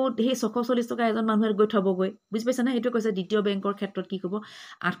সেই আকৌ সেই 640 টকা এজন মানুহে গৈ থ'বগৈ বুজি পাইছা নে সেইটো কৈছে দ্বিতীয় বেংকৰ ক্ষেত্ৰত কি ক'ব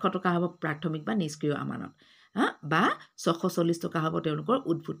 800 টকা হ'ব প্ৰাথমিক বা নিষ্ক্ৰিয় আমানত বা 640 টকা হ'ব তেওঁলোকৰ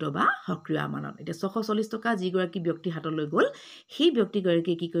উদ্ভূত বা সক্ৰিয় আমানত এতিয়া 640 টকা যিগৰাকী ব্যক্তিৰ হাতলৈ গ'ল সেই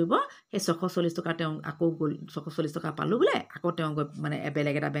ব্যক্তিগৰাকীয়ে কি কৰিব সেই 640 টকা তেওঁ আকৌ গ'ল 640 টকা পালোঁ বোলে আকৌ তেওঁ মানে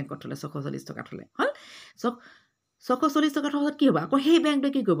বেলেগ এটা বেংকত থ'লে 640 টকা থ'লে হ'ল 640 টকা থোৱাৰ পাছত কি হ'ব আকৌ সেই বেংকটোৱে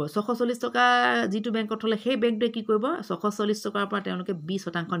কি কৰিব 640 টকা যিটো বেংকত থ'লে সেই বেংকটোৱে কি কৰিব 640 টকাৰ পৰা তেওঁলোকে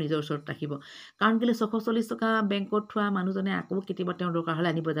 20% নিজৰ ওচৰত ৰাখিব কাৰণ কেলৈ 640 টকা বেংকত থোৱা মানুহজনে আকৌ কেতিয়াবা তেওঁৰ দৰকাৰ হ'লে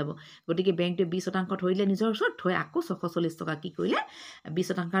আনিব যাব গতিকে বেংকটোৱে 20% থৈ দিলে নিজৰ ওচৰত থৈ আকৌ 640 টকা কি কৰিলে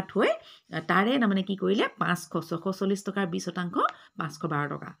 20% থৈ তাৰে তাৰমানে কি কৰিলে 640 টকাৰ 20%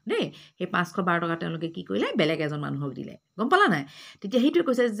 512 টকা দেই সেই 512 টকা তেওঁলোকে কি কৰিলে বেলেগ এজন মানুহক দিলে গম পালা নাই তেতিয়া সেইটোৱে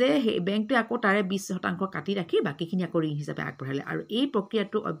কৈছে যে সেই বেংকটোৱে আকৌ তাৰে 20% কাটি ৰাখি বাকীখিনি আকৌ ঋণ হিচাপে আগবঢ়ালে আৰু এই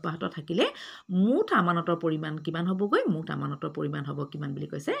প্ৰক্ৰিয়াটো অব্যাহত থাকিলে মুঠ আমানতৰ পৰিমাণ কিমান হ'বগৈ মুঠ আমানতৰ পৰিমাণ হ'ব কিমান বুলি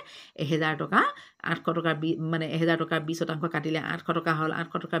কৈছে 1000 টকা 800 টকাৰ মানে 1000 টকাৰ 20% কাটিলে 800 টকা হ'ল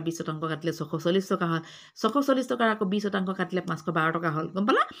 800 টকাৰ 20% কাটিলে 640 টকা হ'ল 640 টকাৰ আকৌ 20% কাটিলে 512 টকা হ'ল গম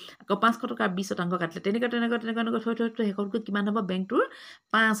পালা আকৌ 500 টকাৰ 20% কাটিলে তেনেকৈ থৈ শেষতকৈ কিমান হ'ব বেংকটোৰ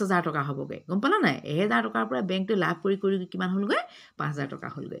 5000 টকা হ'বগৈ গম পালা নাই 1000 টকাৰ পৰা বেংকটোৱে লাভ কৰি কিমান হ'লগৈ 5000 টকা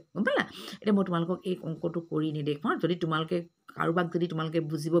হ'লগৈ গম পালা এতিয়া মই তোমালোকক এই অংকটো কৰি নেদেখুৱাওঁ পাওঁ যদি তোমালোকে কাৰোবাক যদি তোমালোকে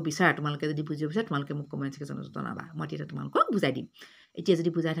বুজিব বিচাৰা তোমালোকে যদি বুজিব বিচাৰা তোমালোকে মোক কমেণ্ট ছেকশ্যনত জনাবা মই তেতিয়া তোমালোকক বুজাই দিম এতিয়া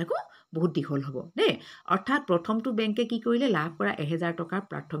যদি বুজাই থাকোঁ বহুত দীঘল হ'ব দেই অৰ্থাৎ প্ৰথমটো বেংকে কি কৰিলে লাভ কৰা 1000 টকাৰ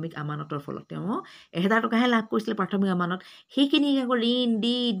প্ৰাথমিক আমানতৰ ফলত তেওঁ 1000 টকাহে লাভ কৰিছিলে প্ৰাথমিক আমানত সেইখিনি আকৌ ঋণ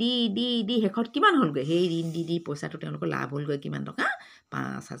দি শেষত কিমান হ'লগৈ সেই ঋণ দি পইচাটো তেওঁলোকৰ লাভ হ'লগৈ কিমান টকা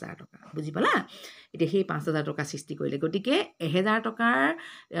 5000 টকা বুজি পালা এতিয়া সেই 5000 টকা সৃষ্টি কৰিলে গতিকে 1000 টকাৰ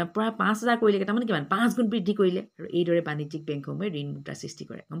পৰা 5000 কৰিলে তাৰমানে কিমান 5 গুণ বৃদ্ধি কৰিলে আৰু এইদৰে বাণিজ্যিক বেংকসমূহে ঋণ মুদ্ৰা সৃষ্টি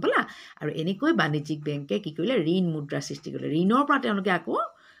কৰে গম পালা আৰু এনেকৈ বাণিজ্যিক বেংকে কি কৰিলে ঋণ মুদ্ৰা সৃষ্টি কৰিলে ঋণৰ পৰা তেওঁলোকে আকৌ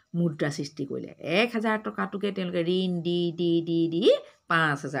মুদ্ৰা সৃষ্টি কৰিলে 1000 টকাটোকে তেওঁলোকে ঋণ দি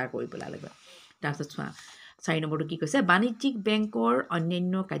 5000 কৰি পেলালে তাৰপিছত চোৱা 4 নম্বৰটো কি কৈছে বাণিজ্যিক বেংকৰ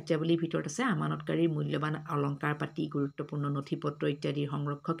অন্যান্য কাৰ্যাৱলীৰ ভিতৰত আছে আমানতকাৰীৰ মূল্যৱান অলংকাৰ পাতি গুৰুত্বপূৰ্ণ নথিপত্ৰ ইত্যাদিৰ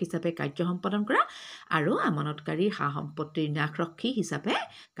সংৰক্ষক হিচাপে কাৰ্য সম্পাদন কৰা আৰু আমানতকাৰীৰ সা সম্পত্তিৰ ন্যাসৰক্ষী হিচাপে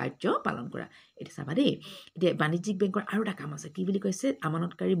কাৰ্য পালন কৰা এটা চাবা দেই এতিয়া বাণিজ্যিক বেংকৰ আৰু এটা কাম আছে কি বুলি কৈছে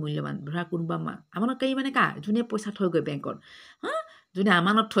আমানতকাৰী মূল্যৱান ধৰা কোনোবা আমানতকাৰী মানে কাৰ যোনে পইচা থৈ গৈ বেংকত যোনে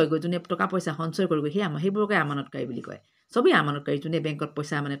আমানত থৈ গৈ যোনে টকা পইচা সঞ্চয় কৰি গৈ সেইবোৰকে আমানতকাৰী বুলি কয় চবেই আমানতকাৰী যোনে বেংকত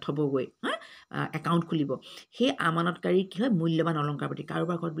পইচা মানে থ'বগৈ একাউণ্ট খুলিব সেই আমানতকাৰী কি হয় মূল্যৱান অলংকাৰ পাতি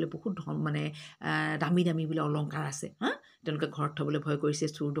কাৰোবাৰ ঘৰত বোলে বহুত মানে দামী বোলে অলংকাৰ আছে তেওঁলোকে ঘৰত থ'বলৈ ভয় কৰিছে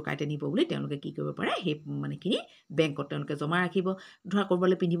চোৰ ডকাইতে নিব বুলি তেওঁলোকে কি কৰিব পাৰে সেই মানেখিনি বেংকত তেওঁলোকে জমা ৰাখিব ধৰা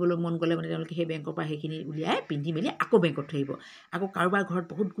ক'ৰবালৈ পিন্ধিবলৈ মন গ'লে মানে তেওঁলোকে সেই বেংকৰ পৰা সেইখিনি উলিয়াই পিন্ধি মেলি আকৌ বেংকত থৈ আহিব আকৌ কাৰোবাৰ ঘৰত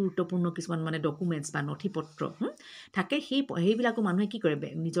বহুত গুৰুত্বপূৰ্ণ কিছুমান মানে ডকুমেণ্টছ বা নথিপত্ৰ থাকে সেইবিলাকো মানুহে কি কৰে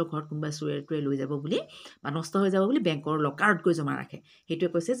নিজৰ ঘৰত কোনোবা চোৰে লৈ যাব বুলি বা নষ্ট হৈ যাব বুলি বেংকৰ লকাৰত গৈ জমা ৰাখে সেইটোৱে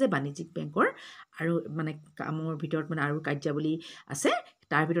কৈছে যে বাণিজ্যিক বেংকৰ আৰু মানে কামৰ ভিতৰত মানে আৰু কাৰ্যাৱলী আছে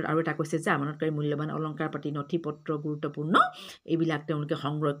তাৰ ভিতৰত আৰু এটা কৈছে যে আমানতকাৰী মূল্যৱান অলংকাৰ পাতি নথিপত্ৰ গুৰুত্বপূৰ্ণ এইবিলাক তেওঁলোকে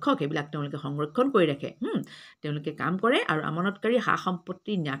সংৰক্ষক এইবিলাক তেওঁলোকে সংৰক্ষণ কৰি ৰাখে তেওঁলোকে কাম কৰে আৰু আমানতকাৰী সা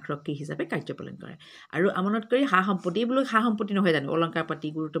সম্পত্তিৰ ন্যাসৰক্ষী হিচাপে কাৰ্য পালন কৰে আৰু আমানতকাৰী সা সম্পত্তি এইবিলাক সা সম্পত্তি নহয় জানো অলংকাৰ পাতি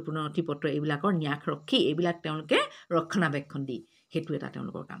গুৰুত্বপূৰ্ণ নথিপত্ৰ এইবিলাকৰ ন্যাসৰক্ষী এইবিলাক তেওঁলোকে ৰক্ষণাবেক্ষণ দি সেইটো এটা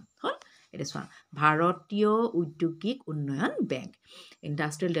তেওঁলোকৰ কাম হ'ল এটা চোৱা ভাৰতীয় ঔদ্যোগিক উন্নয়ন bank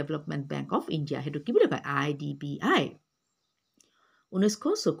industrial development bank of India সেইটো কি বুলি কয় IDBI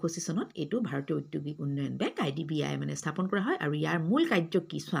 1964 চনত এইটো ভাৰতীয় ঔদ্যোগিক উন্নয়ন বেংক IDBI মানে স্থাপন কৰা হয় আৰু ইয়াৰ মূল কাৰ্য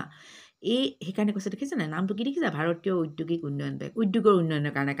কি চোৱা এই সেইকাৰণে কৈছে দেখিছে নাই নামটো কি দেখিছা ভাৰতীয় ঔদ্যোগিক উন্নয়ন বেংক উদ্যোগৰ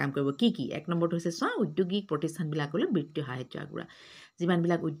উন্নয়নৰ কাৰণে কাম কৰিব কি এক নম্বৰটো হৈছে চোৱা উদ্যোগিক প্ৰতিষ্ঠানবিলাকলৈ বিত্তীয় সাহায্য আগবঢ়োৱা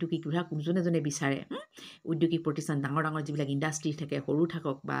যিমানবিলাক উদ্যোগিক ধৰা যোনে বিচাৰে উদ্যোগিক প্ৰতিষ্ঠান ডাঙৰ যিবিলাক ইণ্ডাষ্ট্ৰি থাকে সৰু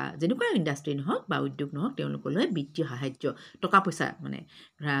থাকক বা যেনেকুৱা ইণ্ডাষ্ট্ৰি নহওক বা উদ্যোগ নহওক তেওঁলোকলৈ বিত্তীয় সাহায্য টকা পইচা মানে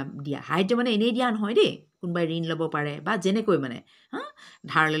ধৰা দিয়া সাহায্য মানে এনেই দিয়া নহয় দেই কোনোবাই ঋণ ল'ব পাৰে বা যেনেকৈ মানে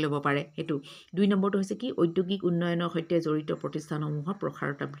ধাৰলৈ ল'ব পাৰে সেইটো 2 নম্বৰটো হৈছে কি ঔদ্যোগিক উন্নয়নৰ সৈতে জড়িত প্ৰতিষ্ঠানসমূহৰ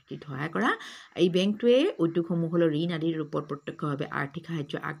প্ৰসাৰতা বৃদ্ধিত সহায় কৰা এই বেংকটোৱে উদ্যোগসমূহলৈ ঋণ আদিৰ ৰূপত প্ৰত্যক্ষভাৱে আৰ্থিক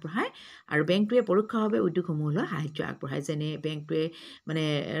সাহায্য আগবঢ়ায় আৰু বেংকটোৱে পৰোক্ষভাৱে উদ্যোগসমূহলৈ সাহায্য আগবঢ়ায় যেনে বেংকটোৱে মানে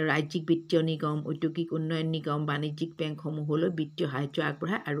ৰাজ্যিক বিত্তীয় নিগম ঔদ্যোগিক উন্নয়ন নিগম বাণিজ্যিক বেংকসমূহলৈ বিত্তীয় সাহায্য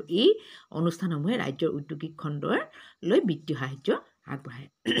আগবঢ়ায় আৰু এই অনুষ্ঠানসমূহে ৰাজ্যৰ উদ্যোগিক খণ্ডলৈ বিত্তীয় সাহায্য আগবঢ়ায়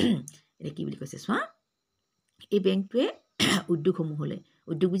এতিয়া কি বুলি কৈছে চোৱা এই বেংকটোৱে উদ্যোগসমূহলৈ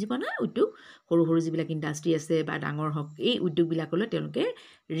উদ্যোগ বুজি পোৱা নাই উদ্যোগ সৰু যিবিলাক ইণ্ডাষ্ট্ৰি আছে বা ডাঙৰ হওক এই উদ্যোগবিলাকলৈ তেওঁলোকে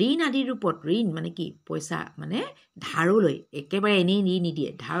ঋণ আদিৰ ৰূপত ঋণ মানে কি পইচা মানে ধাৰলৈ একেবাৰে এনেই নিদিয়ে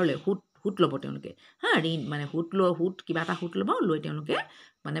ধাৰলৈ সুত ল'ব তেওঁলোকে ঋণ মানে সুত কিবা এটা সুত ল'ব লৈ তেওঁলোকে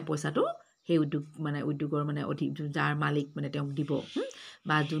মানে পইচাটো সেই উদ্যোগৰ মানে যাৰ মালিক মানে তেওঁক দিব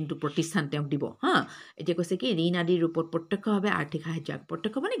বা যোনটো প্ৰতিষ্ঠান তেওঁক দিব এতিয়া কৈছে কি ঋণ আদিৰ ৰূপত প্ৰত্যক্ষভাৱে আৰ্থিক সাহায্য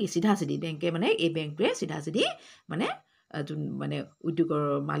প্ৰত্যক্ষ মানে কি চিধাচিধি বেংকে মানে এই বেংকটোৱে চিধাচিধি মানে যোন মানে উদ্যোগৰ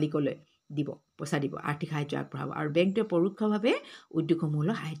মালিকলৈ দিব পইচা দিব আৰ্থিক সাহায্য আগবঢ়াব আৰু বেংকটোৱে পৰোক্ষভাৱে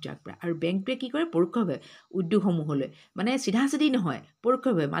উদ্যোগসমূহলৈ সাহায্য আগবঢ়ায় আৰু বেংকটোৱে কি কৰে পৰোক্ষভাৱে উদ্যোগসমূহলৈ মানে চিধাচিধি নহয়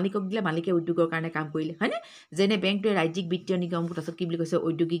পৰোক্ষভাৱে মালিকক দিলে মালিকে উদ্যোগৰ কাৰণে কাম কৰিলে হয়নে যেনে বেংকটোৱে ৰাজ্যিক বিত্তীয় নিগম তাৰপিছত কি বুলি কৈছে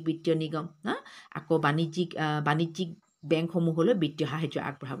ঔদ্যোগিক বিত্তীয় নিগম আকৌ বাণিজ্যিক বেংকসমূহলৈ বিত্তীয় সাহায্য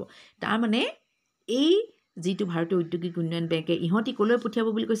আগবঢ়াব তাৰমানে এই যিটো ভাৰতীয় ঔদ্যোগিক উন্নয়ন বেংকে ইহঁতি ক'লৈ পঠিয়াব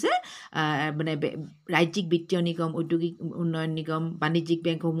বুলি কৈছে মানে ৰাজ্যিক বিত্তীয় নিগম ঔদ্যোগিক উন্নয়ন নিগম বাণিজ্যিক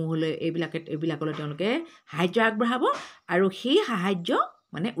বেংকসমূহলৈ এইবিলাকলৈ তেওঁলোকে সাহায্য আগবঢ়াব আৰু সেই সাহায্য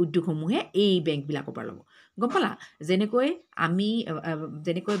মানে উদ্যোগসমূহে এই বেংকবিলাকৰ পৰা ল'ব গম পালা যেনেকৈ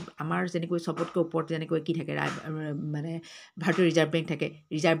আমাৰ চবতকৈ ওপৰত যেনেকৈ কি থাকে মানে ভাৰতীয় ৰিজাৰ্ভ বেংক থাকে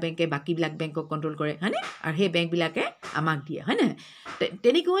ৰিজাৰ্ভ বেংকে বাকীবিলাক বেংকক কণ্ট্ৰল কৰে হয়নে আৰু সেই বেংকবিলাকে আমাক দিয়ে হয়নে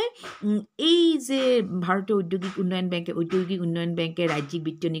তেনেকৈ এই যে ভাৰতীয় ঔদ্যোগিক উন্নয়ন বেংকে ৰাজ্যিক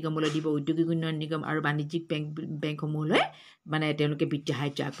বিত্তীয় নিগমলৈ দিব ঔদ্যোগিক উন্নয়ন নিগম আৰু বাণিজ্যিক বেংকসমূহলৈ মানে তেওঁলোকে বিত্তীয়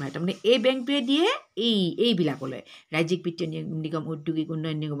সাহায্য আগবঢ়ায় তাৰমানে এই বেংকটোৱে দিয়ে এইবিলাকলৈ ৰাজ্যিক বিত্তীয় নিগম ঔদ্যোগিক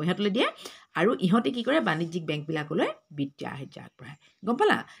উন্নয়ন নিগম ইহঁতলৈ দিয়ে আৰু ইহঁতে কি কৰে বাণিজ্যিক বেংকবিলাকলৈ বিত্তীয় সাহায্য আগবঢ়ায় গম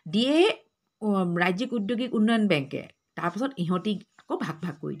পালা দিয়ে ৰাজ্যিক উদ্যোগিক উন্নয়ন বেংকে তাৰপাছত ইহঁতি আকৌ ভাগ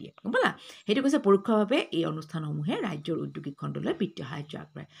ভাগ কৰি দিয়ে গম পালা সেইটো কৈছে পৰোক্ষভাৱে এই অনুষ্ঠানসমূহে ৰাজ্যৰ উদ্যোগিক খণ্ডলৈ বিত্তীয় সাহায্য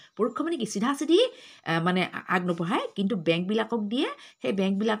আগবঢ়ায় পৰোক্ষ মানে কি চিধা চিধি মানে আগ নবঢ়ায় কিন্তু বেংকবিলাকক দিয়ে সেই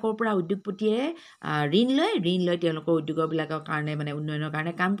বেংকবিলাকৰ পৰা উদ্যোগপতিয়ে ঋণ লৈ তেওঁলোকৰ উদ্যোগবিলাকৰ কাৰণে মানে উন্নয়নৰ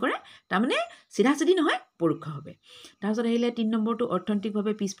কাৰণে কাম কৰে তাৰমানে চিধা চিধি নহয় পৰোক্ষভাৱে তাৰপিছত আহিলে ৩ নম্বৰটো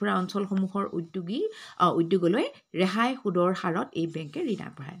অৰ্থনৈতিকভাৱে পিছপৰা অঞ্চলসমূহৰ উদ্যোগলৈ ৰেহাই সুদৰ হাৰত এই বেংকে ঋণ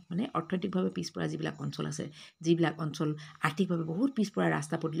আগবঢ়ায় মানে অৰ্থনৈতিকভাৱে পিছপৰা যিবিলাক অঞ্চল আছে যিবিলাক অঞ্চল আৰ্থিকভাৱে বহুত পিছপৰা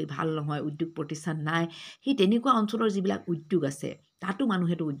ৰাস্তা পদূলি ভাল নহয় উদ্যোগ প্ৰতিষ্ঠান নাই সেই তেনেকুৱা অঞ্চলৰ যিবিলাক উদ্যোগ আছে তাতো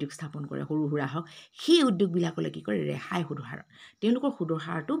মানুহেতো উদ্যোগ স্থাপন কৰে সৰু সুৰা হওক সেই উদ্যোগবিলাকলৈ কি কৰে ৰেহাই সুদৰ হাৰত তেওঁলোকৰ সুদৰ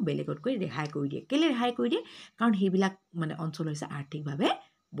হাৰটো বেলেগতকৈ ৰেহাই কৰি দিয়ে কেলৈ ৰেহাই কৰি দিয়ে কাৰণ সেইবিলাক মানে অঞ্চল হৈছে আৰ্থিকভাৱে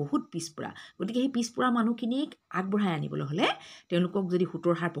বহুত পিছপৰা গতিকে সেই পিছপৰা মানুহখিনিক আগবঢ়াই আনিবলৈ হ'লে তেওঁলোকক যদি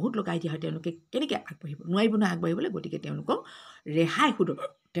সুতৰ হাৰ বহুত লগাই দিয়া হয় তেওঁলোকে কেনেকৈ আগবাঢ়িব নোৱাৰিব নহয় আগবাঢ়িবলৈ গতিকে তেওঁলোকক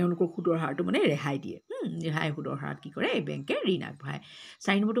তেওঁলোকৰ সুদৰ হাৰটো মানে ৰেহাই দিয়ে ৰেহাই সুদৰ হাৰত কি কৰে এই বেংকে ঋণ আগবঢ়ায়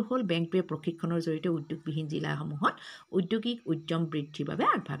 ৪ নম্বৰটো হ'ল বেংকটোৱে প্ৰশিক্ষণৰ জৰিয়তে উদ্যোগবিহীন জিলাসমূহত উদ্যোগিক উদ্যম বৃদ্ধিৰ বাবে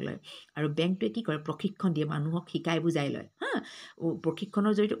আগভাগ লয় আৰু বেংকটোৱে কি কৰে প্ৰশিক্ষণ দিয়ে মানুহক শিকাই বুজাই লয়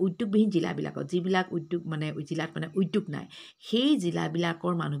প্ৰশিক্ষণৰ জৰিয়তে উদ্যোগবিহীন জিলাবিলাকত যিবিলাক উদ্যোগ মানে জিলাত মানে উদ্যোগ নাই সেই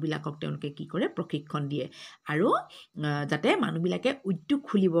জিলাবিলাকৰ মানুহবিলাকক তেওঁলোকে কি কৰে প্ৰশিক্ষণ দিয়ে আৰু যাতে মানুহবিলাকে উদ্যোগ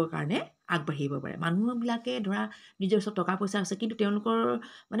খুলিবৰ কাৰণে আগবাঢ়িব পাৰে মানুহবিলাকে ধৰা নিজৰ ওচৰত টকা পইচা আছে কিন্তু তেওঁলোকৰ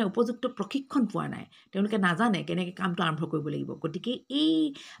মানে উপযুক্ত প্ৰশিক্ষণ পোৱা নাই তেওঁলোকে নাজানে কেনেকৈ কামটো আৰম্ভ কৰিব লাগিব গতিকে এই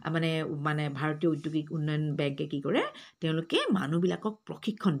মানে ভাৰতীয় উদ্যোগিক উন্নয়ন বেংকে কি কৰে তেওঁলোকে মানুহবিলাকক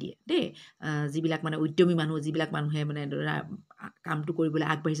প্ৰশিক্ষণ দিয়ে দেই যিবিলাক মানে উদ্যমী মানুহ যিবিলাক মানুহে মানে ধৰা কামটো কৰিবলৈ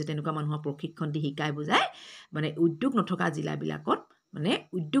আগবাঢ়িছে তেনেকুৱা মানুহক প্ৰশিক্ষণ দি শিকাই বুজাই মানে উদ্যোগ নথকা জিলাবিলাকত মানে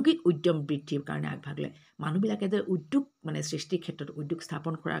উদ্যোগিক উদ্যম বৃদ্ধিৰ কাৰণে আগভাগ লয় মানুহবিলাকে যে উদ্যোগ মানে সৃষ্টিৰ ক্ষেত্ৰত উদ্যোগ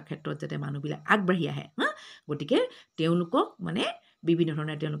স্থাপন কৰাৰ ক্ষেত্ৰত যাতে মানুহবিলাক আগবাঢ়ি আহে গতিকে তেওঁলোকক মানে বিভিন্ন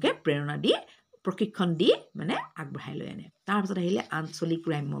ধৰণে তেওঁলোকে প্ৰেৰণা দি প্ৰশিক্ষণ দি মানে আগবঢ়াই লৈ আনে তাৰপিছত আহিলে আঞ্চলিক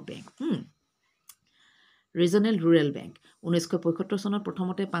গ্ৰাম্য বেংক ৰিজনেল ৰুৰেল বেংক 1975 চনত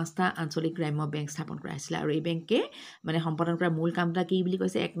প্ৰথমতে 5টা আঞ্চলিক গ্ৰাম্য বেংক স্থাপন কৰা হৈছিলে আৰু এই বেংকে মানে সম্পাদন কৰা মূল কামটা কি বুলি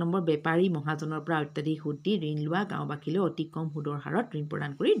কৈছে 1 নম্বৰ বেপাৰী মহাজনৰ পৰা অত্যাধিক সুদ দি ঋণ লোৱা গাঁওবাসীলৈ অতি কম সুদৰ হাৰত ঋণ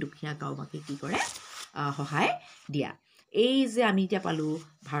প্ৰদান কৰি দুখীয়া গাঁওবাসীক কি কৰে সহায় দিয়া এই যে আমি এতিয়া পালোঁ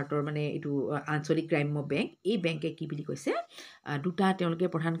ভাৰতৰ মানে এইটো আঞ্চলিক গ্ৰাম্য বেংক এই বেংকে কি বুলি কৈছে দুটা তেওঁলোকে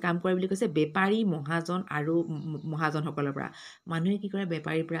প্ৰধান কাম কৰে বুলি কৈছে বেপাৰী মহাজন আৰু মহাজনসকলৰ পৰা মানুহে কি কৰে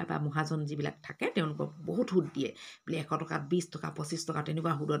বেপাৰীৰ পৰা বা মহাজন যিবিলাক থাকে তেওঁলোকক বহুত সুদ দিয়ে বোলে 100 টকাত 20 টকা 25 টকা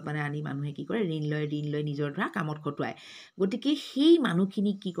তেনেকুৱা সুদত মানে আনি মানুহে কি কৰে ঋণ লয় নিজৰ ধৰা কামত খটুৱায় গতিকে সেই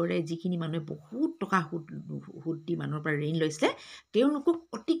মানুহখিনি কি কৰে যিখিনি মানুহে বহুত টকা সুদ দি মানুহৰ পৰা ঋণ লৈছিলে তেওঁলোকক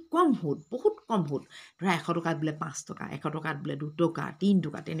অতি কম সুদ বহুত কম সুদ ধৰা 100 টকাত বোলে 5 টকা 100 টকাত বোলে 2 টকা 3 টকা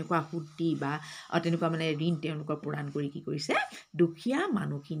তেনেকুৱা সুদ দি বা তেনেকুৱা মানে ঋণ তেওঁলোকক প্ৰদান কৰি কি কৰিছে দুখীয়া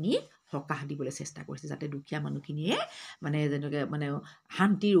মানুহখিনি সকাহ দিবলৈ চেষ্টা কৰিছে যাতে দুখীয়া মানুহখিনিয়ে মানে যেনেকৈ মানে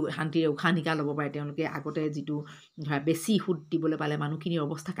শান্তিৰে উশাহ নিশাহ ল'ব পাৰে তেওঁলোকে আগতে যিটো ধৰা বেছি সুদ দিবলৈ পালে মানুহখিনিৰ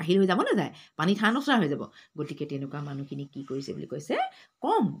অৱস্থা কাহিল হৈ যাব নাযায় পানী ঠাই নচৰা হৈ যাব গতিকে তেনেকুৱা মানুহখিনি কি কৰিছে বুলি কৈছে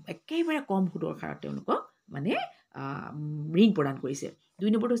একেবাৰে কম সুদৰ হাৰত তেওঁলোকক মানে ঋণ প্ৰদান কৰিছে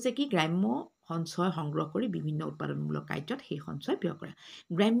 2 নম্বৰটো হৈছে কি গ্ৰাম্য সঞ্চয় সংগ্ৰহ কৰি বিভিন্ন উৎপাদনমূলক কাৰ্যত সেই সঞ্চয় ব্যয় কৰা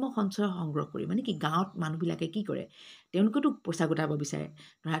গ্ৰাম্য সঞ্চয় সংগ্ৰহ কৰি মানে কি গাঁৱত মানুহবিলাকে কি কৰে তেওঁলোকেতো পইচা গোটাব বিচাৰে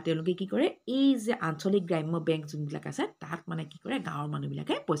ধৰা তেওঁলোকে কি কৰে এই যে আঞ্চলিক গ্ৰাম্য বেংক যোনবিলাক আছে তাত মানে কি কৰে গাঁৱৰ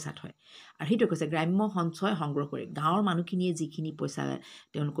মানুহবিলাকে পইচা থয় আৰু সেইটো কৈছে গ্ৰাম্য সঞ্চয় সংগ্ৰহ কৰি গাঁৱৰ মানুহখিনিয়ে যিখিনি পইচা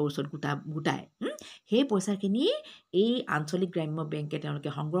তেওঁলোকৰ ওচৰত গোটায় সেই পইচাখিনি এই আঞ্চলিক গ্ৰাম্য বেংকে তেওঁলোকে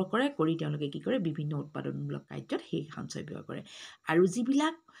সংগ্ৰহ কৰি তেওঁলোকে কি কৰে বিভিন্ন উৎপাদনমূলক কাৰ্যত সেই সঞ্চয় ব্যয় কৰে আৰু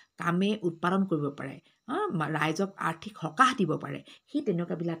যিবিলাক কামে উৎপাদন কৰিব পাৰে ৰাইজক আৰ্থিক সকাহ দিব পাৰে সেই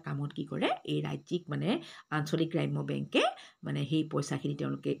তেনেকুৱাবিলাক কামত কি কৰে এই ৰাজ্যিক মানে আঞ্চলিক গ্ৰাম্য বেংকে মানে সেই পইচাখিনি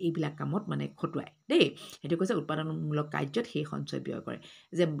তেওঁলোকে এইবিলাক কামত মানে খটুৱায় দেই সেইটো কৈছে উৎপাদনমূলক কাৰ্যত সেই সঞ্চয় ব্যয় কৰে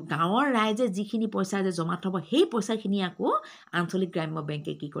যে গাঁৱৰ ৰাইজে যিখিনি পইচা যে জমা থ'ব সেই পইচাখিনি আকৌ আঞ্চলিক গ্ৰাম্য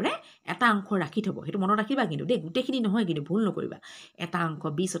বেংকে কি কৰে এটা অংশ ৰাখি থ'ব সেইটো মনত ৰাখিবা কিন্তু দেই গোটেইখিনি নহয় কিন্তু ভুল নকৰিবা এটা অংশ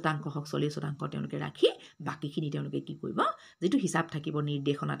 20% হওক 40% তেওঁলোকে ৰাখি বাকীখিনি তেওঁলোকে কি কৰিব যিটো হিচাপ থাকিব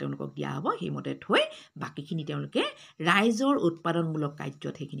নিৰ্দেশনা তেওঁলোকক দিয়া হ'ব সেইমতে থৈ বাকীখিনি তেওঁলোকে ৰাইজৰ উৎপাদনমূলক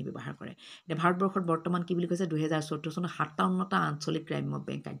কাৰ্যত সেইখিনি ব্যৱহাৰ কৰে এতিয়া ভাৰতবৰ্ষত বৰ্তমান কি বুলি কৈছে 2014 চনত 57টা আঞ্চলিক গ্ৰাম্য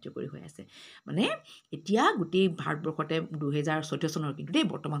বেংক কাৰ্যকৰী হৈ আছে মানে এতিয়া গোটেই ভাৰতবৰ্ষতে 2014 চনৰ কিন্তু দেই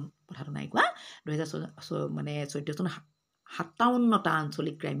বৰ্তমান কথাটো নাই কোৱা 2014 চনত 57টা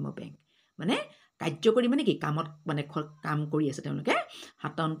আঞ্চলিক গ্ৰাম্য বেংক মানে কাৰ্যকৰী মানে কি কামত মানে কাম কৰি আছে তেওঁলোকে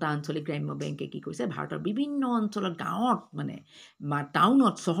 57টা আঞ্চলিক গ্ৰাম্য বেংকে কি কৰিছে ভাৰতৰ বিভিন্ন অঞ্চলত গাঁৱত মানে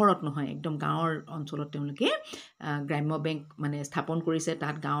টাউনত চহৰত নহয় একদম গাঁৱৰ অঞ্চলত তেওঁলোকে গ্ৰাম্য বেংক মানে স্থাপন কৰিছে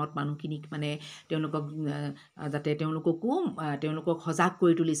তাত গাঁৱত মানুহখিনিক মানে তেওঁলোকক যাতে তেওঁলোকক সজাগ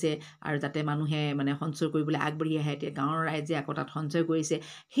কৰি তুলিছে আৰু যাতে মানুহে মানে সঞ্চয় কৰিবলৈ আগবাঢ়ি আহে এতিয়া গাঁৱৰ ৰাইজে আকৌ তাত সঞ্চয় কৰিছে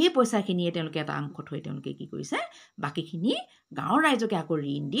সেই পইচাখিনিয়ে তেওঁলোকে এটা অংশ থৈ তেওঁলোকে কি কৰিছে বাকীখিনি গাঁৱৰ ৰাইজকে আকৌ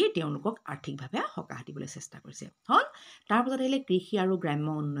ঋণ দি তেওঁলোকক আৰ্থিকভাৱে সকাহ দিবলৈ চেষ্টা কৰিছে হ'ল তাৰপিছত আহিলে কৃষি আৰু গ্ৰাম্য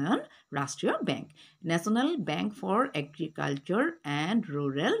উন্নয়ন ৰাষ্ট্ৰীয় bank national bank for agriculture and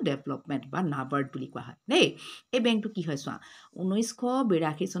rural development বা নাবাৰ্ড বুলি কোৱা হয় দেই এই বেংকটো কি হয় চোৱা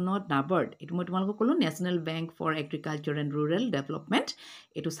 1982 চনত নাবাৰ্ড এইটো মই তোমালোকক ক'লোঁ national bank for agriculture and rural development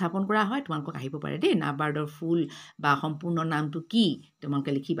এইটো স্থাপন কৰা হয় তোমালোকক আহিব পাৰে দেই নাবাৰ্ডৰ ফুল বা সম্পূৰ্ণ নামটো কি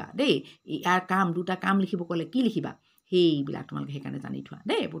তোমালোকে লিখিবা দেই ইয়াৰ দুটা কাম লিখিব ক'লে কি লিখিবা সেইবিলাক তোমালোকে সেইকাৰণে জানি থোৱা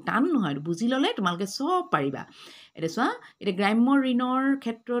দেই এইবোৰ টান নহয় বুজি ল'লে তোমালোকে চব পাৰিবা এতিয়া চোৱা এতিয়া গ্ৰাম্য ঋণৰ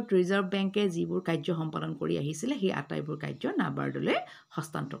ক্ষেত্ৰত ৰিজাৰ্ভ বেংকে যিবোৰ কাৰ্য সম্পাদন কৰি আহিছিলে সেই আটাইবোৰ কাৰ্য নাবাৰ্ডলৈ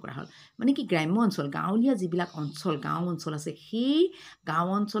হস্তান্তৰ কৰা হ'ল মানে কি গ্ৰাম্য অঞ্চল গাঁৱলীয়া যিবিলাক গাঁও অঞ্চল আছে সেই গাঁও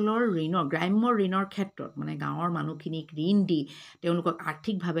অঞ্চলৰ গ্ৰাম্য ঋণৰ ক্ষেত্ৰত মানে গাঁৱৰ মানুহখিনিক ঋণ দি তেওঁলোকক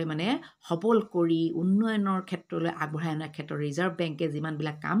আৰ্থিকভাৱে মানে সবল কৰি উন্নয়নৰ ক্ষেত্ৰলৈ আগবঢ়াই অনাৰ ক্ষেত্ৰত ৰিজাৰ্ভ বেংকে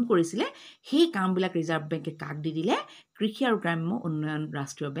যিমানবিলাক কাম কৰিছিলে সেই কামবিলাক ৰিজাৰ্ভ বেংকে কাক দি দিলে কৃষি আৰু গ্ৰাম্য উন্নয়ন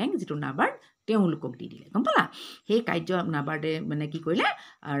ৰাষ্ট্ৰীয় বেংক যিটো নাবাৰ্ড তেওঁলোকক দি দিলে গম পালা সেই কাৰ্য নাবাৰ্ডে মানে কি কৰিলে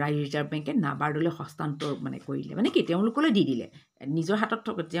ৰিজাৰ্ভ বেংকে নাবাৰ্ডলৈ হস্তান্তৰ মানে কৰিলে মানে কি তেওঁলোকলৈ দি দিলে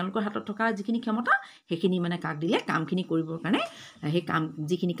তেওঁলোকৰ হাতত থকা যিখিনি ক্ষমতা সেইখিনি মানে কাক দিলে কামখিনি কৰিবৰ কাৰণে সেই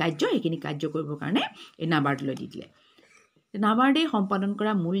যিখিনি সেইখিনি কাৰ্য কৰিবৰ কাৰণে এই নাবাৰ্ডলৈ দি দিলে নাবাৰ্ডে সম্পাদন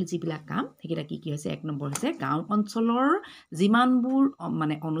কৰা মূল যিবিলাক কাম সেইকেইটা কি হৈছে 1 নম্বৰ হৈছে গাঁও অঞ্চলৰ যিমানবোৰ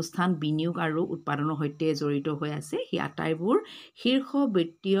মানে অনুষ্ঠান বিনিয়োগ আৰু উৎপাদনৰ সৈতে জড়িত হৈ আছে সেই আটাইবোৰ শীৰ্ষ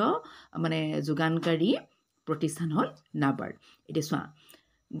বিত্তীয় মানে যোগানকাৰী প্ৰতিষ্ঠান হ'ল নাবাৰ্ড এতিয়া চোৱা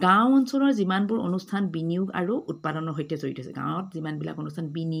গাঁও অঞ্চলৰ যিমানবোৰ অনুষ্ঠান বিনিয়োগ আৰু উৎপাদনৰ সৈতে জড়িত আছে গাঁৱত যিমানবিলাক অনুষ্ঠান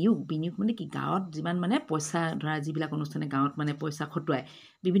বিনিয়োগ মানে কি গাঁৱত যিমান মানে পইচা ধৰা যিবিলাক অনুষ্ঠানে গাঁৱত মানে পইচা খটুৱাই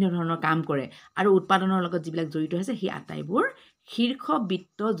বিভিন্ন ধৰণৰ কাম কৰে আৰু উৎপাদনৰ লগত যিবিলাক জড়িত আছে সেই আটাইবোৰ শীৰ্ষ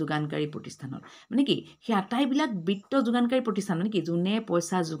বিত্ত যোগানকাৰী প্ৰতিষ্ঠান হ'ল মানে কি সেই আটাইবিলাক বিত্ত যোগানকাৰী প্ৰতিষ্ঠান মানে কি যোনে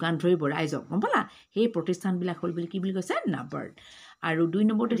পইচা যোগান ধৰিব ৰাইজক গম পালা সেই প্ৰতিষ্ঠানবিলাক হ'ল বুলি কি বুলি কৈছে নাবাৰ্ড আৰু 2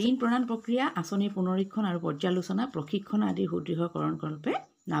 নম্বৰটো ঋণ প্ৰদান প্ৰক্ৰিয়া আঁচনিৰ পুনৰীক্ষণ আৰু পৰ্যালোচনা প্ৰশিক্ষণ আদিৰ সুদৃঢ়কৰণকল্পে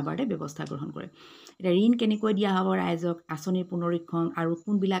নাবাৰ্ডে ব্যৱস্থা গ্ৰহণ কৰে এতিয়া ঋণ কেনেকৈ দিয়া হ'ব ৰাইজক আঁচনিৰ পুনৰীক্ষণ আৰু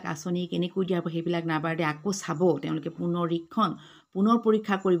কোনবিলাক আঁচনি কেনেকৈ দিয়া হ'ব সেইবিলাক নাবাৰ্ডে আকৌ চাব তেওঁলোকে পুনৰ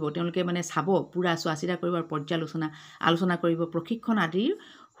পৰীক্ষা কৰিব তেওঁলোকে মানে চাব পুৰা চোৱা চিতা কৰিব আৰু আলোচনা কৰিব প্ৰশিক্ষণ আদিৰ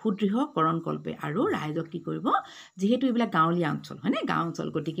সুদৃঢ়কৰণকল্পে আৰু ৰাইজক কি কৰিব যিহেতু এইবিলাক গাঁৱলীয়া অঞ্চল হয়নে গাঁও অঞ্চল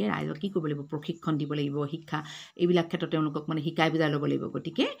গতিকে ৰাইজক কি কৰিব লাগিব প্ৰশিক্ষণ দিব লাগিব শিক্ষা এইবিলাক ক্ষেত্ৰত তেওঁলোকক মানে শিকাই বুজাই ল'ব লাগিব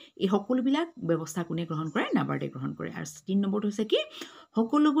গতিকে এই সকলোবিলাক ব্যৱস্থা কোনে গ্ৰহণ কৰে নাবাৰ্ডে গ্ৰহণ কৰে আৰু 3 নম্বৰটো হৈছে কি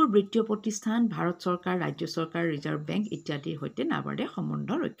সকলোবোৰ বিত্তীয় প্ৰতিষ্ঠান ভাৰত চৰকাৰ ৰাজ্য চৰকাৰ ৰিজাৰ্ভ বেংক ইত্যাদিৰ সৈতে নাবাৰ্ডে সম্বন্ধ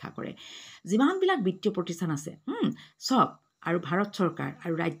ৰক্ষা কৰে যিমানবিলাক বিত্তীয় প্ৰতিষ্ঠান আছে চব আৰু ভাৰত চৰকাৰ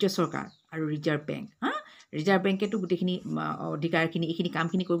আৰু ৰাজ্য চৰকাৰ আৰু ৰিজাৰ্ভ বেংক ৰিজাৰ্ভ বেংকেতো গোটেইখিনি অধিকাৰখিনি এইখিনি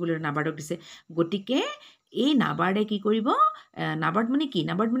কামখিনি কৰিবলৈ নাবাৰ্ডক দিছে গতিকে এই নাবাৰ্ডে কি কৰিব নাবাৰ্ড মানে কি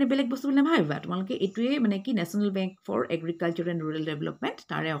নাবাৰ্ড মানে বেলেগ বস্তু বুলি নাভাবিবা তোমালোকে এইটোৱে মানে কি national bank for agriculture and rural development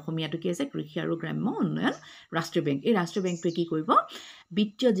তাৰে অসমীয়াটো কি আছে কৃষি আৰু গ্ৰাম্য উন্নয়ন ৰাষ্ট্ৰীয় বেংক এই ৰাষ্ট্ৰীয় বেংকটোৱে কি কৰিব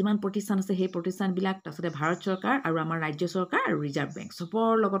বিত্তীয় যিমান প্ৰতিষ্ঠান আছে সেই প্ৰতিষ্ঠানবিলাক তাৰপিছতে ভাৰত চৰকাৰ আৰু আমাৰ ৰাজ্য চৰকাৰ আৰু ৰিজাৰ্ভ বেংক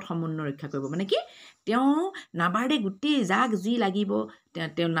চবৰ লগত সমন্বয় ৰক্ষা কৰিব মানে কি তেওঁ নাবাৰ্ডে গোটেই যাক যি লাগিব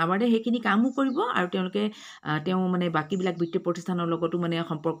তেওঁ নাবাৰ্ডে সেইখিনি কামো কৰিব আৰু তেওঁ মানে বাকীবিলাক বিত্তীয় প্ৰতিষ্ঠানৰ লগতো মানে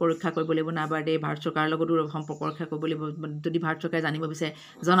সম্পৰ্ক ৰক্ষা কৰিব লাগিব নাবাৰ্ডে ভাৰত চৰকাৰৰ লগতো সম্পৰ্ক ৰক্ষা কৰিব লাগিব যদি ভাৰত চৰকাৰে জানিব বিচাৰে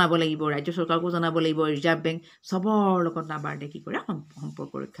জনাব লাগিব ৰাজ্য চৰকাৰকো জনাব লাগিব ৰিজাৰ্ভ বেংক চবৰ লগত নাবাৰ্ডে কি কৰে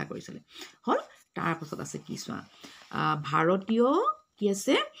সম্পৰ্ক ৰক্ষা কৰিছিলে হ'ল তাৰপাছত আছে কি চোৱা ভাৰতীয় কি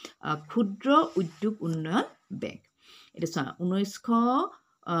আছে ক্ষুদ্ৰ উদ্যোগ উন্নয়ন বেংক এতিয়া চোৱা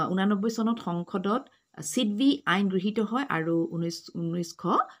 1989 চনত সংসদত চিডবি আইন গৃহীত হয় আৰু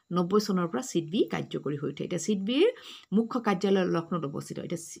 1990 চনৰ পৰা চিডবি কাৰ্যকৰী হৈ উঠে এতিয়া চিডবিৰ মুখ্য কাৰ্যালয় লক্ষ্ণৌত অৱস্থিত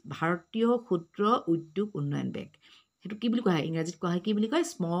এতিয়া ভাৰতীয় ক্ষুদ্ৰ উদ্যোগ উন্নয়ন বেংক সেইটো কি বুলি কোৱা হয় ইংৰাজীত কোৱা হয় কি বুলি কয়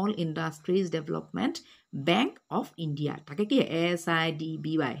small industries development bank of India তাকে কি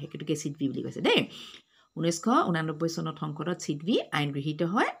SIDBY সেইটোকে চিডবি বুলি কৈছে দেই 1989 চনত সংসদত চিডবি আইন গৃহীত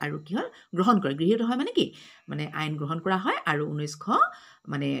হয় আৰু কি হ'ল গৃহীত হয় মানে কি মানে আইন গ্ৰহণ কৰা হয় আৰু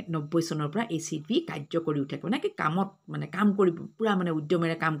 1990 চনৰ পৰা এই চিডবি কাৰ্যকৰী উঠে মানে কি কাম কৰিব পুৰা মানে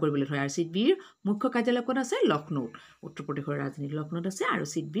উদ্যমেৰে কাম কৰিবলৈ ধৰে আৰু চিডবিৰ মুখ্য কাৰ্যালয় ক'ত আছে লক্ষ্ণৌত উত্তৰ প্ৰদেশৰ ৰাজধানী লক্ষ্ণৌত আছে আৰু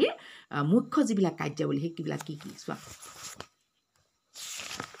চিডবিৰ মুখ্য যিবিলাক কাৰ্যাৱলী সেইবিলাক কি চোৱা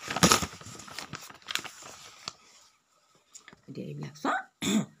এতিয়া এইবিলাক চোৱা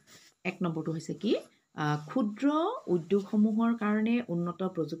এক নম্বৰটো হৈছে কি ক্ষুদ্ৰ উদ্যোগসমূহৰ কাৰণে উন্নত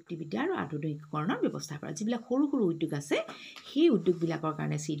প্ৰযুক্তিবিদ্যা আৰু আধুনিকীকৰণৰ ব্যৱস্থা কৰা যিবিলাক সৰু সৰু উদ্যোগ আছে সেই উদ্যোগবিলাকৰ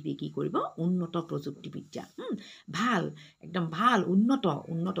কাৰণে চিডবিয়ে কি কৰিব উন্নত প্ৰযুক্তিবিদ্যা ভাল একদম ভাল উন্নত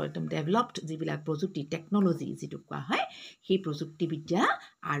একদম ডেভেলপড যিবিলাক প্ৰযুক্তি টেকন'লজি যিটো কোৱা হয় সেই প্ৰযুক্তিবিদ্যা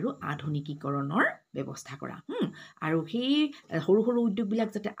আৰু আধুনিকীকৰণৰ ব্যৱস্থা কৰা আৰু সেই সৰু সৰু উদ্যোগবিলাক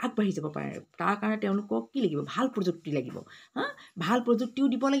যাতে আগবাঢ়ি যাব পাৰে তাৰ কাৰণে তেওঁলোকক কি লাগিব ভাল প্ৰযুক্তি লাগিব ভাল প্ৰযুক্তিও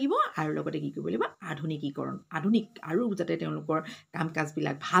দিব লাগিব আৰু লগতে কি কৰিব লাগিব আধুনিক আৰু যাতে তেওঁলোকৰ কাম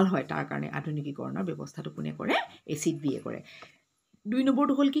কাজবিলাক ভাল হয় তাৰ কাৰণে আধুনিকীকৰণৰ ব্যৱস্থাটো কোনে কৰে এই চিডবিয়ে কৰে 2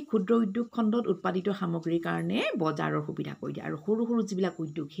 নম্বৰটো হ'ল কি ক্ষুদ্ৰ উদ্যোগ খণ্ডত উৎপাদিত সামগ্ৰীৰ কাৰণে বজাৰৰ সুবিধা কৰি দিয়ে আৰু সৰু সৰু যিবিলাক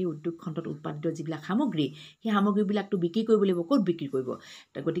উদ্যোগ সেই উদ্যোগ খণ্ডত উৎপাদিত যিবিলাক সামগ্ৰী সেই সামগ্ৰীবিলাকটো বিক্ৰী কৰিব লাগিব ক'ত বিক্ৰী কৰিব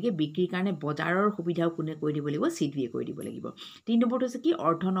গতিকে বিক্ৰীৰ কাৰণে বজাৰৰ সুবিধাও কোনে কৰি দিব লাগিব চিডবিয়ে কৰি দিব লাগিব 3 নম্বৰটো হৈছে কি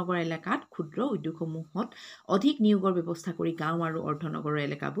অৰ্ধনগৰ এলেকাত ক্ষুদ্ৰ উদ্যোগসমূহত অধিক নিয়োগৰ ব্যৱস্থা কৰি গাঁও আৰু অৰ্ধনগৰৰ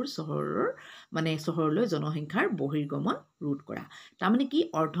এলেকাবোৰ চহৰলৈ জনসংখ্যাৰ বহিৰ্গমন ৰোধ কৰা তাৰমানে কি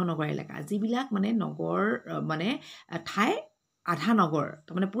অৰ্ধনগৰ এলেকা যিবিলাক মানে নগৰ মানে ঠাই আধা নগৰ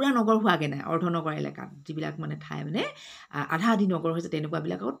তাৰমানে পুৰা নগৰ হোৱাগে নাই অৰ্ধনগৰ এলেকাত যিবিলাক মানে ঠাই মানে আধা আধি নগৰ হৈছে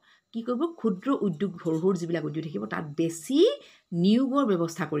তেনেকুৱাবিলাকত কি কৰিব ক্ষুদ্ৰ উদ্যোগ সৰু সৰু যিবিলাক উদ্যোগ থাকিব তাত বেছি নিয়োগৰ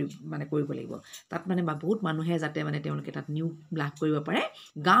ব্যৱস্থা কৰিব লাগিব তাত মানে বহুত মানুহে যাতে মানে তেওঁলোকে তাত নিয়োগ লাভ কৰিব পাৰে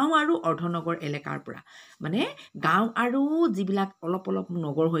গাঁও আৰু অৰ্ধনগৰ এলেকাৰ পৰা মানে গাঁও আৰু যিবিলাক অলপ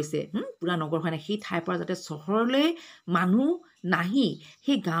নগৰ হৈছে পুৰা নগৰ হোৱা নাই সেই ঠাইৰ পৰা যাতে চহৰলৈ মানুহ নাহি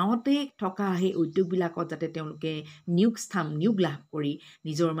সেই গাঁৱতে থকা সেই উদ্যোগবিলাকত যাতে তেওঁলোকে নিয়োগ লাভ কৰি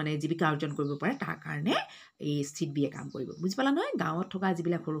নিজৰ মানে জীৱিকা অৰ্জন কৰিব পাৰে তাৰ কাৰণে এই চিডবিয়ে কাম কৰিব বুজি পালা নহয় গাঁৱত থকা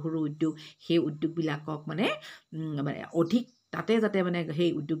যিবিলাক সৰু সৰু উদ্যোগ সেই উদ্যোগবিলাকক মানে অধিক তাতে যাতে মানে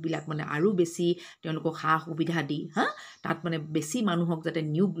সেই উদ্যোগবিলাক মানে আৰু বেছি তেওঁলোকক সা সুবিধা দি তাত মানে বেছি মানুহক যাতে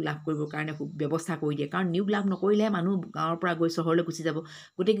নিয়োগ লাভ কৰিবৰ কাৰণে ব্যৱস্থা কৰি দিয়ে কাৰণ নিয়োগ লাভ নকৰিলে মানুহ গাঁৱৰ পৰা গৈ চহৰলৈ গুচি যাব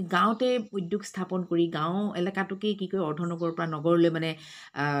গতিকে গাঁৱতে উদ্যোগ স্থাপন কৰি গাঁও এলেকাটোকে কি কৰে অৰ্ধনগৰৰ পৰা নগৰলৈ মানে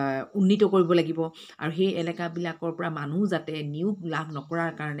উন্নীত কৰিব লাগিব আৰু সেই এলেকাবিলাকৰ পৰা মানুহ যাতে নিয়োগ লাভ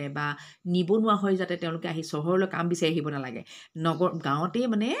নকৰাৰ কাৰণে বা নিবনুৱা হৈ যাতে তেওঁলোকে আহি চহৰলৈ কাম বিচাৰি আহিব নালাগে গাঁৱতেই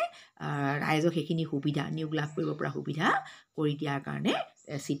মানে ৰাইজক সেইখিনি সুবিধা নিয়োগ লাভ কৰিব পৰা সুবিধা কৰি দিয়াৰ কাৰণে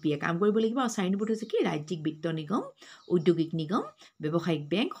চিডবিয়ে কাম কৰিব লাগিব আৰু 4 নম্বৰটো হৈছে কি ৰাজ্যিক বিত্ত নিগম ঔদ্যোগিক নিগম ব্যৱসায়িক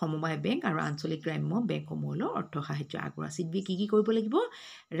বেংক সমবায় বেংক আৰু আঞ্চলিক গ্ৰাম্য বেংকসমূহলৈ অৰ্থ সাহায্য আগবঢ়োৱা চিডবিয়ে কি কৰিব লাগিব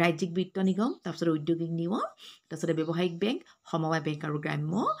ৰাজ্যিক বিত্ত নিগম তাৰপিছত ঔদ্যোগিক নিগম তাৰপিছতে ব্যৱসায়িক বেংক সমবায় বেংক আৰু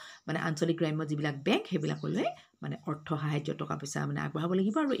গ্ৰাম্য মানে আঞ্চলিক গ্ৰাম্য যিবিলাক বেংক সেইবিলাকলৈ মানে অৰ্থ সাহায্য টকা পইচা মানে আগবঢ়াব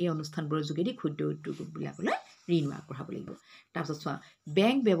লাগিব আৰু এই অনুষ্ঠানবোৰৰ যোগেদি ক্ষুদ্ৰ উদ্যোগবিলাকলৈ ঋণ আগবঢ়াব লাগিব তাৰপিছত চোৱা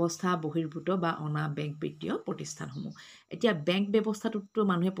বেংক ব্যৱস্থা বহিৰ্ভূত বা অনা বেংক বিত্তীয় প্ৰতিষ্ঠানসমূহ এতিয়া বেংক ব্যৱস্থাটোতো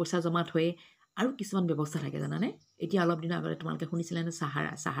মানুহে পইচা জমা থয়ে আৰু কিছুমান ব্যৱস্থা থাকে জানানে এতিয়া অলপ দিনৰ আগতে তোমালোকে শুনিছিলা নে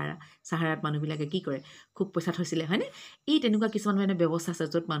সাহাৰাত মানুহবিলাকে কি কৰে খুব পইচা থৈছিলে হয়নে এই তেনেকুৱা কিছুমান মানে ব্যৱস্থা আছে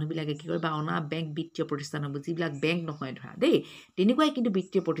য'ত মানুহবিলাকে কি কৰে বা অনা বেংক বিত্তীয় প্ৰতিষ্ঠানসমূহ যিবিলাক বেংক নহয় ধৰা দেই তেনেকুৱাই কিন্তু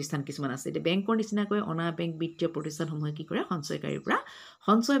বিত্তীয় প্ৰতিষ্ঠান কিছুমান আছে এতিয়া বেংকৰ নিচিনাকৈ অনা বেংক বিত্তীয় প্ৰতিষ্ঠানসমূহে কি কৰে সঞ্চয়কাৰীৰ পৰা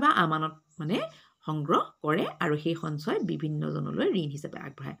সঞ্চয় বা আমানত মানে সংগ্ৰহ কৰে আৰু সেই সঞ্চয় বিভিন্নজনলৈ ঋণ হিচাপে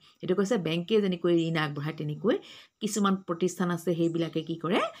আগবঢ়ায় এইটো কৈছে বেংকে যেনেকৈ ঋণ আগবঢ়ায় তেনেকৈ কিছুমান প্ৰতিষ্ঠান আছে সেইবিলাকে কি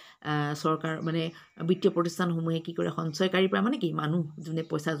কৰে চৰকাৰ মানে বিত্তীয় প্ৰতিষ্ঠানসমূহে কি কৰে সঞ্চয়কাৰীৰ পৰা মানে কি মানুহ যোনে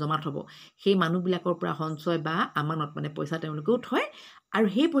পইচা জমা থ'ব সেই মানুহবিলাকৰ পৰা সঞ্চয় বা আমানত মানে পইচা তেওঁলোকেও থয় আৰু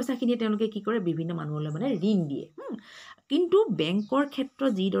সেই পইচাখিনিয়ে তেওঁলোকে কি কৰে বিভিন্ন মানুহলৈ মানে ঋণ দিয়ে কিন্তু বেংকৰ ক্ষেত্ৰত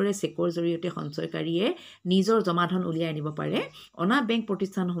যিদৰে চেকৰ জৰিয়তে সঞ্চয়কাৰীয়ে নিজৰ জমাধন উলিয়াই আনিব পাৰে অনা বেংক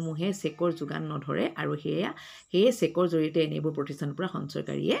প্ৰতিষ্ঠানসমূহে চেকৰ যোগান নধৰে আৰু সেয়ে চেকৰ জৰিয়তে এনেবোৰ প্ৰতিষ্ঠানৰ পৰা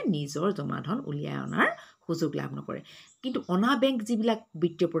সঞ্চয়কাৰীয়ে নিজৰ জমাধন উলিয়াই অনাৰ সুযোগ লাভ নকৰে কিন্তু অনা বেংক যিবিলাক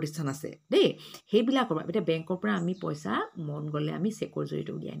বিত্তীয় প্ৰতিষ্ঠান আছে দেই সেইবিলাকৰ পৰা এতিয়া বেংকৰ পৰা আমি পইচা মন গ'লে আমি চেকৰ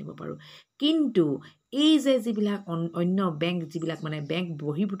জৰিয়তে উলিয়াই আনিব পাৰোঁ কিন্তু এই যে যিবিলাক অন্য বেংক যিবিলাক মানে বেংক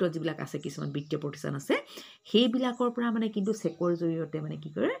বহিৰ্ভূত যিবিলাক আছে কিছুমান বিত্তীয় প্ৰতিষ্ঠান আছে সেইবিলাকৰ পৰা মানে কিন্তু চেকৰ জৰিয়তে মানে কি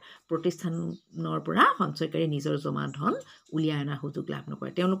কৰে প্ৰতিষ্ঠানৰ পৰা সঞ্চয়কাৰীয়ে নিজৰ জমা ধন উলিয়াই অনাৰ সুযোগ লাভ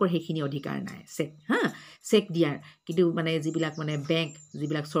নকৰে তেওঁলোকৰ সেইখিনি অধিকাৰ নাই চেক দিয়াৰ কিন্তু মানে যিবিলাক মানে বেংক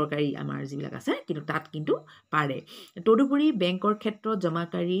যিবিলাক চৰকাৰী আমাৰ যিবিলাক আছে কিন্তু তাত কিন্তু পাৰে তদুপৰি বেংকৰ ক্ষেত্ৰত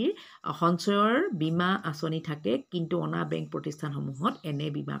জমাকাৰীৰ সঞ্চয়ৰ বীমা আঁচনি থাকে কিন্তু অনা বেংক প্ৰতিষ্ঠানসমূহত এনে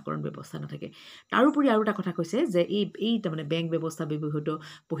বীমাকৰণ ব্যৱস্থা নাথাকে তাৰোপৰি আৰু এটা কথা কৈছে যে এই তাৰমানে বেংক ব্যৱস্থা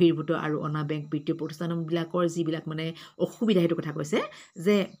বহিৰ্ভূত আৰু অনা বেংক বিত্তীয় প্ৰতিষ্ঠানবিলাকৰ যিবিলাক মানে অসুবিধা সেইটো কথা কৈছে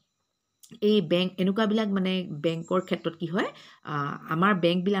যে এই বেংক এনেকুৱাবিলাক মানে বেংকৰ ক্ষেত্ৰত কি হয় আমাৰ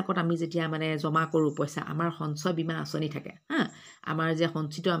বেংকবিলাকত আমি যেতিয়া মানে জমা কৰোঁ পইচা আমাৰ সঞ্চয় বীমা আঁচনি থাকে আমাৰ যে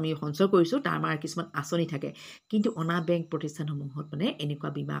আমি সঞ্চয় কৰিছোঁ তাৰ আমাৰ কিছুমান আঁচনি থাকে কিন্তু অনা বেংক প্ৰতিষ্ঠানসমূহত মানে এনেকুৱা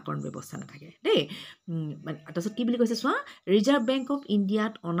বীমাকৰণ ব্যৱস্থা নাথাকে দেই তাৰপিছত কি বুলি কৈছে চোৱা ৰিজাৰ্ভ বেংক অফ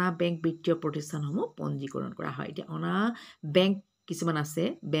ইণ্ডিয়াত অনা বেংক বিত্তীয় প্ৰতিষ্ঠানসমূহ পঞ্জীকৰণ কৰা হয় এতিয়া অনা বেংক কিছুমান আছে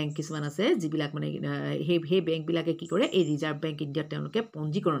বেংক কিছুমান আছে যিবিলাক মানে সেই বেংকবিলাকে কি কৰে এই ৰিজাৰ্ভ বেংক ইণ্ডিয়াত তেওঁলোকে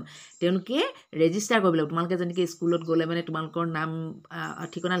পঞ্জীকৰণ তেওঁলোকে ৰেজিষ্টাৰ কৰিব লাগিব তোমালোকে যেনেকৈ স্কুলত গ'লে মানে তোমালোকৰ নাম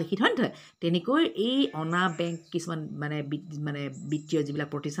ঠিকনা লিখি থয় নহয় তেনেকৈ এই অনা বেংক কিছুমান মানে বিত্তীয় যিবিলাক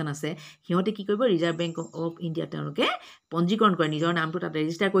প্ৰতিষ্ঠান আছে সিহঁতে কি কৰিব ৰিজাৰ্ভ বেংক অফ ইণ্ডিয়াত তেওঁলোকে পঞ্জীকৰণ কৰে নিজৰ নামটো তাত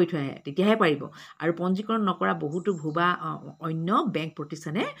ৰেজিষ্টাৰ কৰি থৈ আহে তেতিয়াহে পাৰিব আৰু পঞ্জীকৰণ নকৰা বহুতো ভুৱা অন্য বেংক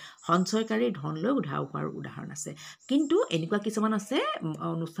প্ৰতিষ্ঠানে সঞ্চয়কাৰী ধন লৈ উধাৰ হোৱাৰ উদাহৰণ আছে কিন্তু এনেকুৱা কিছুমান আছে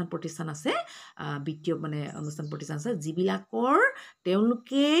অনুষ্ঠান প্ৰতিষ্ঠান আছে বিত্তীয় মানে অনুষ্ঠান প্ৰতিষ্ঠান আছে যিবিলাকৰ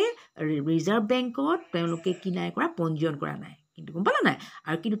তেওঁলোকে ৰিজাৰ্ভ বেংকত তেওঁলোকে কি নাই কৰা পঞ্জীয়ন কৰা নাই কিন্তু গম পালা নাই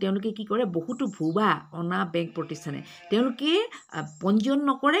আৰু কিন্তু তেওঁলোকে কি কৰে বহুতো ভুৱা অনা বেংক প্ৰতিষ্ঠানে তেওঁলোকে পঞ্জীয়ন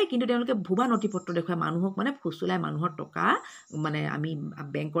নকৰে কিন্তু তেওঁলোকে ভুৱা নথিপত্ৰ দেখুৱাই মানুহক মানে ফুচুলাই মানুহৰ টকা মানে আমি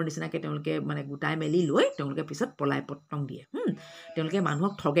বেংকৰ নিচিনাকৈ তেওঁলোকে মানে গোটাই মেলি লৈ তেওঁলোকে পিছত পলাই পত্ৰং দিয়ে তেওঁলোকে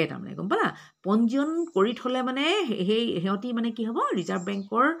মানুহক ঠগে তাৰমানে গম পালা পঞ্জীয়ন কৰি থ'লে মানে সিহঁতি মানে কি হ'ব ৰিজাৰ্ভ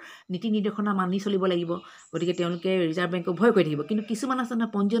বেংকৰ নীতি নিৰ্দেশনা মানি চলিব লাগিব গতিকে তেওঁলোকে ৰিজাৰ্ভ বেংকক ভয় কৰি থাকিব কিন্তু কিছুমান আছে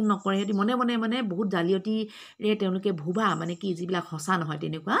নহয় পঞ্জীয়ন নকৰে সিহঁতি মনে মনে মানে বহুত জালিয়াতিৰে তেওঁলোকে ভুৱা মানে কি যিবিলাক সঁচা নহয়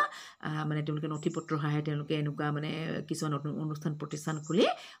তেনেকুৱা মানে তেওঁলোকে নথিপত্ৰ সহায়ে তেওঁলোকে এনেকুৱা মানে কিছুমান অনুষ্ঠান প্ৰতিষ্ঠান খুলি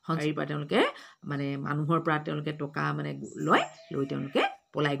সঞ্চয়ৰ পৰা তেওঁলোকে মানে মানুহৰ পৰা তেওঁলোকে টকা মানে লৈ তেওঁলোকে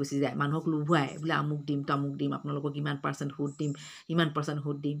পলাই গুচি যায় মানুহক লুভুৱাই বোলে আমুক দিম তামুক দিম আপোনালোকক ইমান % সুদ দিম ইমান %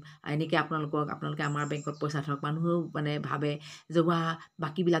 সুদ দিম এনেকৈ আপোনালোকে আমাৰ বেংকত পইচা থওক মানুহেও মানে ভাবে যে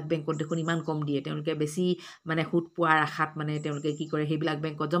বাকীবিলাক বেংকত দেখোন ইমান কম দিয়ে তেওঁলোকে বেছি মানে সুদ পোৱাৰ আশাত মানে তেওঁলোকে কি কৰে সেইবিলাক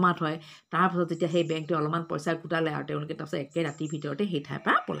বেংকত জমা থয় তাৰপাছত যেতিয়া সেই বেংকটোৱে অলপমান পইচা গোটালে আৰু তেওঁলোকে তাৰপাছত একে ৰাতিৰ ভিতৰতে সেই ঠাইৰ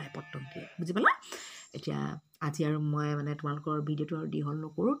পৰা পলাই পত্ৰং দিয়ে বুজি পালা এতিয়া আজি আৰু মই মানে তোমালোকৰ ভিডিঅ'টো আৰু দীঘল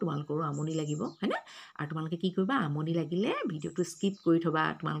নকৰোঁ তোমালোকৰো আমনি লাগিব হয়নে আৰু তোমালোকে কি কৰিবা আমনি লাগিলে ভিডিঅ'টো স্কিপ কৰি থ'বা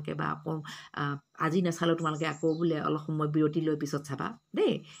তোমালোকে বা আকৌ আজি নাচালেও তোমালোকে আকৌ বোলে অলপ সময় বিৰতি লৈ পিছত চাবা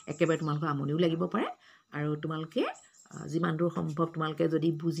দেই একেবাৰে তোমালোকৰ আমনিও লাগিব পাৰে আৰু তোমালোকে যিমান দূৰ সম্ভৱ তোমালোকে যদি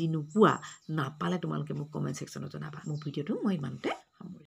বুজি নোপোৱা নাপালে তোমালোকে মোক কমেণ্ট ছেকশ্যনত জনাবা মোৰ ভিডিঅ'টো মই ইমানতে